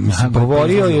globanjom, mislim.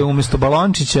 Govorio je umjesto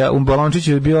balončića, balončić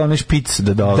je bio onaj špic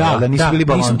da nisu bili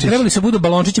balončići. Trebali se budu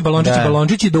balončići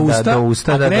do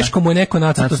usta, a greško mu je neko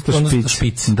nacrtao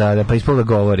špic. Da, pa ispalo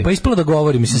da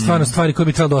govori. Mislim, stvarno stvari koje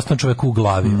bi trebalo da ostane čoveku u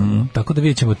glavi. Tako da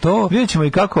vidjet ćemo to. Vidjet ćemo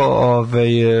i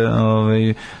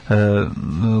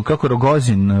kako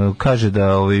Rogozin kaže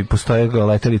da postoje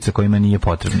letelice kojima nije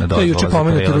potrebna dozvola. To je juče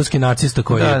pomenuti ruski nacista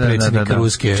koji je predsjednik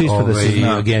ruske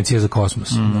agencije za kosmos.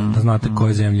 Da znate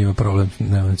koje zemlje ima problem s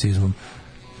neonacizmom.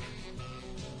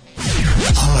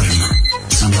 Alarm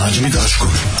sa Mlađom i Daškom.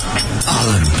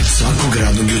 Alarm svakog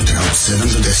radnog jutra od 7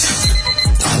 do 10.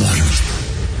 Alarm.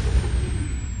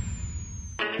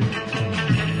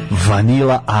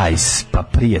 Vanilla Ice, pa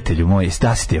prijatelju moj,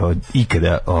 da si ti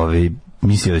ikada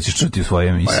mislio da ćeš čuti u svojoj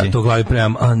emisiji? Pa ja to glavi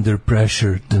premam Under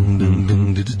Pressure.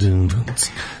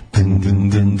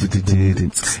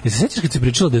 Jesi se sjećaš kad si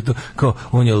pričala da je to kao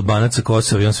on je Albanac sa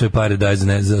Kosova i on sve pare daje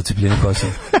za ocepljenje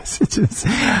Kosova? Sjećam se.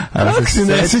 Kako se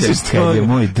ne sjećaš to?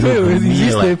 Moj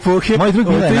drug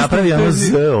Mile je napravio ono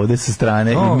Z ovde sa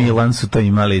strane i Milan su to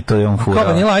imali, to je on furao.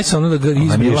 Kao Vanilla Ice, ono da ga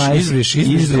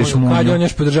izbriš munju. Kad je on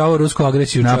još podržavao rusku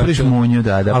agresiju. Napriš munju,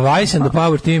 da. A Vice and the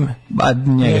Power Team?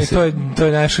 To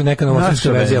je neka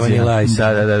novosadska verzija Vanilla Ice.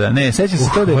 Da. Ne, sjećam se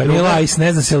to da je Vanilla Ice,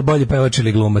 ne znam se je li bolji pevač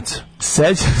ili glumac.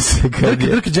 Sećam se kad je...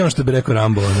 Drk džemo što bi rekao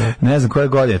Rambo. Ne znam koje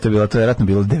godine to bilo, to je vjerojatno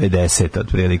bilo 90,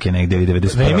 otprilike negdje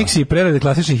 91. Remixi i prerade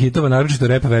klasičnih hitova, naročito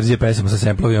rap verzije pesama sa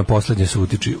samplovima, poslednje su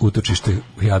utočište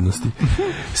jadnosti.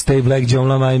 Stay Black, John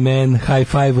La My Man, High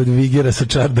Five od Vigera sa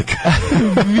Čardaka.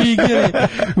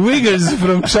 Wiggers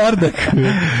from Čardak.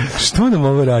 Što nam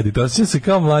ovo radi? To osjećam se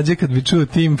kao Mlađa kad bi čuo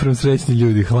Tim from Srećni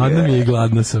ljudi. Hladno mi je i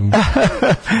gladna sam.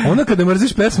 Ono kada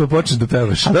mrziš pesmu, počneš da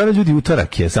pevaš. A dobro, ljudi,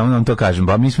 utorak je, samo vam to kažem.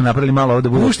 Ba, mi smo napravili malo ovdje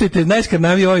bude... Puštite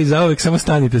najskarnaviji ovaj zaovek, samo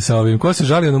stanite sa ovim. Ko se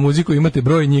žalio na muziku, imate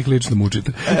broj, njih lično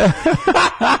mučite.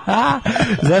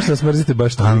 Zašto nas mrzite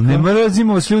baš toliko? Ne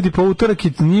mrzimo vas ljudi, po utorak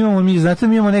znate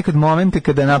mi imamo nekad momente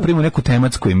kada napravimo neku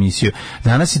tematsku emisiju.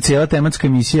 Danas je cijela tematska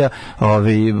emisija,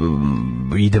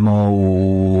 idemo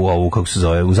u ovu, kako se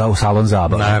zove, u salon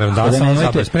zabava. Naravno, da salon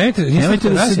zabava. Nemojte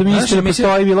da se domislite da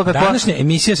postoji bilo kakva... Današnja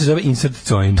emisija se zove Insert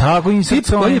Coin. Tako, Insert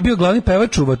Coin. Koji je bio glavni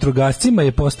pevač u Vatrogascima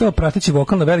je postao prateći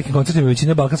vokal na velikim koncertima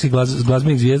većine balkanskih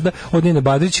glazbenih zvijezda, od Nine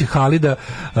Badrić, Halida,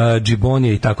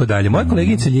 Džibonija i tako dalje. Moja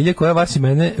koleginica Ljilja, koja vas i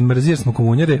mene mrzi jer smo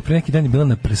komunjare, pre neki dan je bila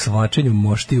na presvlačenju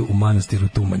moštiju u manastiru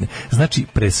Tumanje. Znači,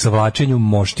 presvlačenju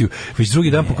moštiju. Već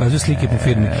drugi dan pokazuju slike po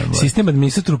firmi. Sistem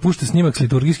administratoru pušta snimak s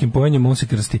liturgijskim pojanjem, on se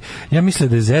krsti. Ja mislim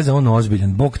da je Zeza ono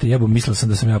ozbiljan. Bog te jebo, mislila sam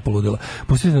da sam ja poludila.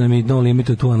 Pustite nam i No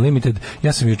Limited to Unlimited.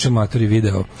 Ja sam juče matori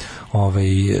video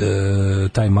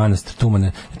taj manastir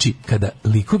Tumane. Znači, kada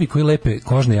likovi koji lepe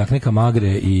kožne jakne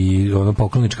kamagre i ono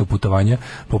poklonička putovanja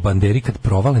po banderi kad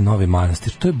provale novi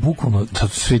manastir, to je bukvalno... To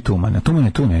su svi Tumane. Tumane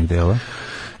je tu negde, jel?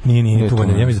 Nije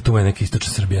Tumane. Ja mislim da Tumane je neka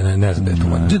istočna Srbija. Ne znam da je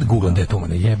Tumane. Gdje da googlam da je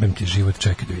Tumane? Jebem ti život,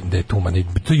 čekaj da vidim da je Tumane.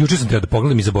 Juče sam trebao da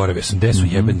pogledam i zaboravio sam. Gde su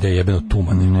jebeno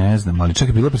Tumane? Ne znam, ali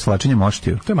čekaj, bilo je preslačenje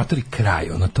moštiju. To je matori kraj,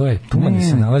 to je. Tumane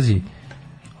se nalazi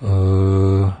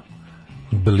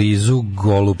blizu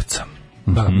Golubca.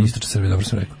 Da, istočna Srbija, dobro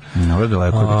sam rekao. Dobro,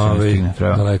 daleko od nas stigne,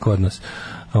 treba. Daleko od nas.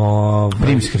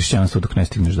 Primi se hrišćanstvo dok ne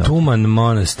stigneš da. Tuman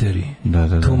Monastery.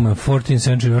 Da. Tuman 14th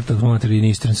century Orthodox monastery in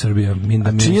Eastern Serbia.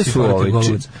 A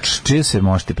čije se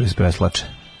možete preslače?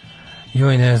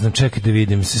 Joj, ne znam, čekaj da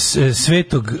vidim.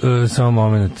 Svetog, samo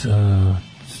moment,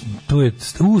 tu je,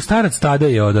 starac tada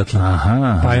je odatle.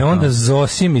 Pa je onda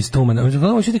Zosim iz Tumana.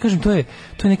 Hoću ti kažem, to je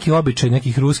neki običaj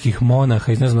nekih ruskih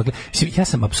monaha iz ne znam. Ja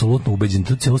sam apsolutno ubeđen,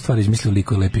 tu cijelu stvar izmislio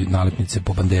liko lepi nalepnice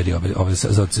po banderi ove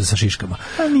sa šiškama.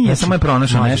 A nije, samo je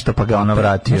pronašao nešto pa ga ono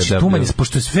vratio. Znači, Tuman,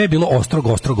 pošto je sve bilo ostrog,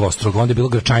 onda je bilo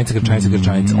Gračanica.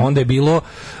 Onda je bilo,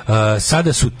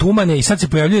 sada su Tumane i sad se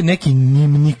pojavljuje neki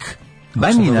Nimnik.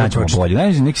 Daj mi nađemo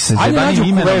bolje, neki se zajebanim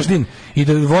imenom. Kuveždin i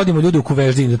da vodimo ljude u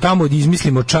Kuveždin, da tamo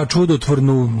izmislimo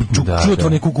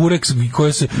čudotvorni kukureks od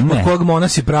kojeg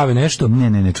monasi prave nešto.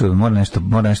 Ne, čudo,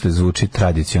 mora nešto zvuči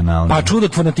tradicionalno. Pa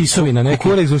čudotvorna tisovina,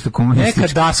 neka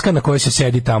daska na kojoj se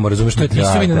sedi tamo, razumeš, to je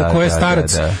tisovina na kojoj je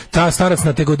starac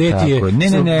na tegodeti je...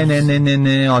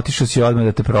 Ne, otišao si odmah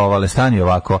da te provale, stani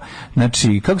ovako.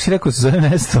 Znači, kako si rekao se zove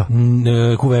mesto?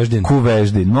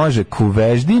 Kuveždin, može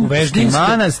Kuveždin,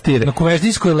 manastir. Na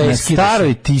Kuveždinskoj leski. Na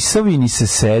staroj tisovini se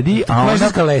sedi, a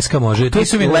kuveždinska leska može.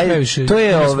 To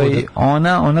je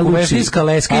ona kuveždinska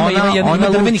leska ima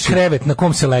drveni krevet na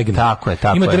kom se legne. Tako je.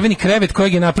 Ima drveni krevet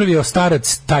kojeg je napravio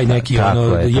starac taj neki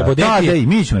jebodeti. Tadej,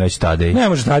 mi ćemo reći Tadej. Ne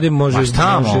može Tadej, može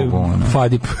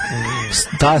Fadip.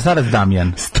 Starac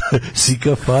Damjan.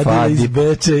 Sika Fadil iz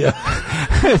Bečeja.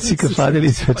 Sika Fadil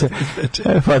iz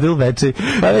Bečeja. Fadil Bečej.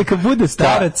 Pa neka bude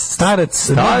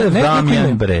starac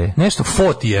Damjan, bre. Nešto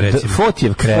Fotije, recimo.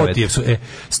 Fotijev krevet. Fotijev su,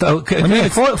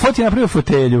 Fotije napravio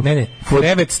fotelju. Ne,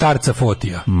 krevet starca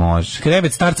Fotija. Može.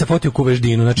 Krevet starca Fotija u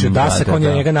Kuveždinu. Znači, Dasak, on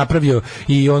je njega napravio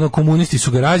i komunisti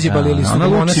su ga razjebali, ili su ga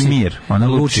monaci. Ona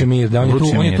luči mir. Da,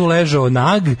 on je tu ležao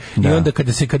nag i onda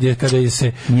kada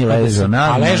se nije ležao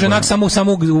nag. A ležao nag samo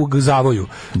u zavoju.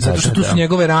 Zato što tu su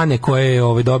njegove rane koje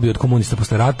je dobio od komunista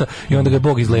posle rata i onda ga je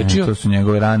Bog izlečio. To su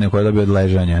njegove rane koje je dobio od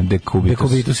ležanja.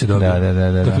 Dekubitus je dobio.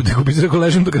 Da. Dekubitus rekao,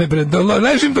 ležim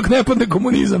dok ne padne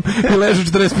komunizam. I ležu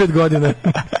 45 godina.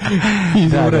 I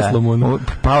ureslo mu.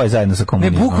 Pao je zajedno sa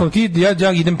komunizmom. Ne, bukom,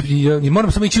 ja idem,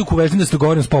 moram samo ići u Kuveždin da se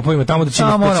dogovorim s popovima tamo da će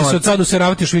se od sada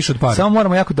useravati još više od para. Samo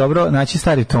moramo jako dobro naći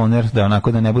stari toner, da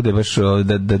onako da ne bude baš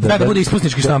da bude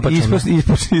ispusnički štampač.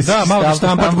 Da, malo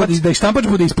štampač bude, da i štampač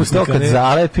bude ispusnik. Kad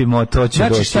zalepimo, to će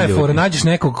doći. Znači šta je fora, nađeš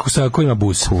nekog ko ima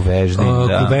bus.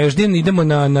 Kuveždin, idemo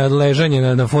na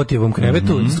ležanje na Fotijevom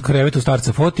krevetu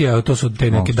starca Fotija, to su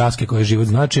te neke daske koje život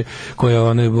znači, koje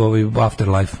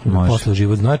afterlife, posle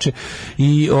život znači.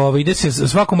 I ide se,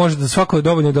 svako je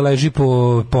dovoljno da leži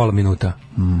po pola minuta.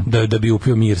 Da bi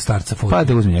upio mir starca Fotija. Pa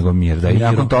da uzme njegov mir, da. I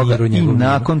nakon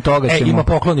toga ćemo... ima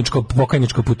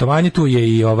pokajničko putovanje, tu je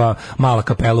i ova mala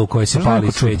kapela u kojoj se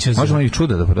pali sveće. Možemo i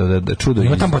čudo da čudo.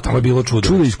 Ima tamo je bilo čudo.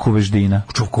 Čudo iz Kuveždina.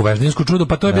 Kuveždinsko čudo,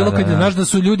 pa to je bilo kad znaš da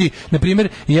su ljudi, na primjer,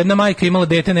 jedna majka imala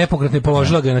dete nepokretno i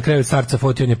položila ga na krevet starca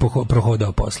Fotija, on je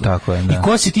prohodao posle. Tako je, da. I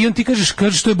ko si ti, on ti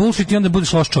kažeš to je bullshit i onda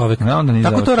budeš loš čovek.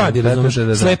 Tako to radi, razumeš?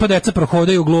 Slepa deca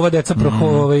prohodaju, gluva deca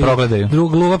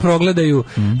progledaju.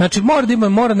 Znači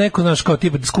mora neko, znaš, kao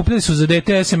tipa, skupljali su za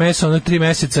dete SMS 3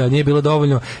 meseca, nije bilo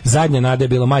dovoljno. Zadnja nada je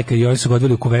bila majka i oni su ga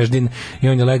odveli u Kuveždin i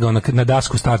on je legao na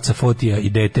dasku starca Fotija i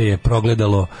dete je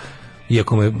progledalo,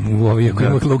 iako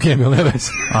ima leukemiju, ne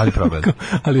veze. Ali progledao.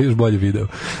 Ali još bolje video.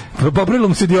 Popravilo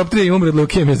mu se dioptrija i umre od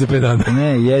leukemije za 5 dana.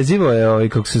 Ne, jezivo je,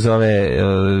 kako se zove,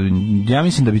 ja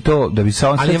mislim da bi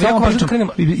sa ali jako možda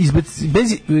krenemo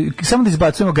samo da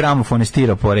izbacujemo gramofone,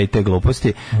 stiropore i te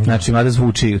gluposti, znači mada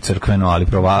zvuči crkveno, ali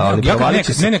provalit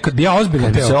će se. Ne, kad bi ja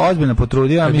ozbiljno teo. Se ozbiljno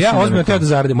potrudio, ja ozbiljno teo da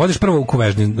zaradim. Odeš prvo u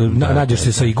Kuveždin, nađeš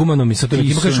se sa igumanom i sa to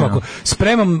i kažeš ovako,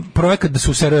 spremam projekat da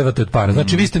se userujevate od para.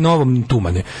 Znači vi ste novom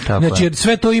Tumane. Znači jer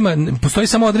sve to ima, postoji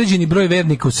samo određeni broj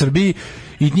vernika u Srbiji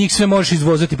i njih sve možeš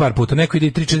izvozati par puta. Neko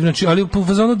ide 3-4, znači, ali po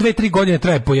fazonu 2-3 godine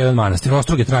traje po jedan manastir.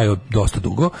 Ostroge traju dosta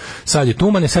dugo. Sad je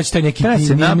Tumane, sad će taj neki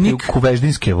nimnik.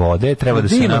 Kuveždinske vode, treba da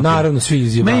se napiju. Naravno, svi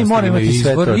izjevasti imaju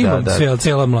izvor. Ima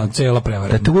cijela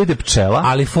prevara. Da te ujede pčela.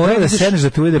 Ali fora da sedneš da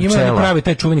te ujede pčela. Ima pravi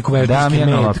taj čuveni kuveždinski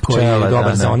med koji je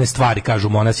dobar za one stvari, kažu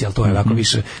monasi, ali to je ovako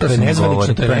više. To je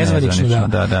nezvanično,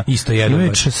 da. Isto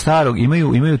jedno.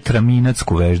 Imaju traminac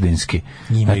kuveždinski.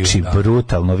 Znači,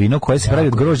 brutalno vino koje se pravi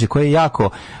od grožđa, koje je jako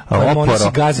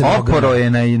oporo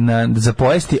je za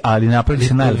pojesti, ali napravi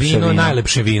se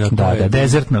najlepše vino. Da,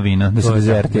 dezertno vino, da se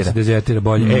dezertira. Da se dezertira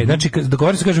bolje. Znači,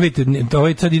 dogovori se, kaže, vidite,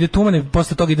 ovaj sad ide Tumane,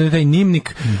 posle toga ide taj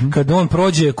nimnik, kad on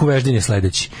prođe, Kuveždin je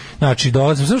sledeći. Znači,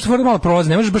 dolazi, zato što mora malo prolazi,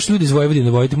 ne možeš baš ljudi iz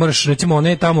Vojvodine voditi, moraš, recimo,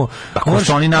 one tamo... Kao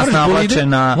što oni nas navlače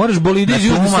na... Moraš bolide iz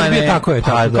Južne Srbije, tako je,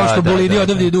 kao što bolidi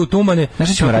odavde idu u Tumane.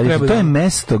 Znači, ćemo raditi, to je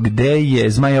mesto gde je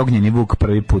Zmaj Ognjeni Vuk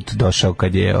prvi put došao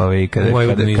kad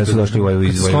su došli u Vojvodinu.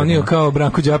 Sklonio kao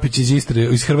Branko Đapić iz Istre,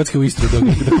 iz Hrvatske u Istru, da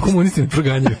komunisti ne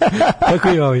proganjaju. Tako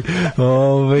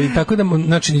i tako da,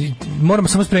 znači, moramo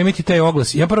samo spremiti taj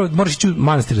oglas. Ja prvo moraš ići u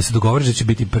manastir da se dogovoriš da će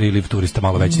biti priliv turista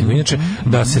malo veći nego inače,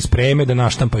 da se spreme, da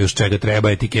naštampaju još čega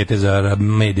treba, etikete za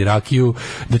med i rakiju,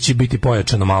 da će biti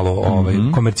pojačano malo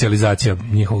komercijalizacija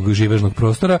njihovog živežnog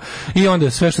prostora i onda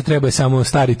sve što treba je samo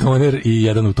stari toner i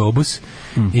jedan autobus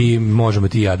i možemo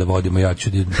ti i ja da vodimo, ja ću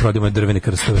da prodimo drvene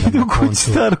krstove na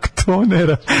koncu. Starog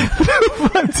tonera.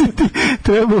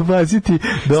 Treba baciti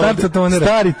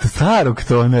starog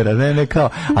tonera, ne kao,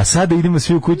 a sada idemo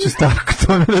svi u kuću starog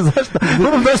tonera, zašto?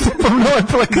 Moram da što pomnoj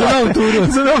plakat.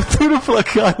 Za novu turu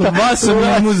plakata. Vas sam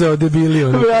izmuzao, debili.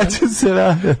 Vraćam se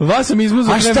rada. Vas sam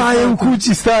izmuzao. A šta je u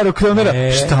kući starog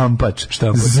tonera? Štampač.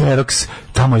 Xerox.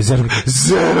 Tamo je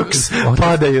Xerox.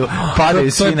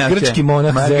 Padaju svi na grčki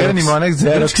monah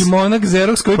Xerox. Grčki monah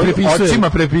Xerox koji prepisuje. Očima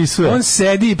prepisuje. On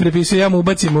sedi i prepisuje, ja mu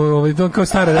ubacim to kao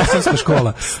stara rastarska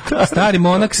škola. Stari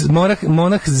monah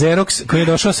Xerox koji je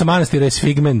došao sa manastira iz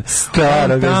Figmen.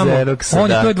 Starog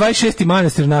Xeroxa. To je 6.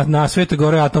 manastir na Svetoj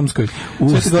Gori Atomskoj.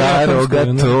 U staroga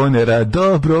tonera,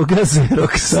 dobroga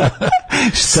Zeroksa,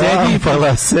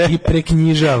 štampala se i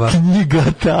preknjižava. Knjiga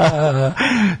ta.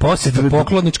 Posjeta,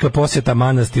 poklonička posjeta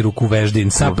manastiru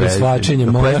Kuveždin sa preslačenjem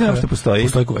monaha. Kuveždin što postoji?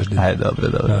 Postoji Kuveždin. Aj, dobro.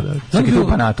 Čekaj, tu u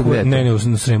Banatu, gde je to? Ne, u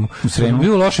Sremu. U Sremu?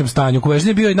 Bio u lošem stanju. Kuveždin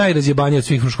je bio i najrazjebaniji od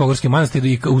svih fruškogorskih manastira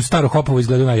i u Staro Hopovo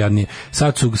izgledao najjadnije.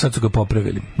 Sad su ga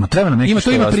popravili. Ma treba nam neki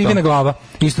ima privina glava.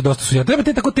 Isto dosta su. Treba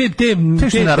te tako te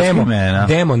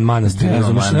demon manastir,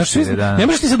 razumeš? Ne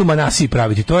možeš ti sad u Manasiji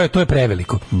praviti. To je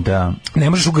preveliko. Da. Ne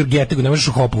možeš u Grgetegu, ne možeš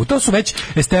u Hopovu. To su već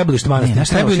established manastiri.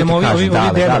 Trebaju nam ovi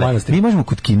demon manastiri. Mi možemo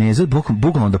kod Kineza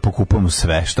bukvalno da pokupamo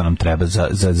sve što nam treba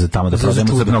za tamo da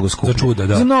prodajemo za mnogo skuplje. Za čuda,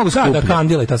 da. Za mnogo skuplje. Da,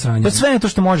 kandila i ta sranja. Pa sve to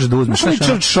što možeš da uzmeš.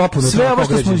 Sve ovo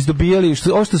što smo izdobijali,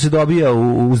 ovo što se dobija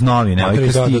uz novine, ovaj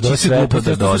krstići, sve to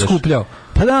da dodaš.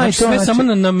 Pa da, znači, sve samo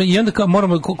i onda kao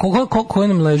moramo, ko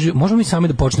nam leži, možemo mi sami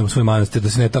da počnemo svoj manastir, da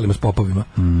se ne talimo s popovima.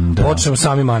 Počnemo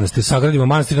sami manastir, sagradimo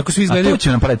manastir, ako svi izgledaju. A to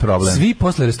će nam praviti problem. Svi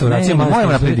posle restauracije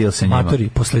moramo napraviti deal sa njima.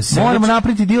 Moramo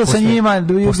napraviti deal sa njima.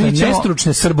 Posle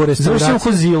nestručne srborestauracije. Završimo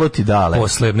ko ziloti dale.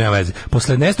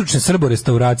 Posle nestručne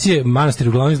srborestauracije manastir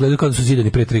uglavnom izgledaju kao da su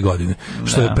zidani pre 3 godine.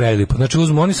 Što je prelipo. Znači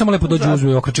oni samo lepo dođu,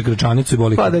 uzmu i okreče gračanicu i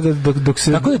boli. Pa dok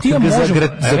se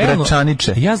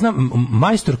zagračaniče. Ja znam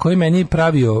majstor koji meni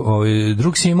pravio,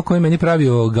 drug Simo koji meni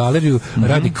pravio galeriju,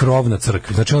 radi krov na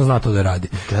crkvi. Znači on zna to da radi.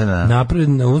 Napred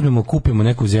uzmemo, kupimo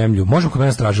neku zemlju. Možemo kod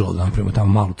mene stražilo da napravimo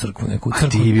tamo malu crkvu, neku crkvu. A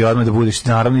ti bi odmah da budeš,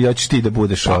 naravno ja ćeš ti da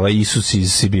budeš ovaj Isus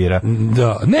iz Sibira.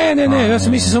 Da. Ne, ja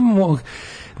sam mislio samo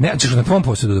ne, ćeš na tvom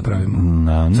posjedu da pravimo?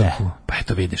 Ne. Pa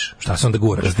eto vidiš, šta se onda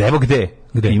guraš? Evo gde?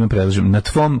 Ima predlažem, na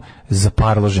tvom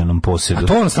zaparloženom posjedu. A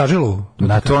to on stražilu?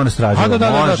 Na to on stražilu,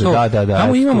 može, da.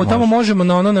 Tamo imamo, tamo možemo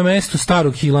na mestu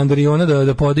starog hilandariona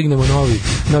da podignemo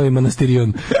novi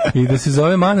manastirion i da se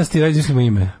zove manastir, ajde mislimo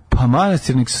ime. Pa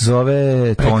manastirnik se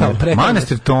zove Toner.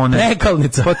 Manastir Toner.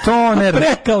 Prekalnica. Pa Toner.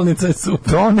 Prekalnica je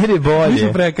super. Toner je bolje. Mi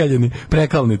smo prekaljeni.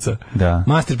 Prekalnica. Da.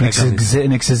 Manastir Prekalnica.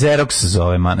 Nek se Xerox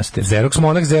zove manastir. Xerox,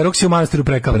 monak Xerox je u manastiru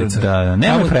Prekalnica. Da,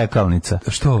 nema Prekalnica.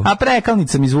 Što? A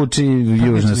Prekalnica mi zvuči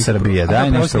južna Srbija.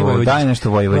 Daj nešto vojvođanski.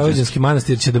 Vojvođanski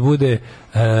manastir će da bude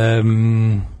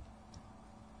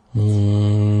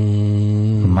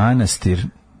manastir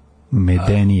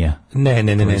Medenija.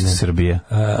 Ne. Srbija.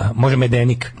 Može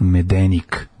Medenik.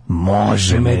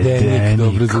 Može Medenik,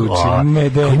 dobro zvuči.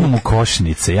 Medenik. Imamo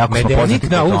košnice, jako smo poznati.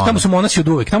 Da, tamo su monasi od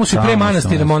uvek. Tamo su i pre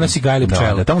manastira monasi gajili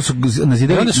pčele. Tamo su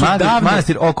nazidali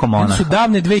manastir oko monaha. Onda su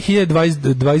davne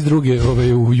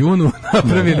 2022. U junu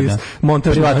napravili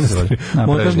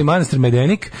montažni manastir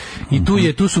Medenik i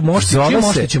tu su mošti.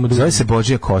 Zove se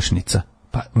Božja košnica.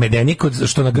 Pa Medenik,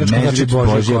 što na grčkom znači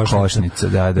Božja košnica.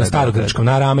 Da. Na starogrčkom,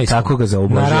 na aramejskom. Tako ga zovu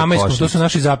Božja košnica. Na aramejskom, to su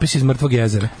naši zapisi iz Mrtvog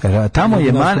jezera.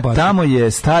 Tamo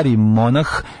je stari monah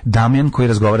Damjan koji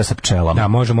razgovara sa pčelama. Da,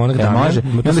 može monah Damjan. Može.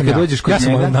 I onda kad dođeš kod njega... Ja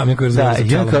sam monah Damjan koji razgovara sa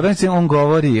pčelama. Da, on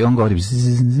govori...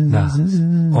 Da.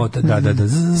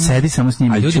 Sedi samo s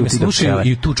njim i čuti do pčele.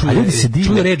 I tu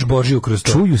čuje reč Božiju kroz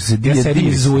to. Čuju se divlje. Ja sedim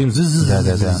i zujim.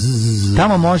 Da.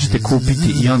 Tamo možete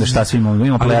kupiti i onda šta svi imamo.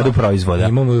 Imamo plejadu proizvoda.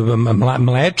 Imamo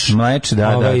mleč,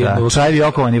 da. Čajevi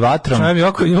okovani vatrom.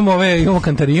 Imamo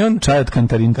kantarion. Čaj od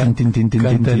kantarion,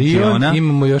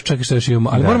 imamo još, čekaj šta još imamo,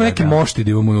 ali moramo neke mošti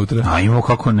da imamo unutra. A imamo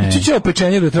kako ne. Ići će u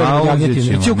pečenjeru da tražimo od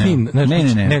jagnjetine. Ići će u Knin.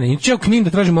 Ne, ići će u Knin da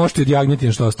tražimo mošti od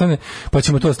jagnjetine što ostane, pa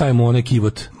ćemo to stavimo u onaj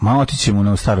kivot. Ma otićemo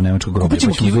na staro nemačko groblje, pa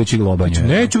ćemo zvući Lobanju.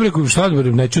 Neću preko šta da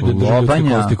neću da držim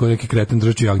kosti koji neki kreten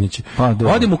držaću jagnjeće.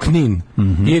 Odem u Knin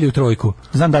ili u Trojku.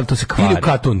 Znam da li to se kvari. Ili u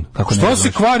Katun. Što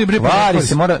se kvari bre? Kvari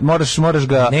se, moraš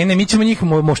ga. Ne, mi ćemo njih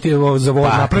mošti za vodu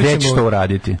napraviti. Pa, gde ćeš to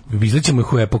uraditi? Izlićemo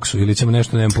ih u epoksu ili ćemo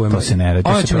nešto, nemam pojma. To se ne radi,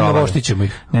 to se provali. Navoštićemo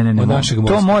ih. Ne,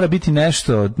 to mora biti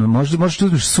nešto, možeš da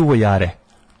uzmeš suvo jare.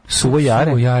 Suvo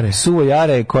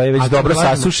jare koje je već dobro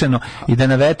sasušeno i da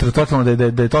na vetru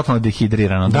da je totalno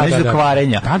dehidrirano. Da neće do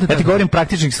kvarenja. Ja ti govorim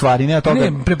praktičnih stvari, ne toga.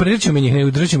 Ne, preparit ćemo njih,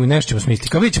 ne držimo ih, nešto ćemo smisliti.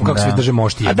 Kao vidjet ćemo kako se drže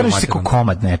mošti. A drži se kao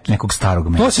komad nekog starog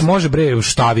mesa. To se može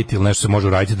štaviti ili nešto se može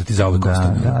uraditi da ti zauvek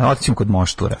ostane. Da, otićemo kod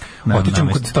moštura.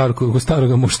 Otićemo kod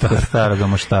starog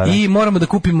moštara. I moramo da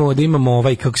kupimo, da imamo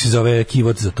kako se zove,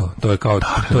 kivot za to. To je kao,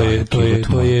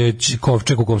 to je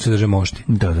kovčeg u kom se drže mošti.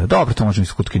 Da, dobro, to možemo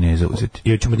iz kod Kineza uzeti.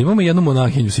 Jer ćemo da imamo jednu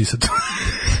monahinju sisatu.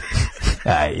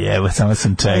 Aj, evo, samo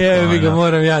sam čekao. Evo ga,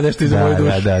 moram ja nešto iz moje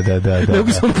duše. Da.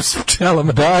 Nego sam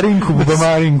pčelama. Darinku,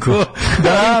 Bubamarinku.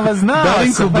 Da, vas znam.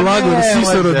 Darinku Blagoru,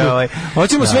 sisorodnu.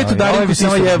 Hoćemo svetu Darinku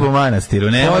sisorodnu. Samo jebu manastiru.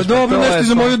 Pa dobro, nešto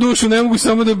za moju dušu, ne mogu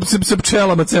samo da se sa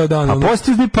pčelama ceo dan. A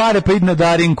postizni pare, pa idi na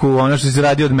Darinku, ono što se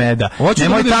radi od meda.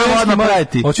 Nemoj tamo odmah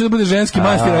praviti. Hoću da bude ženski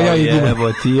manastir, a ja iguman.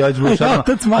 Evo, ti hoćeš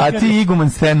a ti iguman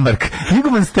Stenmark.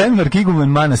 Iguman Stenmark, iguman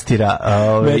manastira,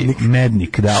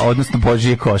 mednik, da, odnosno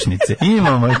Božije košnice.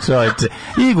 Imamo, čoveče.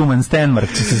 Iguman Stenmark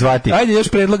će se zvati. Ajde još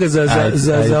predloga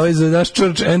za naš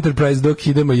Church Enterprise dok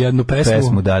idemo jednu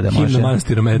pesmu. Da, može. Himna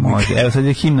manastira Mednik. Može. Evo sad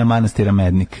je himna manastira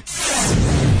Mednik.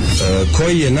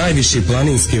 Koji je najviši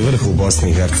planinski vrh u Bosni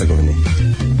i Hercegovini?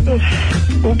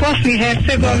 U Bosni i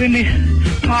Hercegovini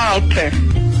Alpe.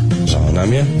 Žao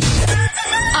nam je.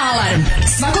 Alarm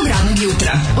svakog radnog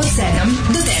jutra od 7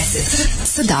 do 10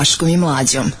 sa Daškom i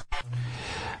Mlađom.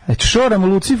 Šoram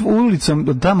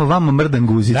ulicom, tamo vamo mrdan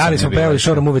guzica. Da li smo pevali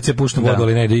šoram uveć se puštam vodu,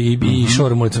 ali ne ide i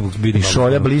šoram ulicom bidi. I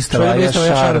šolja blistava, ja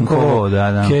šaram kovo,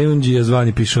 da. Kejundžija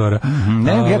zvani pišora.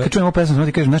 Ne, ja kad čujem ovu pesmu,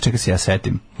 znači kažem, znaš čega se ja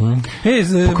setim.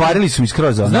 Pokvarili su mi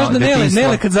skroz ono. Znaš da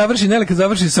Nele kad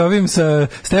završi sa ovim, sa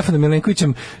Stefanom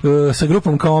Milenkovićem, sa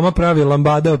grupom Kaoma pravi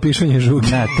lambada o pišanju žuge.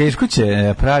 Da, teško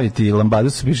će praviti lambadu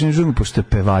sa pišanju žuge, pošto je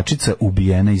pevačica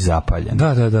ubijena i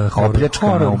zapaljena. Da.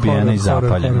 Opljačkana, ubijena i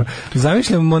zapaljena.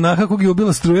 Zamišljam monaha kog je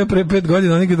ubila struja pre 5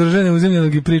 godina, oni ga drže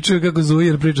neuzemljenog i pričaju kako zuji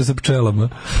jer priča sa pčelama.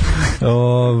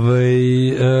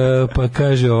 Pa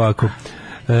kaže ovako,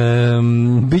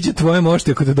 biće tvoje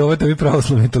mošti ako te dovete ovi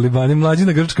pravoslavni talibani,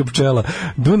 Mlađina grčka pčela,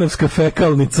 Dunavska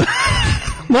fekalnica.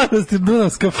 Manastir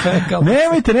Dunavska fekalnica.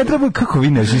 Nemojte, ne treba, kako vi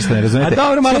ništa ne razumete. A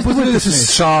dobro, malo pustite da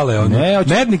se šale.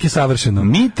 Mednik je savršeno.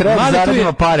 Mi treba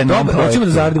zaradimo pare na ovom projektu,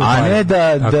 a ne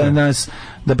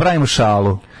da pravimo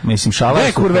šalu. Mislim, šala je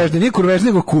nije kurveždi,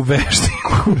 nego kuveždi.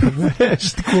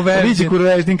 Biće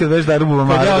kurveždin kad već da rubu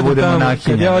mara da bude monahinja.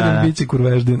 Kad ja odem, biće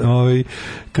kurveždin.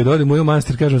 Kad odem u moj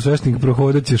manastir, kažem sveštenik,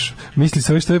 prohodat ćeš. Misli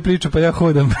se što je priča, pa ja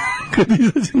hodam. Kad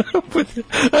izađe napolje,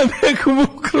 a nekom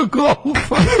ukro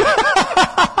golfa.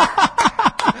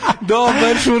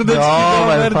 Dobar šurdački,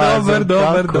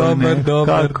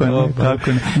 dobar. Kako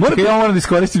ne? Ja moram da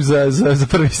iskoristim za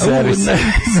prvi servis.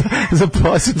 Za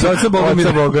posjet. Za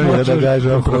Bogomira, da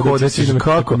gažem.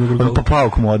 Kako? Pa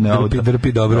pauk modne auto.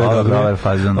 Drpi, dobro. Dobar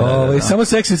fazon. Samo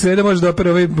seksi sreda može da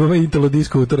opere ovaj Italo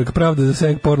Disko utorak. Pravda za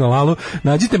sek porno lalu.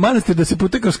 Nađite manastir da se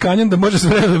pute kroz kanjon, da može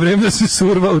sve vreme da se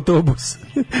surva autobus.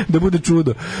 Da bude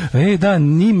čudo. Da,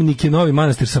 Nimnik je novi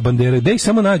manastir sa bandere. Da ih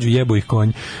samo nađu, jebo ih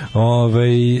konj.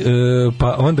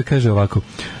 Pa onda kaže ovako,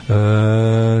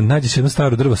 nađe se jedno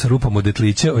staro drvo sa rupom od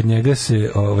detlića, od njega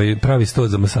se pravi sto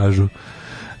za masažu.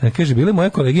 Kaže, bile moje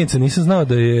koleginice, nisam znao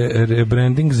da je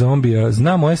rebranding zombija,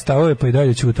 zna moje stavove pa i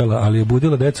dalje ćutala, ali je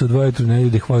budila deca u 2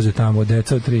 nedelje ih voze tamo,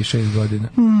 deca od 3 i 6 godina.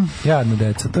 Jadna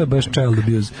deca, to je baš child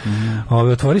abuse.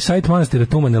 Otvori sajt manastira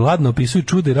Tumane, ladno opisuju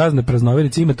čude i razne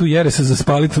praznoverice, ima tu jere se za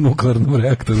spaliti u nuklearnom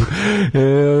reaktoru.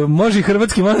 Može i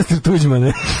hrvatski manastir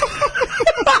Tuđmane.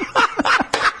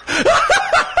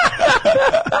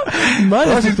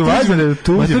 Manastir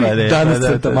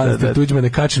Tuđmane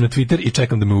kači na Twitter i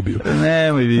čekam da me ubiju.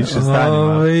 Nemoj više,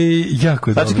 stanimo.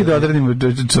 Jako dobro. Sačekaj da odradimo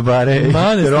čabare,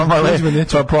 romale,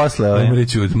 pa posle.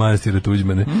 Reći od manastira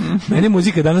Tuđmane. Meni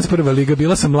muzika danas prva liga,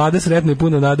 bila sam mlada, sretna i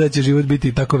puno nada da će život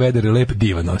biti tako veder i lep,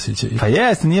 divan osjećaj. Pa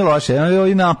jeste, nije loše.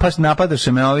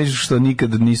 Napadaše me ovi što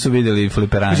nikad nisu vidjeli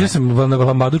fliperanje. Ja sam na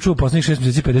lambadu čuo poslednjih 6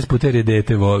 mjeseci 50 puta jer je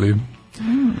dete voli.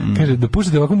 Kaže, da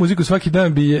puštate ovakvu muziku svaki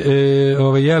dan bi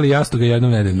jeli jastoga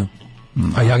jednom nedeljno,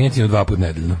 a jagnjetinu 2 puta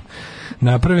nedeljno.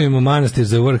 Napravimo manastir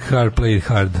za work hard, play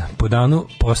hard. Po danu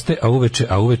poste,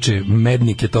 a uveče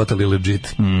Mednik je totally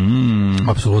legit.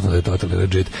 Apsolutno da je totally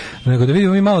legit. Nego da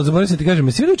vidimo mi malo, zaboravim se ti kažem,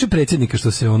 jesi vidio predsjednika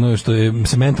što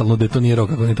se mentalno detonirao,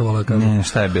 kako ni to vola kažu? Ne,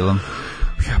 šta je bilo?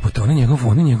 Jebote,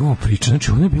 ona njegova priča,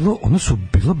 znači ono su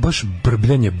bilo baš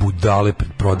brbljanje budale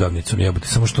pred prodavnicom, jebote,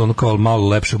 samo što ono kao malo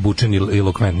lepše obučen i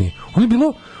elokventniji.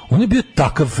 On je bio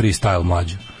takav freestyle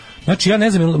Mlađa. Znači, ja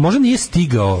ne znam, možda nije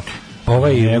stigao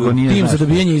tim za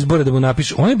dobijanje izbora da mu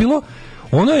napiše.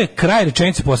 Ono je kraj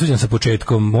rečenice posveđen sa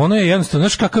početkom. Ono je jednostavno,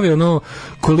 znaš kakav je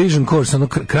collision course,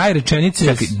 kraj rečenice.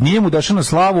 Čekaj, nije mu došao na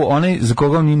slavu onaj za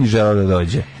koga on nije ni želeo da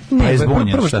dođe.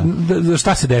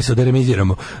 Šta se desilo,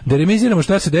 da remiziramo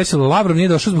šta se desilo. Lavrov nije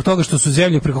došao zbog toga što su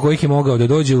zemlje preko kojih je mogao da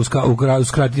dođe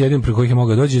jedino preko kojih je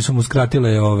mogao da dođe su mu skratile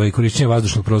korišćenje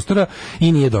vazdušnog prostora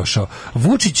i nije došao.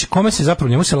 Vučić, kome se zapravo,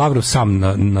 njemu se Lavrov sam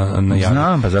najavio.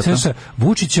 Znam, pa zato.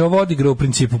 Vučić je ovo odigrao u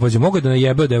principu, pa je mogao da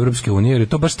najebe od Evropske unije, jer je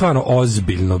to baš stvarno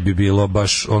ozbiljno bi bilo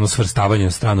baš svrstavanje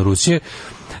na stranu Rusije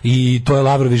i to je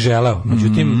Lavrov i želeo.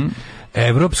 Međutim,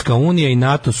 Evropska unija i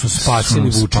NATO su spasili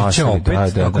Vučića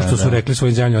opet, tako što su rekli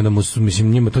svojim zemljama da mu,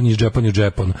 mislim, njima to nije džepa ni u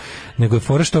džepu, nego je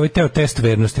fora što ovaj test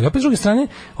vernosti. Opet s druge strane,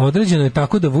 određeno je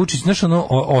tako da Vučić, znaš, ono,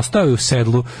 ostao je u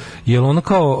sedlu, jer ono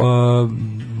kao,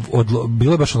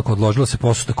 bilo je baš onako odložilo se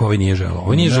posutak, ovaj nije želeo.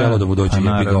 Ovaj nije želeo da mu dođe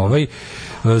jebiga ovaj,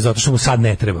 zato što mu sad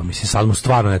ne treba, mislim, sad mu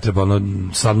stvarno ne treba, ono,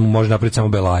 sad mu može napraviti samo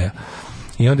belaja.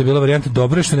 I onda je bila varijanta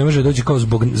dobro je što ne može da dođe kao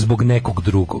zbog nekog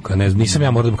drugog. Ne, nisam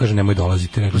ja morao da mu kažem nemoj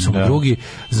dolaziti. Rekli su mu drugi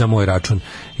za moj račun.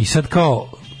 I sad kao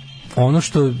ono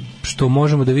što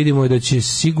možemo da vidimo je da će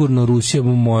sigurno Rusija,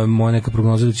 moja neka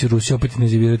prognoza da će Rusija opet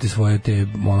intenzivirati svoje te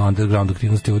underground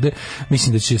aktivnosti ovde.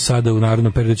 Mislim da će sada u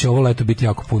narednom periodu, da će ovo leto biti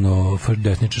jako puno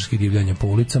desničarskih divljanja po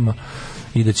ulicama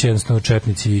i da će jednostavno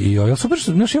četnici i ovaj, super,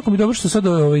 znaš, jako mi dobro što sad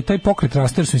taj pokret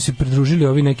raste, jer su mi se pridružili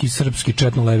ovi neki srpski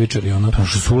četno-levičari, ono. Pa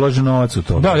što su ulaže novac u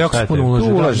to. Da, jako se puno ulaže.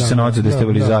 Ulaže se novac u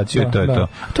destabilizaciju i to je to.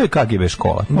 To je KGB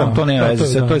škola. To nema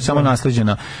veze, to je samo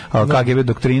nasleđena KGB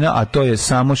doktrina, a to je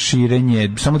samo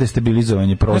širenje, samo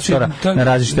destabilizovanje prostora na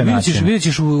različite načine. Vidjet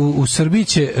ćeš u Srbiji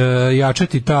će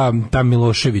jačati ta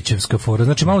Miloševićevska fora.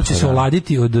 Znači, malo će se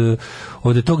oladiti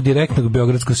od tog direktnog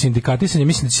beogradskog sindikatisanja.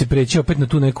 Mislim da će se preći opet na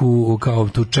tu neku kao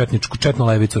tu četnu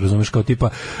levicu, razumeš, kao tipa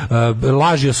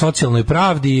laži o socijalnoj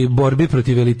pravdi, borbi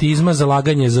protiv elitizma,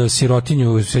 zalaganje za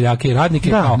sirotinju, seljake i radnike,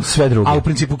 kao sve drugo. A u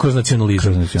principu kroz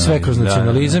nacionalizam. Sve kroz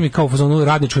nacionalizam i kao u fazonu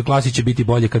radničkoj klasi će biti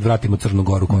bolje kad vratimo Crnu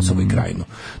Goru, Kosovo i Krajinu.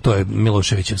 To je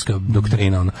Miloševićevska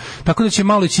doktrina. Ona. Tako da će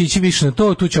malo ići više na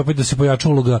to, tu će opet da se pojača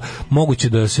uloga, moguće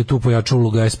da se tu pojača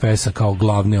uloga SPS-a kao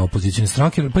glavne opozicione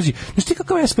stranke. Pazi, znaš ti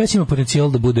kakav SPS ima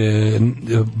potencijal da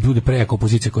bude prejaka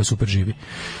opozicija koja super živi?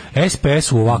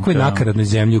 SPS u ovakvoj nakaradnoj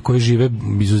zemlji u kojoj žive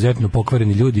izuzetno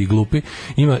pokvareni ljudi i glupi,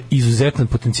 ima izuzetan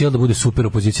potencijal da bude super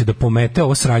opozicija, da pomete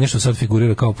ovo sranje što sad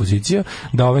figurira kao opozicija,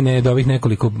 da ovih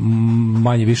nekoliko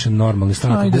manje više normalnih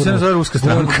stranaka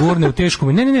gurne u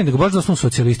teškom. Ne, nego baš da smo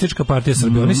socijalistička partija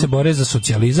Srbije. Oni se bore za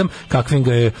socijalizam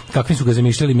kakvim su ga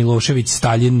zamišljali Milošević,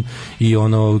 Stalin i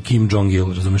ono Kim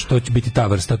Jong-il, razumeš, to će biti ta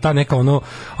vrsta, ta neka ono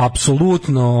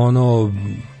apsolutno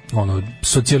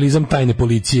socijalizam tajne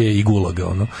policije i gulaga,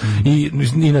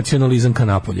 i nacionalizam ka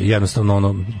napolje,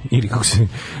 jednostavno ili kako se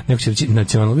neko će reći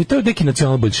nacionalno, to je neki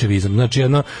nacional bolševizam, znači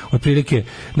otprilike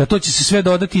na to će se sve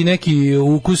dodati neki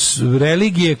ukus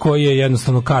religije koji je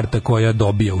jednostavno karta koja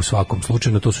dobija u svakom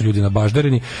slučaju, na to su ljudi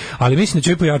nabaždareni, ali mislim da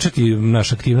će pojačati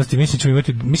naše aktivnosti, mislim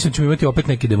da ćemo imati opet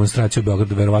neke demonstracije u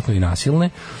Beogradu, verovatno i nasilne,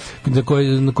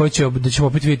 da ćemo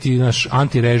opet vidjeti naš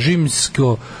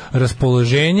antirežimsko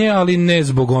raspoloženje, ali ne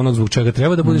zbog zbog čega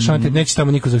treba da budeš neće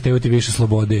tamo niko zahtevati više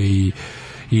slobode i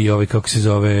kako se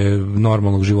zove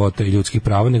normalnog života i ljudskih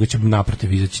prava, nego će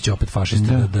naprotiv izaći će opet fašisti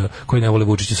koji ne vole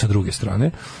Vučića sa druge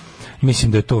strane.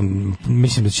 Mislim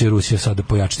da će Rusija sada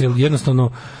pojačati.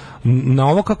 Jednostavno na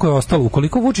ovo kako je ostalo,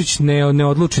 ukoliko Vučić ne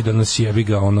odluči da nas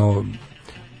jebiga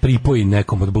pripoji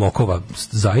nekom od blokova,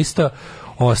 zaista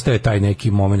ostaje taj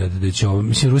neki moment da će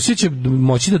mislim, Rusija će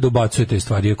moći da dobacuje te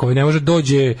stvari, koje ne može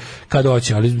dođe kad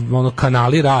hoće, ali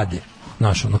kanali rade.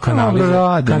 Znaš,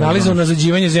 kanali za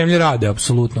nazađivanje zemlje rade,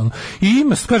 apsolutno. I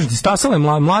ima, kažem ti, stasala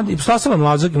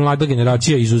je mlada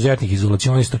generacija izuzetnih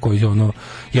izolacionista koji,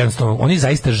 jednostavno, oni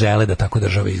zaista žele da tako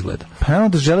država izgleda. Pa naravno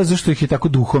da žele, zašto ih je tako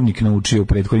duhovnik naučio u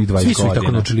prethodnih 20 godina. Svi su ih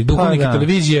tako naučili. Duhovnik,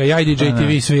 televizija, IDJ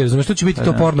TV, svi, razumiješ, to će biti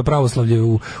to porno pravoslavlje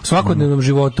u svakodnevnom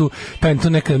životu, to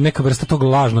neka vrsta tog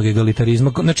lažnog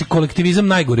egalitarizma, znači kolektivizam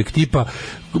najgoreg tipa,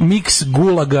 miks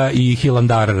gulaga i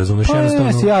hilandara, razumiješ,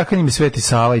 jednostavno. Pa jakanjem Sveti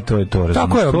Sava i to je to.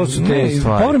 Tako je,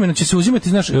 povremeno će se uzimati,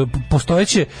 znaš,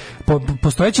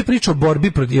 postojeće priča o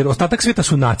borbi protiv, jer ostatak sveta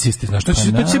su nacisti, znaš, to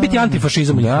će biti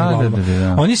antifašizam u njihovim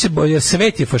glavama. Oni jer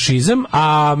svet je fašizam,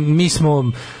 a mi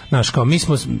smo, znaš, kao mi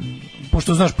smo,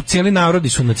 pošto znaš, cijeli narodi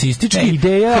su nacistički,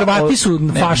 Hrvati su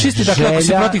fašisti, dakle ako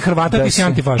si protiv Hrvata ti si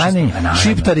antifašist.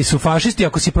 Šiptari su fašisti,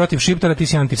 ako si protiv Šiptara ti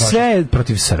si antifašist. Sve je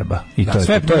protiv Srba. I to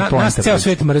je nas ceo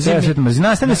svet mrzi.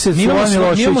 Nastavlja se mi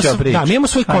imamo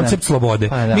svoj koncept slobode.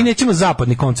 Mi nećemo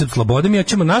zapadni koncept slobode, mi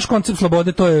hoćemo naš koncept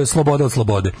slobode, to je sloboda od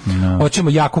slobode. Hoćemo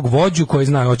jakog vođu koji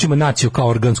zna, hoćemo naciju kao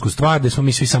organsku stvar, da smo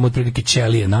mi svi samo otprilike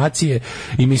ćelije nacije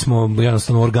i mi smo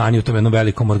jednostavno organi u tom jednom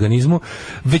velikom organizmu.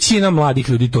 Većina mladih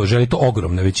ljudi to želi, to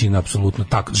ogromna većina apsolutno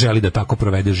želi da tako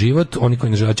provede život. Oni koji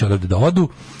ne žele će odavde da odu.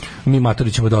 Mi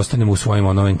matori ćemo da ostanemo u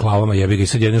svojim enklavama, jebi ga, i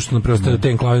sad jedno što nam preostaje da te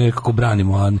enklave nekako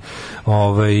branimo,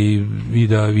 i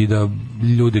da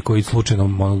ljudi koji slučajno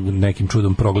nekim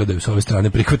čudom progledaju s ove strane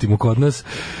prihvatimo kod nas.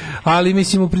 Ali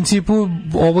mislim u principu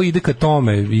ovo ide ka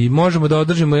tome i možemo da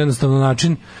održimo jednostavno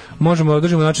način,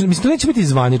 mislim to neće biti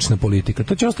zvanična politika,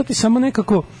 to će ostati samo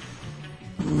nekako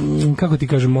kako ti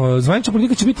kažemo, zvanična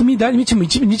politika će biti mi dalje,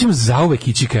 mi ćemo zauvek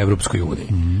ići ka Evropskoj uniji.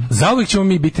 Zauvek ćemo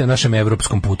mi biti na našem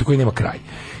evropskom putu koji nema kraj.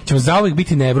 Ćemo zauvek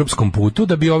biti na evropskom putu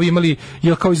da bi ovi imali,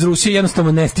 jer kao iz Rusije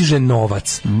jednostavno ne stiže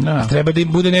novac. A treba da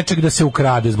im bude nečeg da se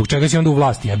ukrade, zbog čega si onda u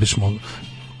vlasti jebeš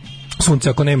sunce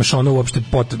ako nemaš ono uopšte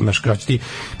potrebno ti.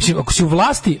 Mislim, ako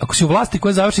si u vlasti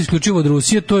koja završi isključivo od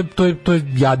Rusije, to je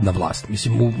jadna vlast,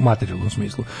 mislim, u materijalnom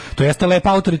smislu. To jeste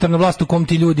lepa autoritarna vlast u kom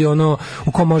ti ljudi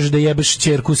u kom možeš da jebeš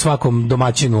ćerku svakom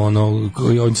domaćinu,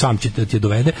 on sam će da ti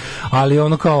dovede,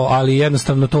 ali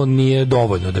jednostavno to nije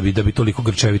dovoljno da bi toliko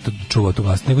grčevito čuvao tu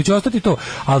vlast. Nego će ostati to,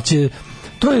 ali će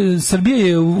Srbija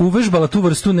je uvežbala tu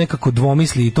vrstu nekako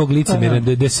dvomisli i tog licemjerja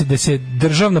da se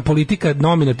državna politika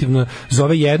nominativno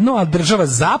zove jedno, a država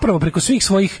zapravo preko svih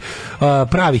svojih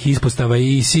pravih ispostava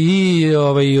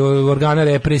i organa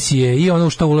represije i ono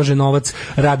što ulaže novac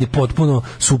radi potpuno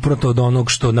suprotno od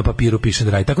onog što na papiru piše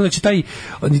da radi. Tako da će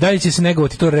dalje će se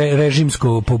negovati to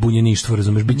režimsko pobunjeništvo,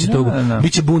 razumeš?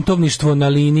 Biće buntovništvo na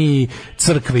liniji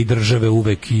crkve i države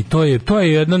uvek i to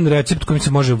je jedan recept kojim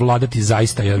se može vladati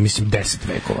zaista, ja mislim, 10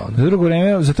 vekova.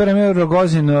 Za to vreme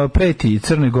Rogozin preti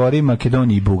Crnoj Gori,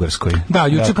 Makedoniji i Bugarskoj. Da,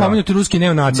 juče pomenuti ruski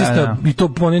neonacista i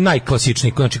to on je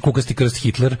najklasičniji, znači Kukasti krst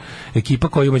Hitler, ekipa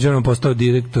koja je umeđu vremenu postao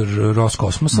direktor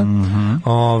Roskosmosa.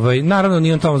 Naravno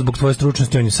nije on tamo zbog tvoje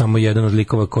stručnosti, on je samo jedan od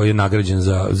likova koji je nagrađen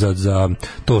za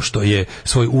to što je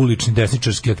svoj ulični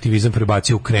desničarski aktivizam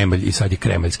prebacio u Kremlj i sad je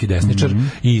kremeljski desničar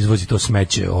i izvozi to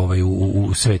smeće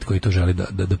u svet koji to želi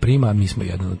da prima.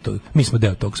 Mi smo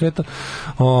deo tog sveta.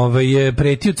 Je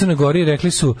pretio Crnoj Gori i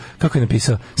rekli su, kako je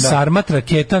napisao, Sarmat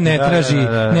raketa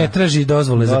ne traži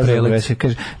dozvole za prelet.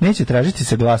 Kaže, neće tražiti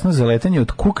saglasnost za letanje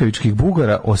od kukavičkih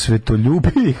Bugara,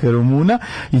 osvetoljubivih Rumuna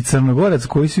i Crnogorac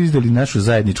koji su izdali našu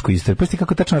zajedničku istoriju. Pasti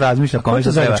kako tačno razmišlja. Kako je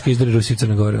to zajednički izdali Rusije i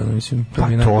Crne Gore?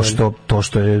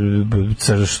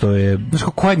 Što je... Znaš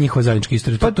koja je njihova zajednička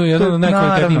istorija? To je jedan od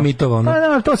najkvalitetnijih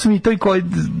mitova. To su mitovi koji...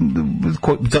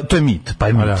 To je mit, pa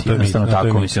je mit. Jednostavno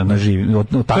tako, mislim, da živi.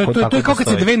 To je kao kad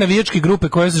se dve navijačke grupe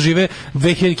koje žive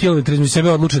 2000 km između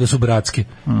sebe odluče da su bratske.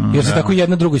 Jer se tako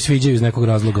jedna drugoj sviđaju iz nekog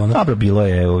razloga. Dobro, bilo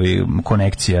je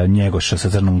konekcija Njegoša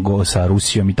sa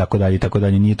Rusijom i tako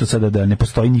dalje. Nije to sada da ne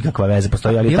postoji nikakva veza,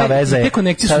 postoji, ali ta veza je... Te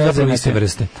konekcije su zapravo iste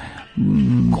vrste.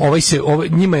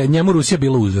 Njemu Rusija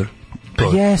bila uzor.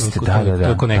 Jeste,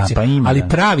 da, konekcija. Ali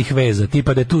pravih veza,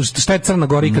 tipa da je tu, šta je Crna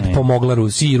Gora ikad pomogla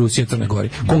Rusiji i Rusija Crnoj Gori?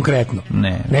 Konkretno.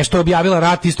 Nešto je objavila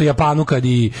rat isto Japanu kad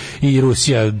i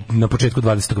Rusija na početku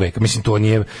 20. veka. Mislim,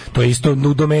 to je isto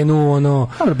u domenu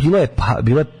Dobro, bilo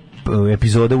je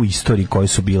epizode u istoriji koje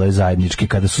su bile zajedničke,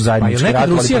 kada su zajednički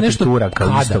ratovali protiv Turaka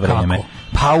u isto vreme.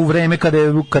 Pa u vreme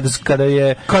kada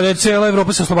je cijela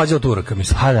Evropa se oslobađala Turaka,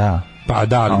 mislim. Pa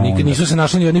da, ali nisu se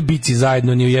našli ni u jednoj bici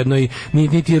zajedno, ni u jednoj,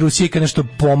 niti je Rusija kad nešto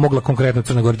pomogla konkretno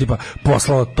Crnoj Gori, tipa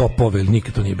poslala topove, ili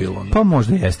nikad to nije bilo. Pa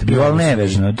možda jeste, bilo, ali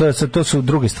nevežno. To su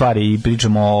druge stvari i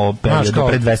pričamo o periodu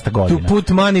pre 200 godina. To put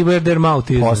money where their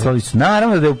mouth is. Poslali su.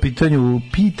 Naravno da je u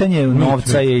pitanje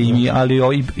novca je,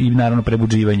 ali i naravno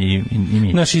prebuđivanje i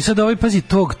mi. Znaš, i sad pazi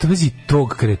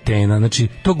tog kretena, znači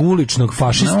tog uličnog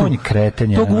fašistu. On je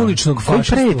kreten, tog uličnog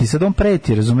fašistu. On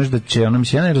preti, razumeš da će, ja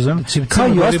ne razumem, kao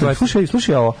i ostali,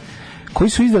 slušaj ovo, koji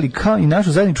su izdali kao i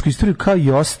našu zajedničku istoriju kao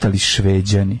i ostali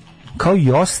Šveđani. Kao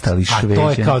i ostali Šveđani. A to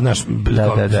je kao, znaš,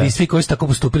 vi svi koji ste tako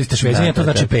postupili ste Šveđani, to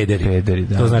znači pederi.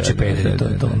 To znači pederi.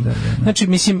 Znači,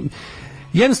 mislim,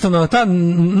 jednostavno ta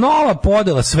nova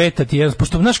podela sveta ti je,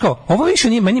 pošto znaš kao, ovo više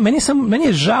nije, meni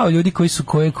je žao ljudi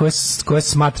koje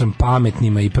smatram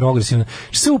pametnima i progresivno,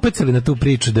 što se upecali na tu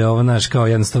priču da je ovo, znaš, kao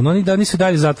jednostavno oni su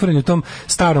dalje zatvoreni u tom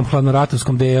starom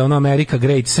hladnoratovskom da je Amerika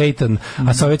Great Satan,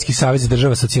 a Sovjetski savez je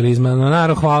država socijalizma.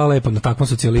 Naravno, hvala lepo na takvom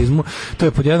socijalizmu. To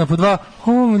je pod jedan, pod dva,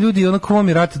 ljudi, onako vam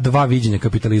je rat dva viđenja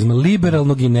kapitalizma,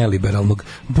 liberalnog i neliberalnog.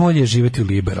 Bolje je živjeti u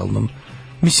liberalnom.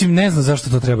 Mislim, ne znam zašto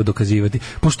to treba dokazivati.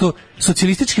 Pošto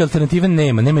socijalističke alternative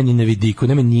nema ni na vidiku,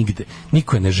 nema nigde.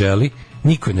 Niko je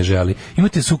ne želi.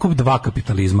 Imate sukob dva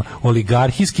kapitalizma.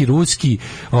 Oligarhijski, ruski,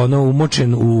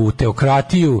 umočen u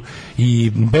teokratiju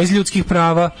i bez ljudskih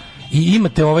prava, i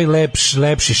imate ovaj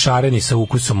lepši šareni sa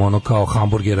ukusom kao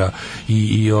hamburgera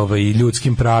i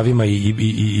ljudskim pravima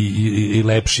i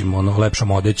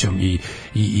lepšom odećom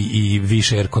i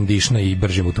više air conditiona i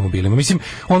bržim automobilima. Mislim,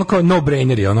 kao no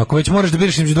brainer je, ako već moraš da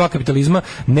biraš između dva kapitalizma,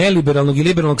 neliberalnog i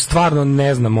liberalnog, stvarno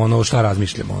ne znam šta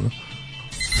razmišljamo.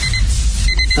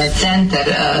 Centar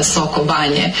Soko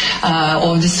Banje.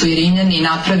 Ovdje su i Rimljani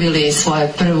napravili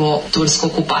svoje prvo tursko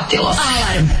kupatilo.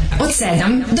 Alarm od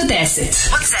 7 do 10.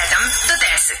 Od 7 do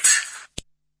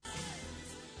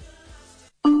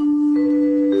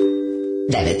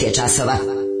 10. 9 je časova.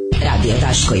 Radio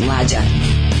Dasko i Mladja.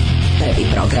 Prvi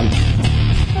program.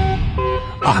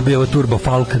 Bio ovo Turbo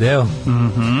Falk deo.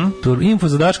 Info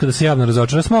za Daška da se javno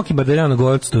razočara. Smoki Bardeljano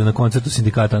gostuju na koncertu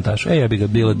sindikata Nataša. Ja bi ga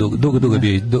bilo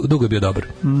dugo bio dobar.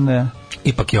 Ne.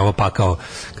 Ipak je ovo pakao,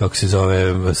 kako se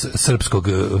zove,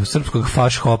 srpskog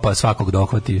faš hopa svakog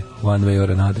dohvati one way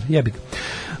or another. Jebi ga.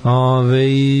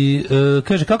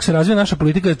 Kaže, kako se razvija naša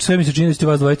politika, sve mi se čini da ste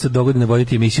vas dvojica dogodine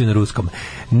voditi emisiju na ruskom.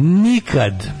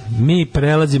 Nikad. Mi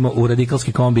prelazimo u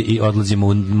radikalski kombi i odlazimo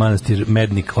u manastir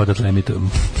Mednik, odatle emitujemo.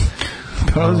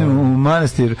 Prelazimo u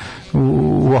manastir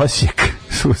u Osijek,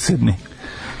 susedni.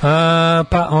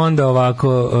 Pa onda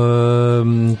ovako,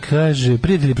 kaže,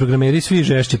 prijatelji programeri svi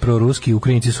žešće proruski,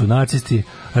 Ukrajinci su nacisti,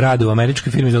 rade u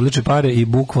američkoj firmi za odlične pare i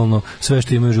bukvalno sve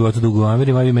što imaju u životu dugo u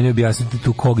Ameriji. Vi meni objasnite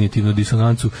tu kognitivnu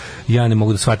disonancu, ja ne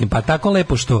mogu da shvatim. Pa tako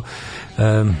lepo što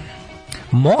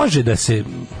može da se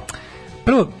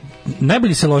prvo,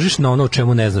 najbolje se ložiš na ono o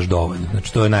čemu ne znaš dovoljno.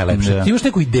 Znači, to je najlepše. Ti imaš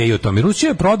neku ideju o tome. Rusija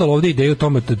je prodala ovdje ideju o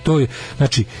tome, to je,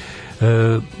 znači,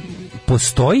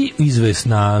 postoji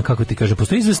izvesna, kako ti kaže,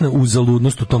 postoji izvesna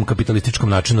uzaludnost u tom kapitalističkom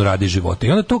načinu rada i života.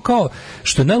 I onda to kao,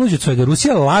 što je najluđe od svega,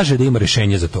 Rusija laže da ima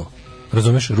rješenje za to.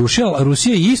 Razumeš?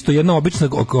 Rusija je isto jedna obična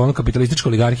kapitalistička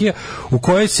oligarhija u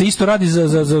kojoj se isto radi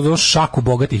za šaku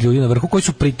bogatih ljudi na vrhu, koji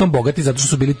su pritom bogati zato što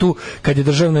su bili tu kad je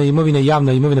državna imovina i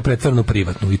javna imovina pretvorena u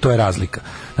privatnu, i to je razlika.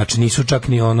 Znači nisu čak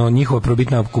ni njihova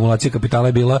probitna akumulacija kapitala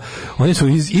je bila, oni su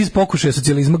iz pokušaja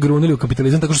socijalizma grunili u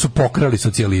kapitalizam tako što su pokrali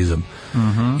socijalizam.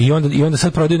 I onda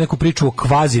sad prodaju neku priču o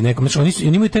kvazi nekom, znači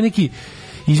oni imaju taj neki,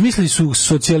 izmislili su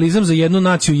socijalizam za jednu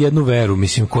naciju i jednu veru,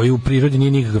 mislim, koji u prirodi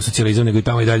nije nikakav socijalizam, nego i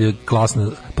tamo i dalje klasna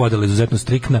podela izuzetno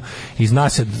striktna i zna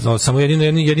se samo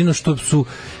jedino što su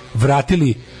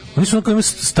vratili, oni su onako imali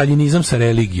staljinizam sa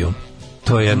religijom.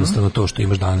 To je jednostavno to što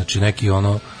imaš danas, znači neki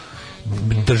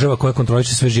država koja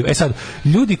kontroliše sve živo. Sad,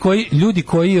 ljudi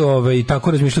koji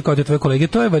tako razmišljaju kao te tvoje kolege,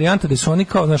 to je varijanta da su oni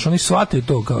kao, znaš, oni shvataju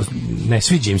to kao, ne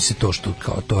sviđa im se to što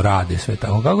kao to rade, sve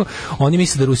tako kako. Oni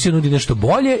misle da Rusija nudi nešto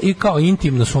bolje i kao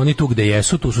intimno su oni tu gde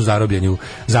jesu, tu su zarobljeni u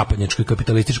zapadnjačkoj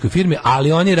kapitalističkoj firmi,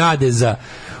 ali oni rade za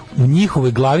u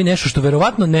njihovoj glavi nešto što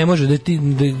verovatno ne može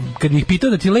kad ih pitao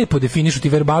da ti lepo definišu, ti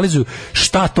verbalizuju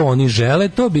šta to oni žele,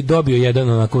 to bi dobio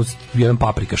jedan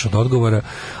paprikaš od odgovora,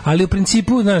 ali u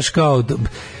principu, znaš, kao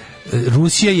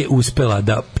Rusija je uspela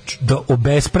da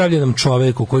obespravljenom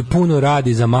čoveku koji puno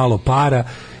radi za malo para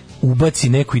ubaci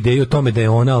neku ideju o tome da je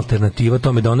ona alternativa,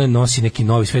 tome da ona nosi neki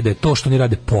novi svet, da je to što oni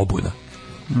rade pobuna.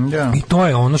 Yeah. I to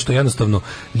je ono što jednostavno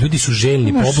ljudi su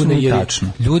željni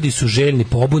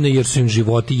pobune jer su im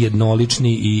životi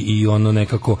jednolični i ono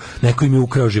neko im je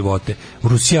ukrao živote.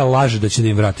 Rusija laže da će da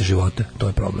im vrati živote, to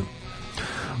je problem.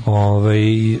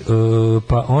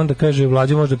 Pa onda kaže,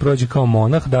 Mladja može proći kao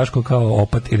monah, Daško kao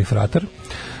opat ili fratar.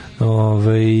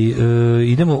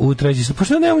 Idemo u treći,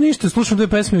 pošto nemamo ništa, slušam dve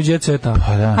pesme u Jet Seta.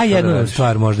 A jednu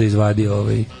stvar možda izvadi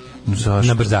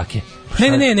na brzake.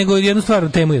 Ne, nego jednu stvar,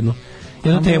 temu jednu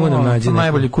nam nađe.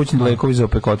 Najbolji kućni lekovi za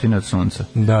opekotine od sunca.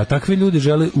 Da, takvi ljudi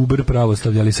žele Uber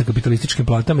pravoslavlja, ali sa kapitalističkim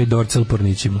platama i dorcel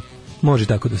pornićima. Može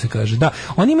tako da se kaže. Da,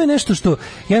 oni imaju nešto što,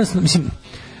 jednostavno, mislim,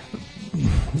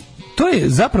 to je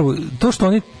zapravo to što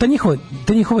oni,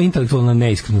 ta njihova intelektualna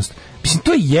neiskrenost. Mislim,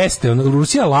 to jeste,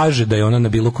 Rusija laže da je ona na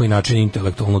bilo koji način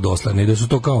intelektualno dosledna i da su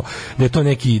to kao, da je to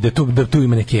neki, da tu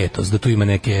ima neki etos, da tu ima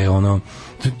neke,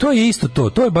 to je isto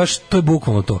to je baš, to je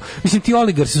bukvalno to. Mislim, ti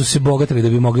oligarsi su se bogatili da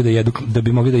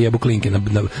bi mogli da jebu klinke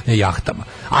na jahtama,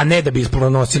 a ne da bi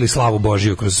pronosili slavu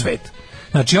Božiju kroz svet.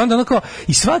 Znači, onda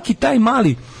i svaki taj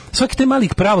mali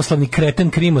pravoslavni kreten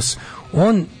Krimos,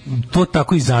 on to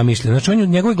tako i zamišlja. Znači, u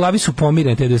njegovoj glavi su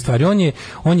pomirene te dve stvari.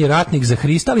 On je ratnik za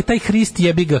Hrista, ali taj Hrist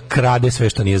jebi ga krade sve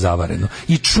što nije zavareno.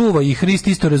 I čuva, i Hrist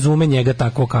isto razume njega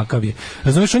tako kakav je.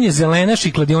 Razumeš, on je zelenaš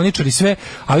i kladioničar i sve,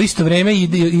 a u isto vreme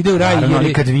ide u raj. Naravno,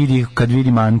 ali kad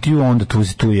vidi mantiju, onda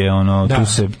tu je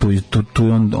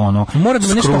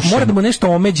mora da mu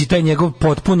nešto omeđi taj njegov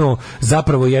potpuno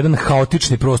zapravo jedan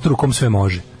haotični prostor u kom sve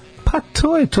može. Pa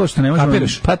to je to što ne možemo.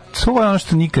 Pa to je ono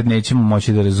što nikad nećemo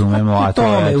moći da razumemo, a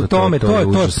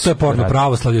to je porno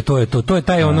pravoslavlje, to je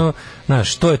taj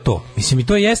znaš, to je to. Mislim, i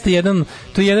to jeste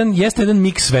jedan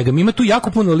miks svega. Ima tu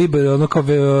jako puno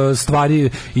stvari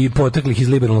i poteklih iz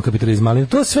liberalnog kapitalizma, ali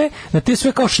na te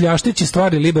sve kao šljašteće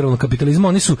stvari liberalnog kapitalizma,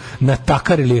 oni su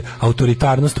natakarili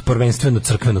autoritarnost prvenstveno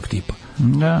crkvenog tipa.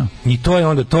 Da. I to je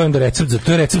onda recept za užas.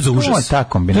 To je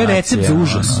recept za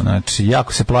užas. Znači,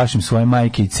 jako se plašim svoje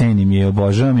majke i cenim je,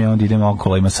 obožavam je, onda idem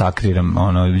okolo i masakriram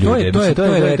ljude. To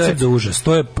je recept za užas.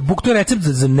 To je recept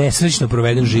za nesrećno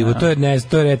proveden život.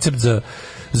 To je recept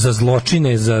za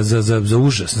zločine, za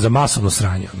užas, za masovno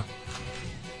sranje.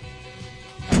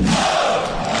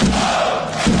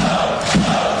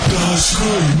 Daško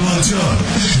i Mlađa.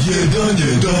 Jedan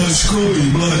je Daško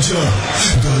i Mlađa.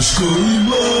 Daško i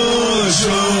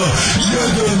Mlađa.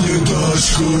 Jedan je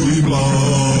Daško i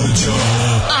Mlađa.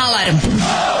 Alarm.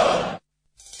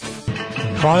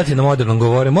 Hvala ti na modernom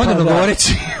govoru. Moderno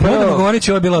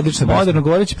govoreći, ovo je bila odlična pesma. Moderno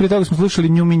govoreći, prije toga smo slušali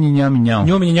Njuminji njaminjao.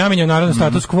 Njuminji njaminjao, naravno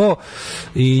status quo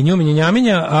i Njuminji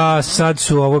njaminja, a sad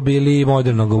su ovo bili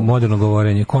moderno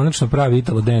govorenje. Konačno pravi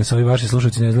Italo dance, ovi vaši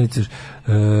slušalci neznalice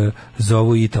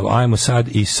zovu Italo. Ajmo sad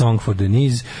i Song for the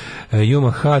Knees.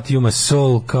 Yuma Hat, Yuma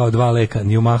Soul, kao dva leka.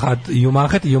 Yuma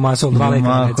Hat i Yuma Soul, dva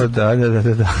leka. Da.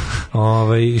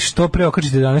 Što pre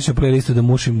okačite današnju playlistu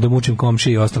da mučim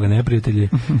komšije i ostale neprijatelje.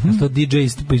 To DJ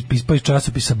iz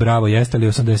časopisa Bravo, jeste li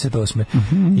 88.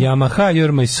 Yamaha,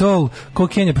 You're My Soul. Ko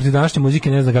Kenja protiv današnje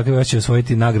muzike ne zna kakav već će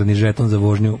osvojiti nagradni žeton za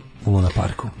vožnju u Luna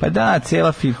Parku. Pa da,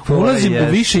 cijela FIFA. Ulazim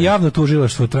u više javno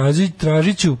tužilaštvo,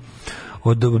 tražiću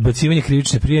od odbacivanja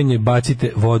krivične prijanje,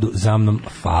 bacite vodu za mnom,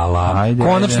 hvala.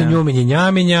 Konačno Njuminje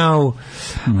njaminjao.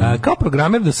 Kao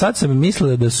programer do sad sam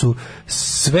mislila da su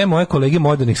sve moje kolege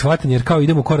modernih shvatanja, jer kao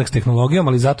idem u korak s tehnologijom,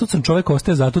 ali zatucan čovjek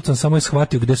ostaje zatucan, samo je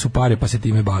shvatio gde su pare pa se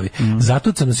time bavi.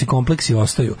 Zatucanost i kompleksi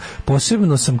ostaju.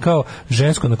 Posebno sam kao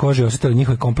žensko na koži osjetila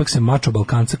njihove komplekse mačo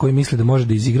Balkanca koji misle da može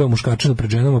da izigrao muškarčinu pred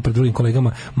ženama, pred drugim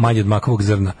kolegama manje od makovog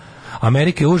zrna.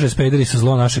 Amerika je užas, pederi su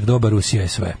zlo našeg doba, Rusija je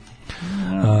sve.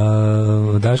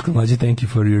 Daško Mlađe, thank you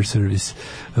for your service.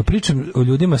 Pričam o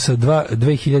ljudima sa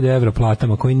 2000 evra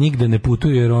platama koji nigde ne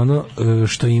putuju jer ono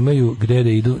što imaju gde da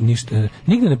idu ništa,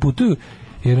 nigde ne putuju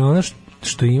jer ono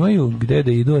što imaju gde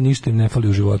da idu, a ništa im ne fali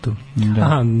u životu. Da.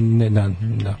 Aha, ne, da.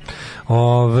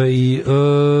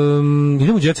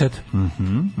 Idemo u Jet Set.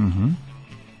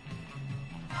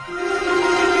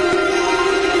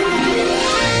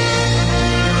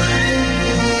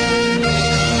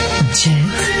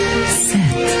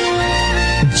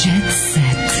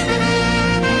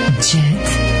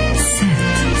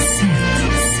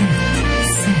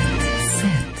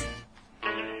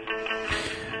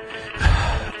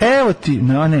 Evo ti,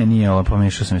 nije ovo,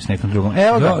 pomešao sam s nekom drugom.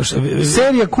 Evo ga,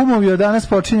 serija Kumovi od danas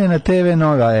počinje na TV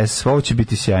Nova S, ovo će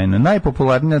biti sjajno.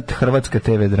 Najpopularnija hrvatska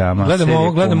TV drama.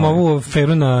 Gledam ovu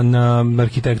aferu na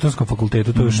arhitektonskom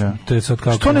fakultetu, to je sad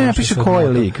kao... Što ne piše ko je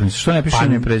lik? Što ne piše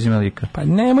ime prezime lika? Pa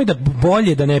nemoj da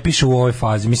bolje da ne piše u ovoj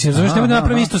fazi. Mislim, znaš, nemoj da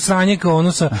napravi isto sranje kao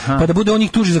ono pa da bude on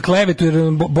ih tuži za klevetu,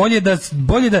 jer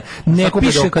bolje da ne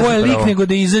piše ko je lik, nego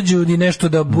da izađu i nešto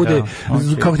da bude,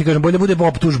 kako ti kažem, bolje da bude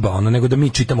optužba, nego da mi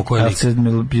čitamo ko je lik. Se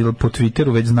po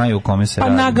Twitteru već znaju o kome se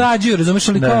radi. Pa nagađaju, razumiješ,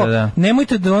 ali kao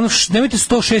nemojte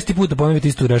 106. puta ponoviti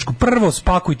istu grešku. Prvo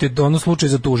spakujte slučaj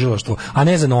za tužilaštvo, a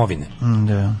ne za novine.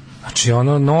 Da. Znači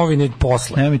novine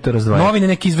posle. Nemoj to razdvajati. Novine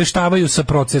neki izveštavaju sa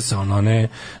procesa,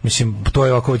 mislim, to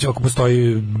je ako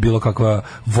postoji bilo kakva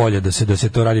volja da se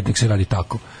to radi, nek se radi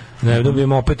tako. Ne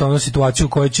dobijemo opet situaciju u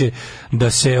kojoj će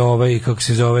da se kako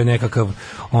se zove nekakav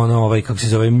kako se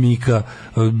zove Mika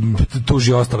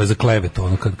tuži ostale za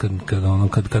klevetu,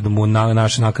 kad mu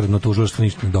naše nakaradno tužilaštvo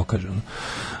ništa ne dokaže.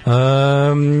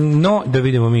 No, da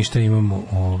vidimo mi šta imamo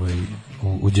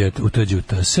u Tđu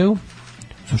TS-u.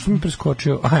 Što mi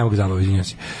preskočio? Aha, evo ga zabava, izvinjam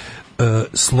se.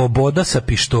 Sloboda sa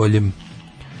pištoljem.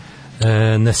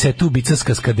 Na setu ubica s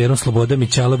kaskaderom Sloboda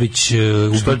Mićalović,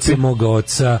 ubica moga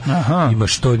oca. Ima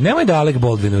što? Nemoj da Alec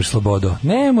Baldwin Slobodo.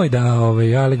 Nemoj da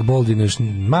Alec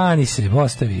Baldwin mani se,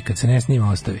 ostavi, kad se ne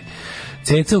snima, ostavi.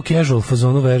 Ceca u casual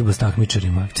fazonu vežba s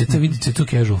takmičarima. Ceca vidi Ceca u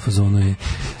casual fazonu je.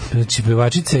 Znači,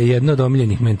 pevačica je jedna od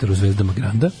omiljenih mentora u Zvezdama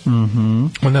Granda.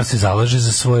 Ona se zalaže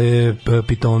za svoje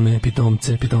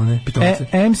pitomce.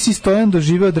 MC Stojan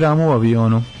doživeo dramu u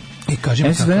avionu. I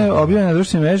kažem objavljeno na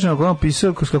društvenim mrežama koji je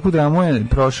opisao kroz kakvu dramu je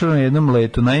prošao na jednom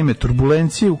letu. Naime,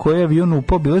 turbulencije u koje je avion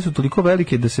upao bile su toliko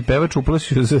velike da se pevač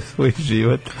uplašio za svoj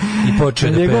život. I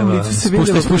počeo da peva.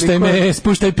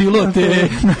 Spuštaj pilote.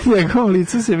 Na njegovom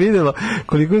licu se vidjelo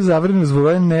koliko je zabrinuo zbog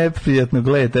ovog neprijatnog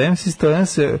leta. MC Stojan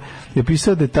se je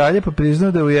pisao detalje pa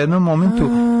priznao da je u jednom momentu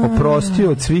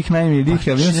oprostio od svih najmilijih,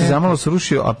 avion se zamalo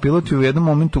srušio, a pilot je u jednom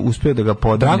momentu uspio da ga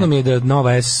podrne. Drago mi je da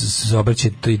Nova S obraća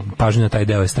pažnju na taj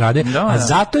deo estrade. A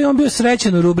zato je on bio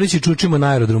srećan u rubrici Čučimo na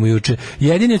aerodromu juče.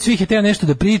 Jedini od svih je teo nešto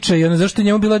da priča i zašto je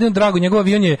njemu bilo jedino drago, njegov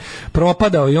avion je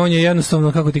propadao i on je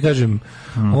jednostavno, kako ti kažem,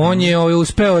 on je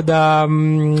uspeo da,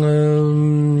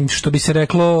 što bi se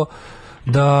reklo,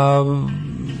 da,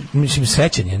 mislim,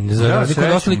 srećan je, za razliku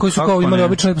od ostali koji su kao imali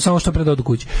obično samo što predao do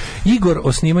kuće. Igor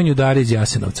o snimanju Dare iz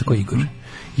Jasenovca, ko je Igor?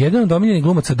 Jedan od omiljenih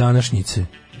glumaca današnjice,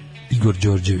 Igor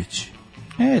Đorđević.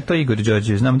 To Igor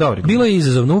Đorđević, znam dobro. Bilo je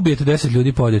izazovno, ubijete 10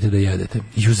 ljudi, pojedete da jedete.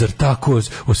 Zar tako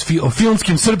o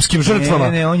filmskim srpskim žrtvama?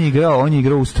 Ne, on je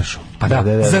igrao Ustašu. Pa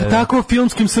da. Zar tako o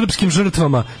filmskim srpskim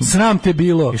žrtvama? Sram te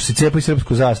bilo. Još se cepaju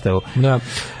srpsku zastavu. Da.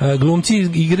 Glumci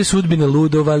igre sudbine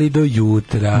ludovali do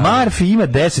jutra. Murphy ima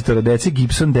 10 dece,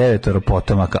 Gibson 9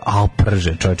 potomaka. Al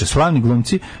prže, čovječe. Slavni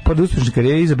glumci, pored uspešne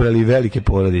karijere, izabrali velike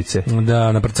porodice.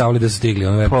 Da, naprcavali da su stigli.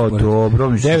 Pa dobro,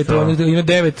 ima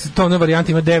 9, to ona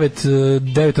varijanta ima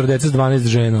 9 dece s 12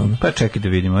 žena. Pa čekaj da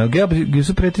vidimo.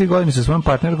 Gibson pre 3 godine sa svojom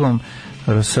partnerkom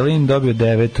Rosalin dobio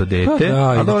 9 dete,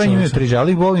 a dobro njima je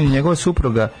prižalih bolni njegova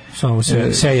supruga samo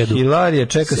se jedu. Hilarija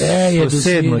čeka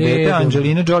 7 dete,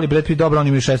 Angelina Jolie, Brad Pitt, dobro, oni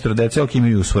imaju 6 dece, ok,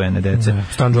 imaju usvojene dece.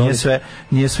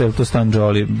 Nije sve to Stan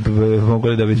Jolie,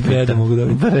 mogli da biti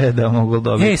Breda mogu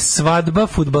dobiti. Svadba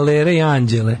fudbalere i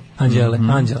Anđele.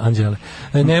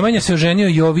 Nemanja se oženio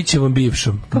Jovićevom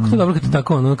bivšom. Kako to dobro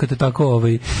kad te tako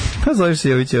Pa zoveš se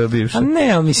Jovićeva bivša. A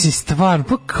ne, ali mislim stvarno,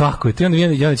 pa kako je to?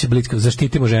 Onda će blitzko,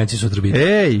 zaštitimo ženci sutra biti.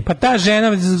 Pa ta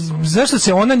žena, zašto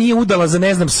se ona nije udala za,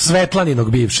 ne znam,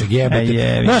 Svetlaninog bivšeg,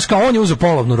 jebate? Znaš, kao on je uzeo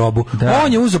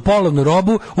polovnu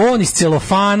robu. On iz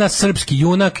celofana, srpski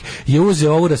junak, je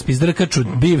uzeo ovu raspizdrkaču,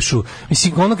 bivšu.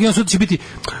 Mislim, ono kao sutra će biti,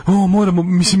 moramo,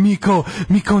 mislim,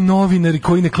 mi kao novinari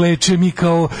koji ne kleče, mi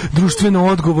kao društveno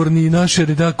odgovorni, naše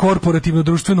korporativno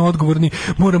društveno odgovorni,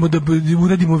 moramo da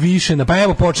uradimo više. Pa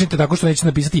evo, počnite tako što neće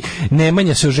napisati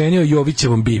Nemanja se oženio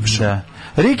Jovićevom bivšom. Da.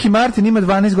 Ricky Martin ima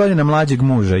 12 godina mlađeg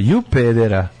muža.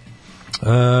 Pedera.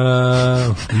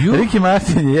 Ricky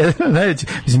Martin je jedan najveći,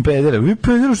 mislim, pedera,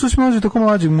 što si mlađe tako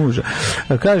mlađeg muža?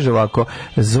 Kaže ovako,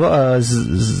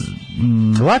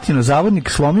 Latino zavodnik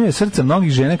slomio je srce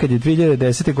mnogih žena kad je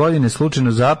 2010. godine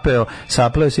slučajno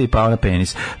sapleo se i pao na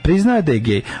penis. Priznaje da je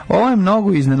gej. Ovo je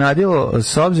mnogo iznenadilo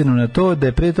s obzirom na to da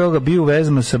je prije toga bio u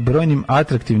vezama sa brojnim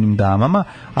atraktivnim damama,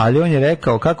 ali on je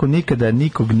rekao kako nikada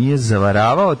nikog nije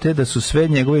zavaravao, te da su sve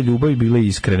njegove ljubavi bile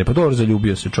iskrene. Pa dobro,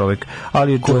 zaljubio se čovjek,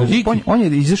 ali on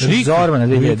je izašao iz Zorvana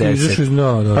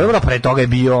 2010. Pa dobro, pre toga je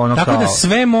bio ono tako kao... da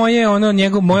sve moje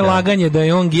laganje da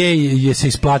je on gej je se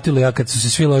isplatilo. Ja kad su se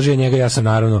svi ložili njega, ja sam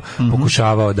naravno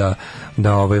pokušavao da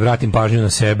vratim pažnju na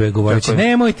sebe, govoreći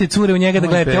nemojte cure u njega da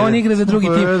gledate, on igra za drugi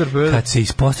tim. Kad se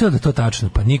ispostavilo da to tačno,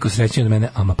 pa niko srećniji od mene,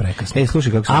 ama prekasno.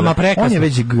 Slušaj kako on je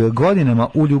već godinama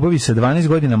u ljubavi sa 12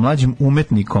 godina mlađim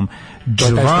umetnikom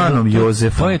Đvanom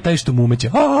Jozefom. To je taj što mu umeće.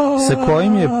 Sa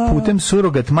kojim je putem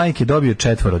surogat majke dobio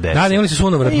 4 dece. Da, imali su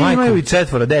sunovrat majku. Imaju i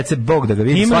 4 dece, Bog da ga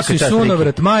vidi svaka čast. Imali su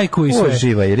sunovrat majku i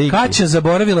sve. Kaća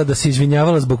zaboravila da se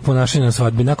izvinjavala zbog ponašanja na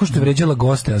svadbi. Nakon što je vređala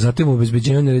goste, a zatim u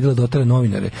obezbeđenju naredila da otera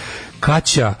novinare.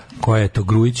 Kaća, koja je to,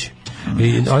 Grujić,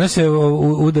 i ona se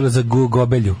udala za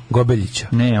Gobeljića.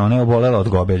 Ne, ona je obolela od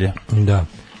Gobelje. Da.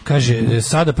 Kaže,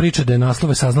 sada priča da je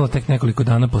naslove saznala tek nekoliko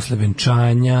dana posle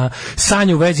venčanja.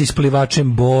 Sanja u vezi s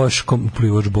plivačem Boškom.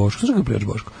 Plivač Boško? Znaš kako je plivač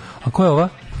Boško? A ko je ova?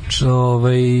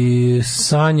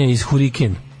 Sanja iz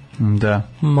Huriken. Da.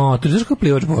 Ti znaš kako je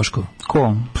plivač Boško?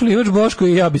 Ko? Plivač Boško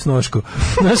i ja bi snoško.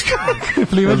 Znaš kako je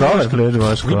plivač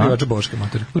Boško? Plivač Boško,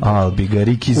 mater. Albi ga,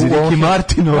 Riki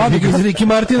Martinovo. Albi ga, Riki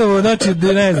Martinovo, znači,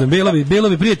 ne znam, bilo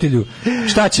bi prijatelju.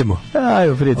 Šta ćemo?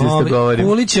 Ajmo, prijatelj, što govorim.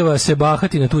 Kulićeva se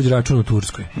bahati na tuđ račun u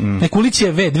Turskoj.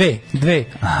 Kulićeve, dve.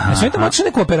 Sve to moći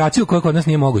neku operaciju koja kod nas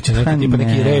nije moguća.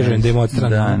 Neki režen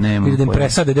demonstrant. Ili da im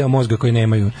presade deo mozga koji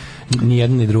nemaju ni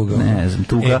jedno ni drugo. Ne znam,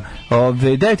 tuga.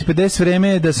 9:50 vreme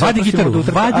je da se... Vadi gitaru.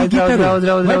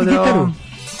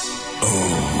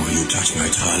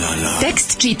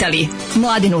 Tekst čitali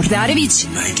Mladen Urdarević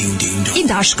i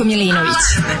Daško Milinović.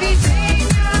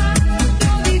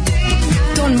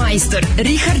 Ton majstor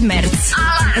Richard Merc.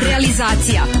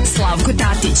 Realizacija Slavko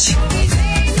Tatić.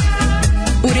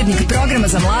 Urednik programa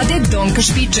za mlade Donka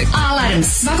Špiček. Alarms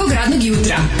svakog radnog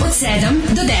jutra od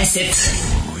 7 do 10.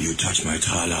 You touch my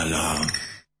tra-la-la.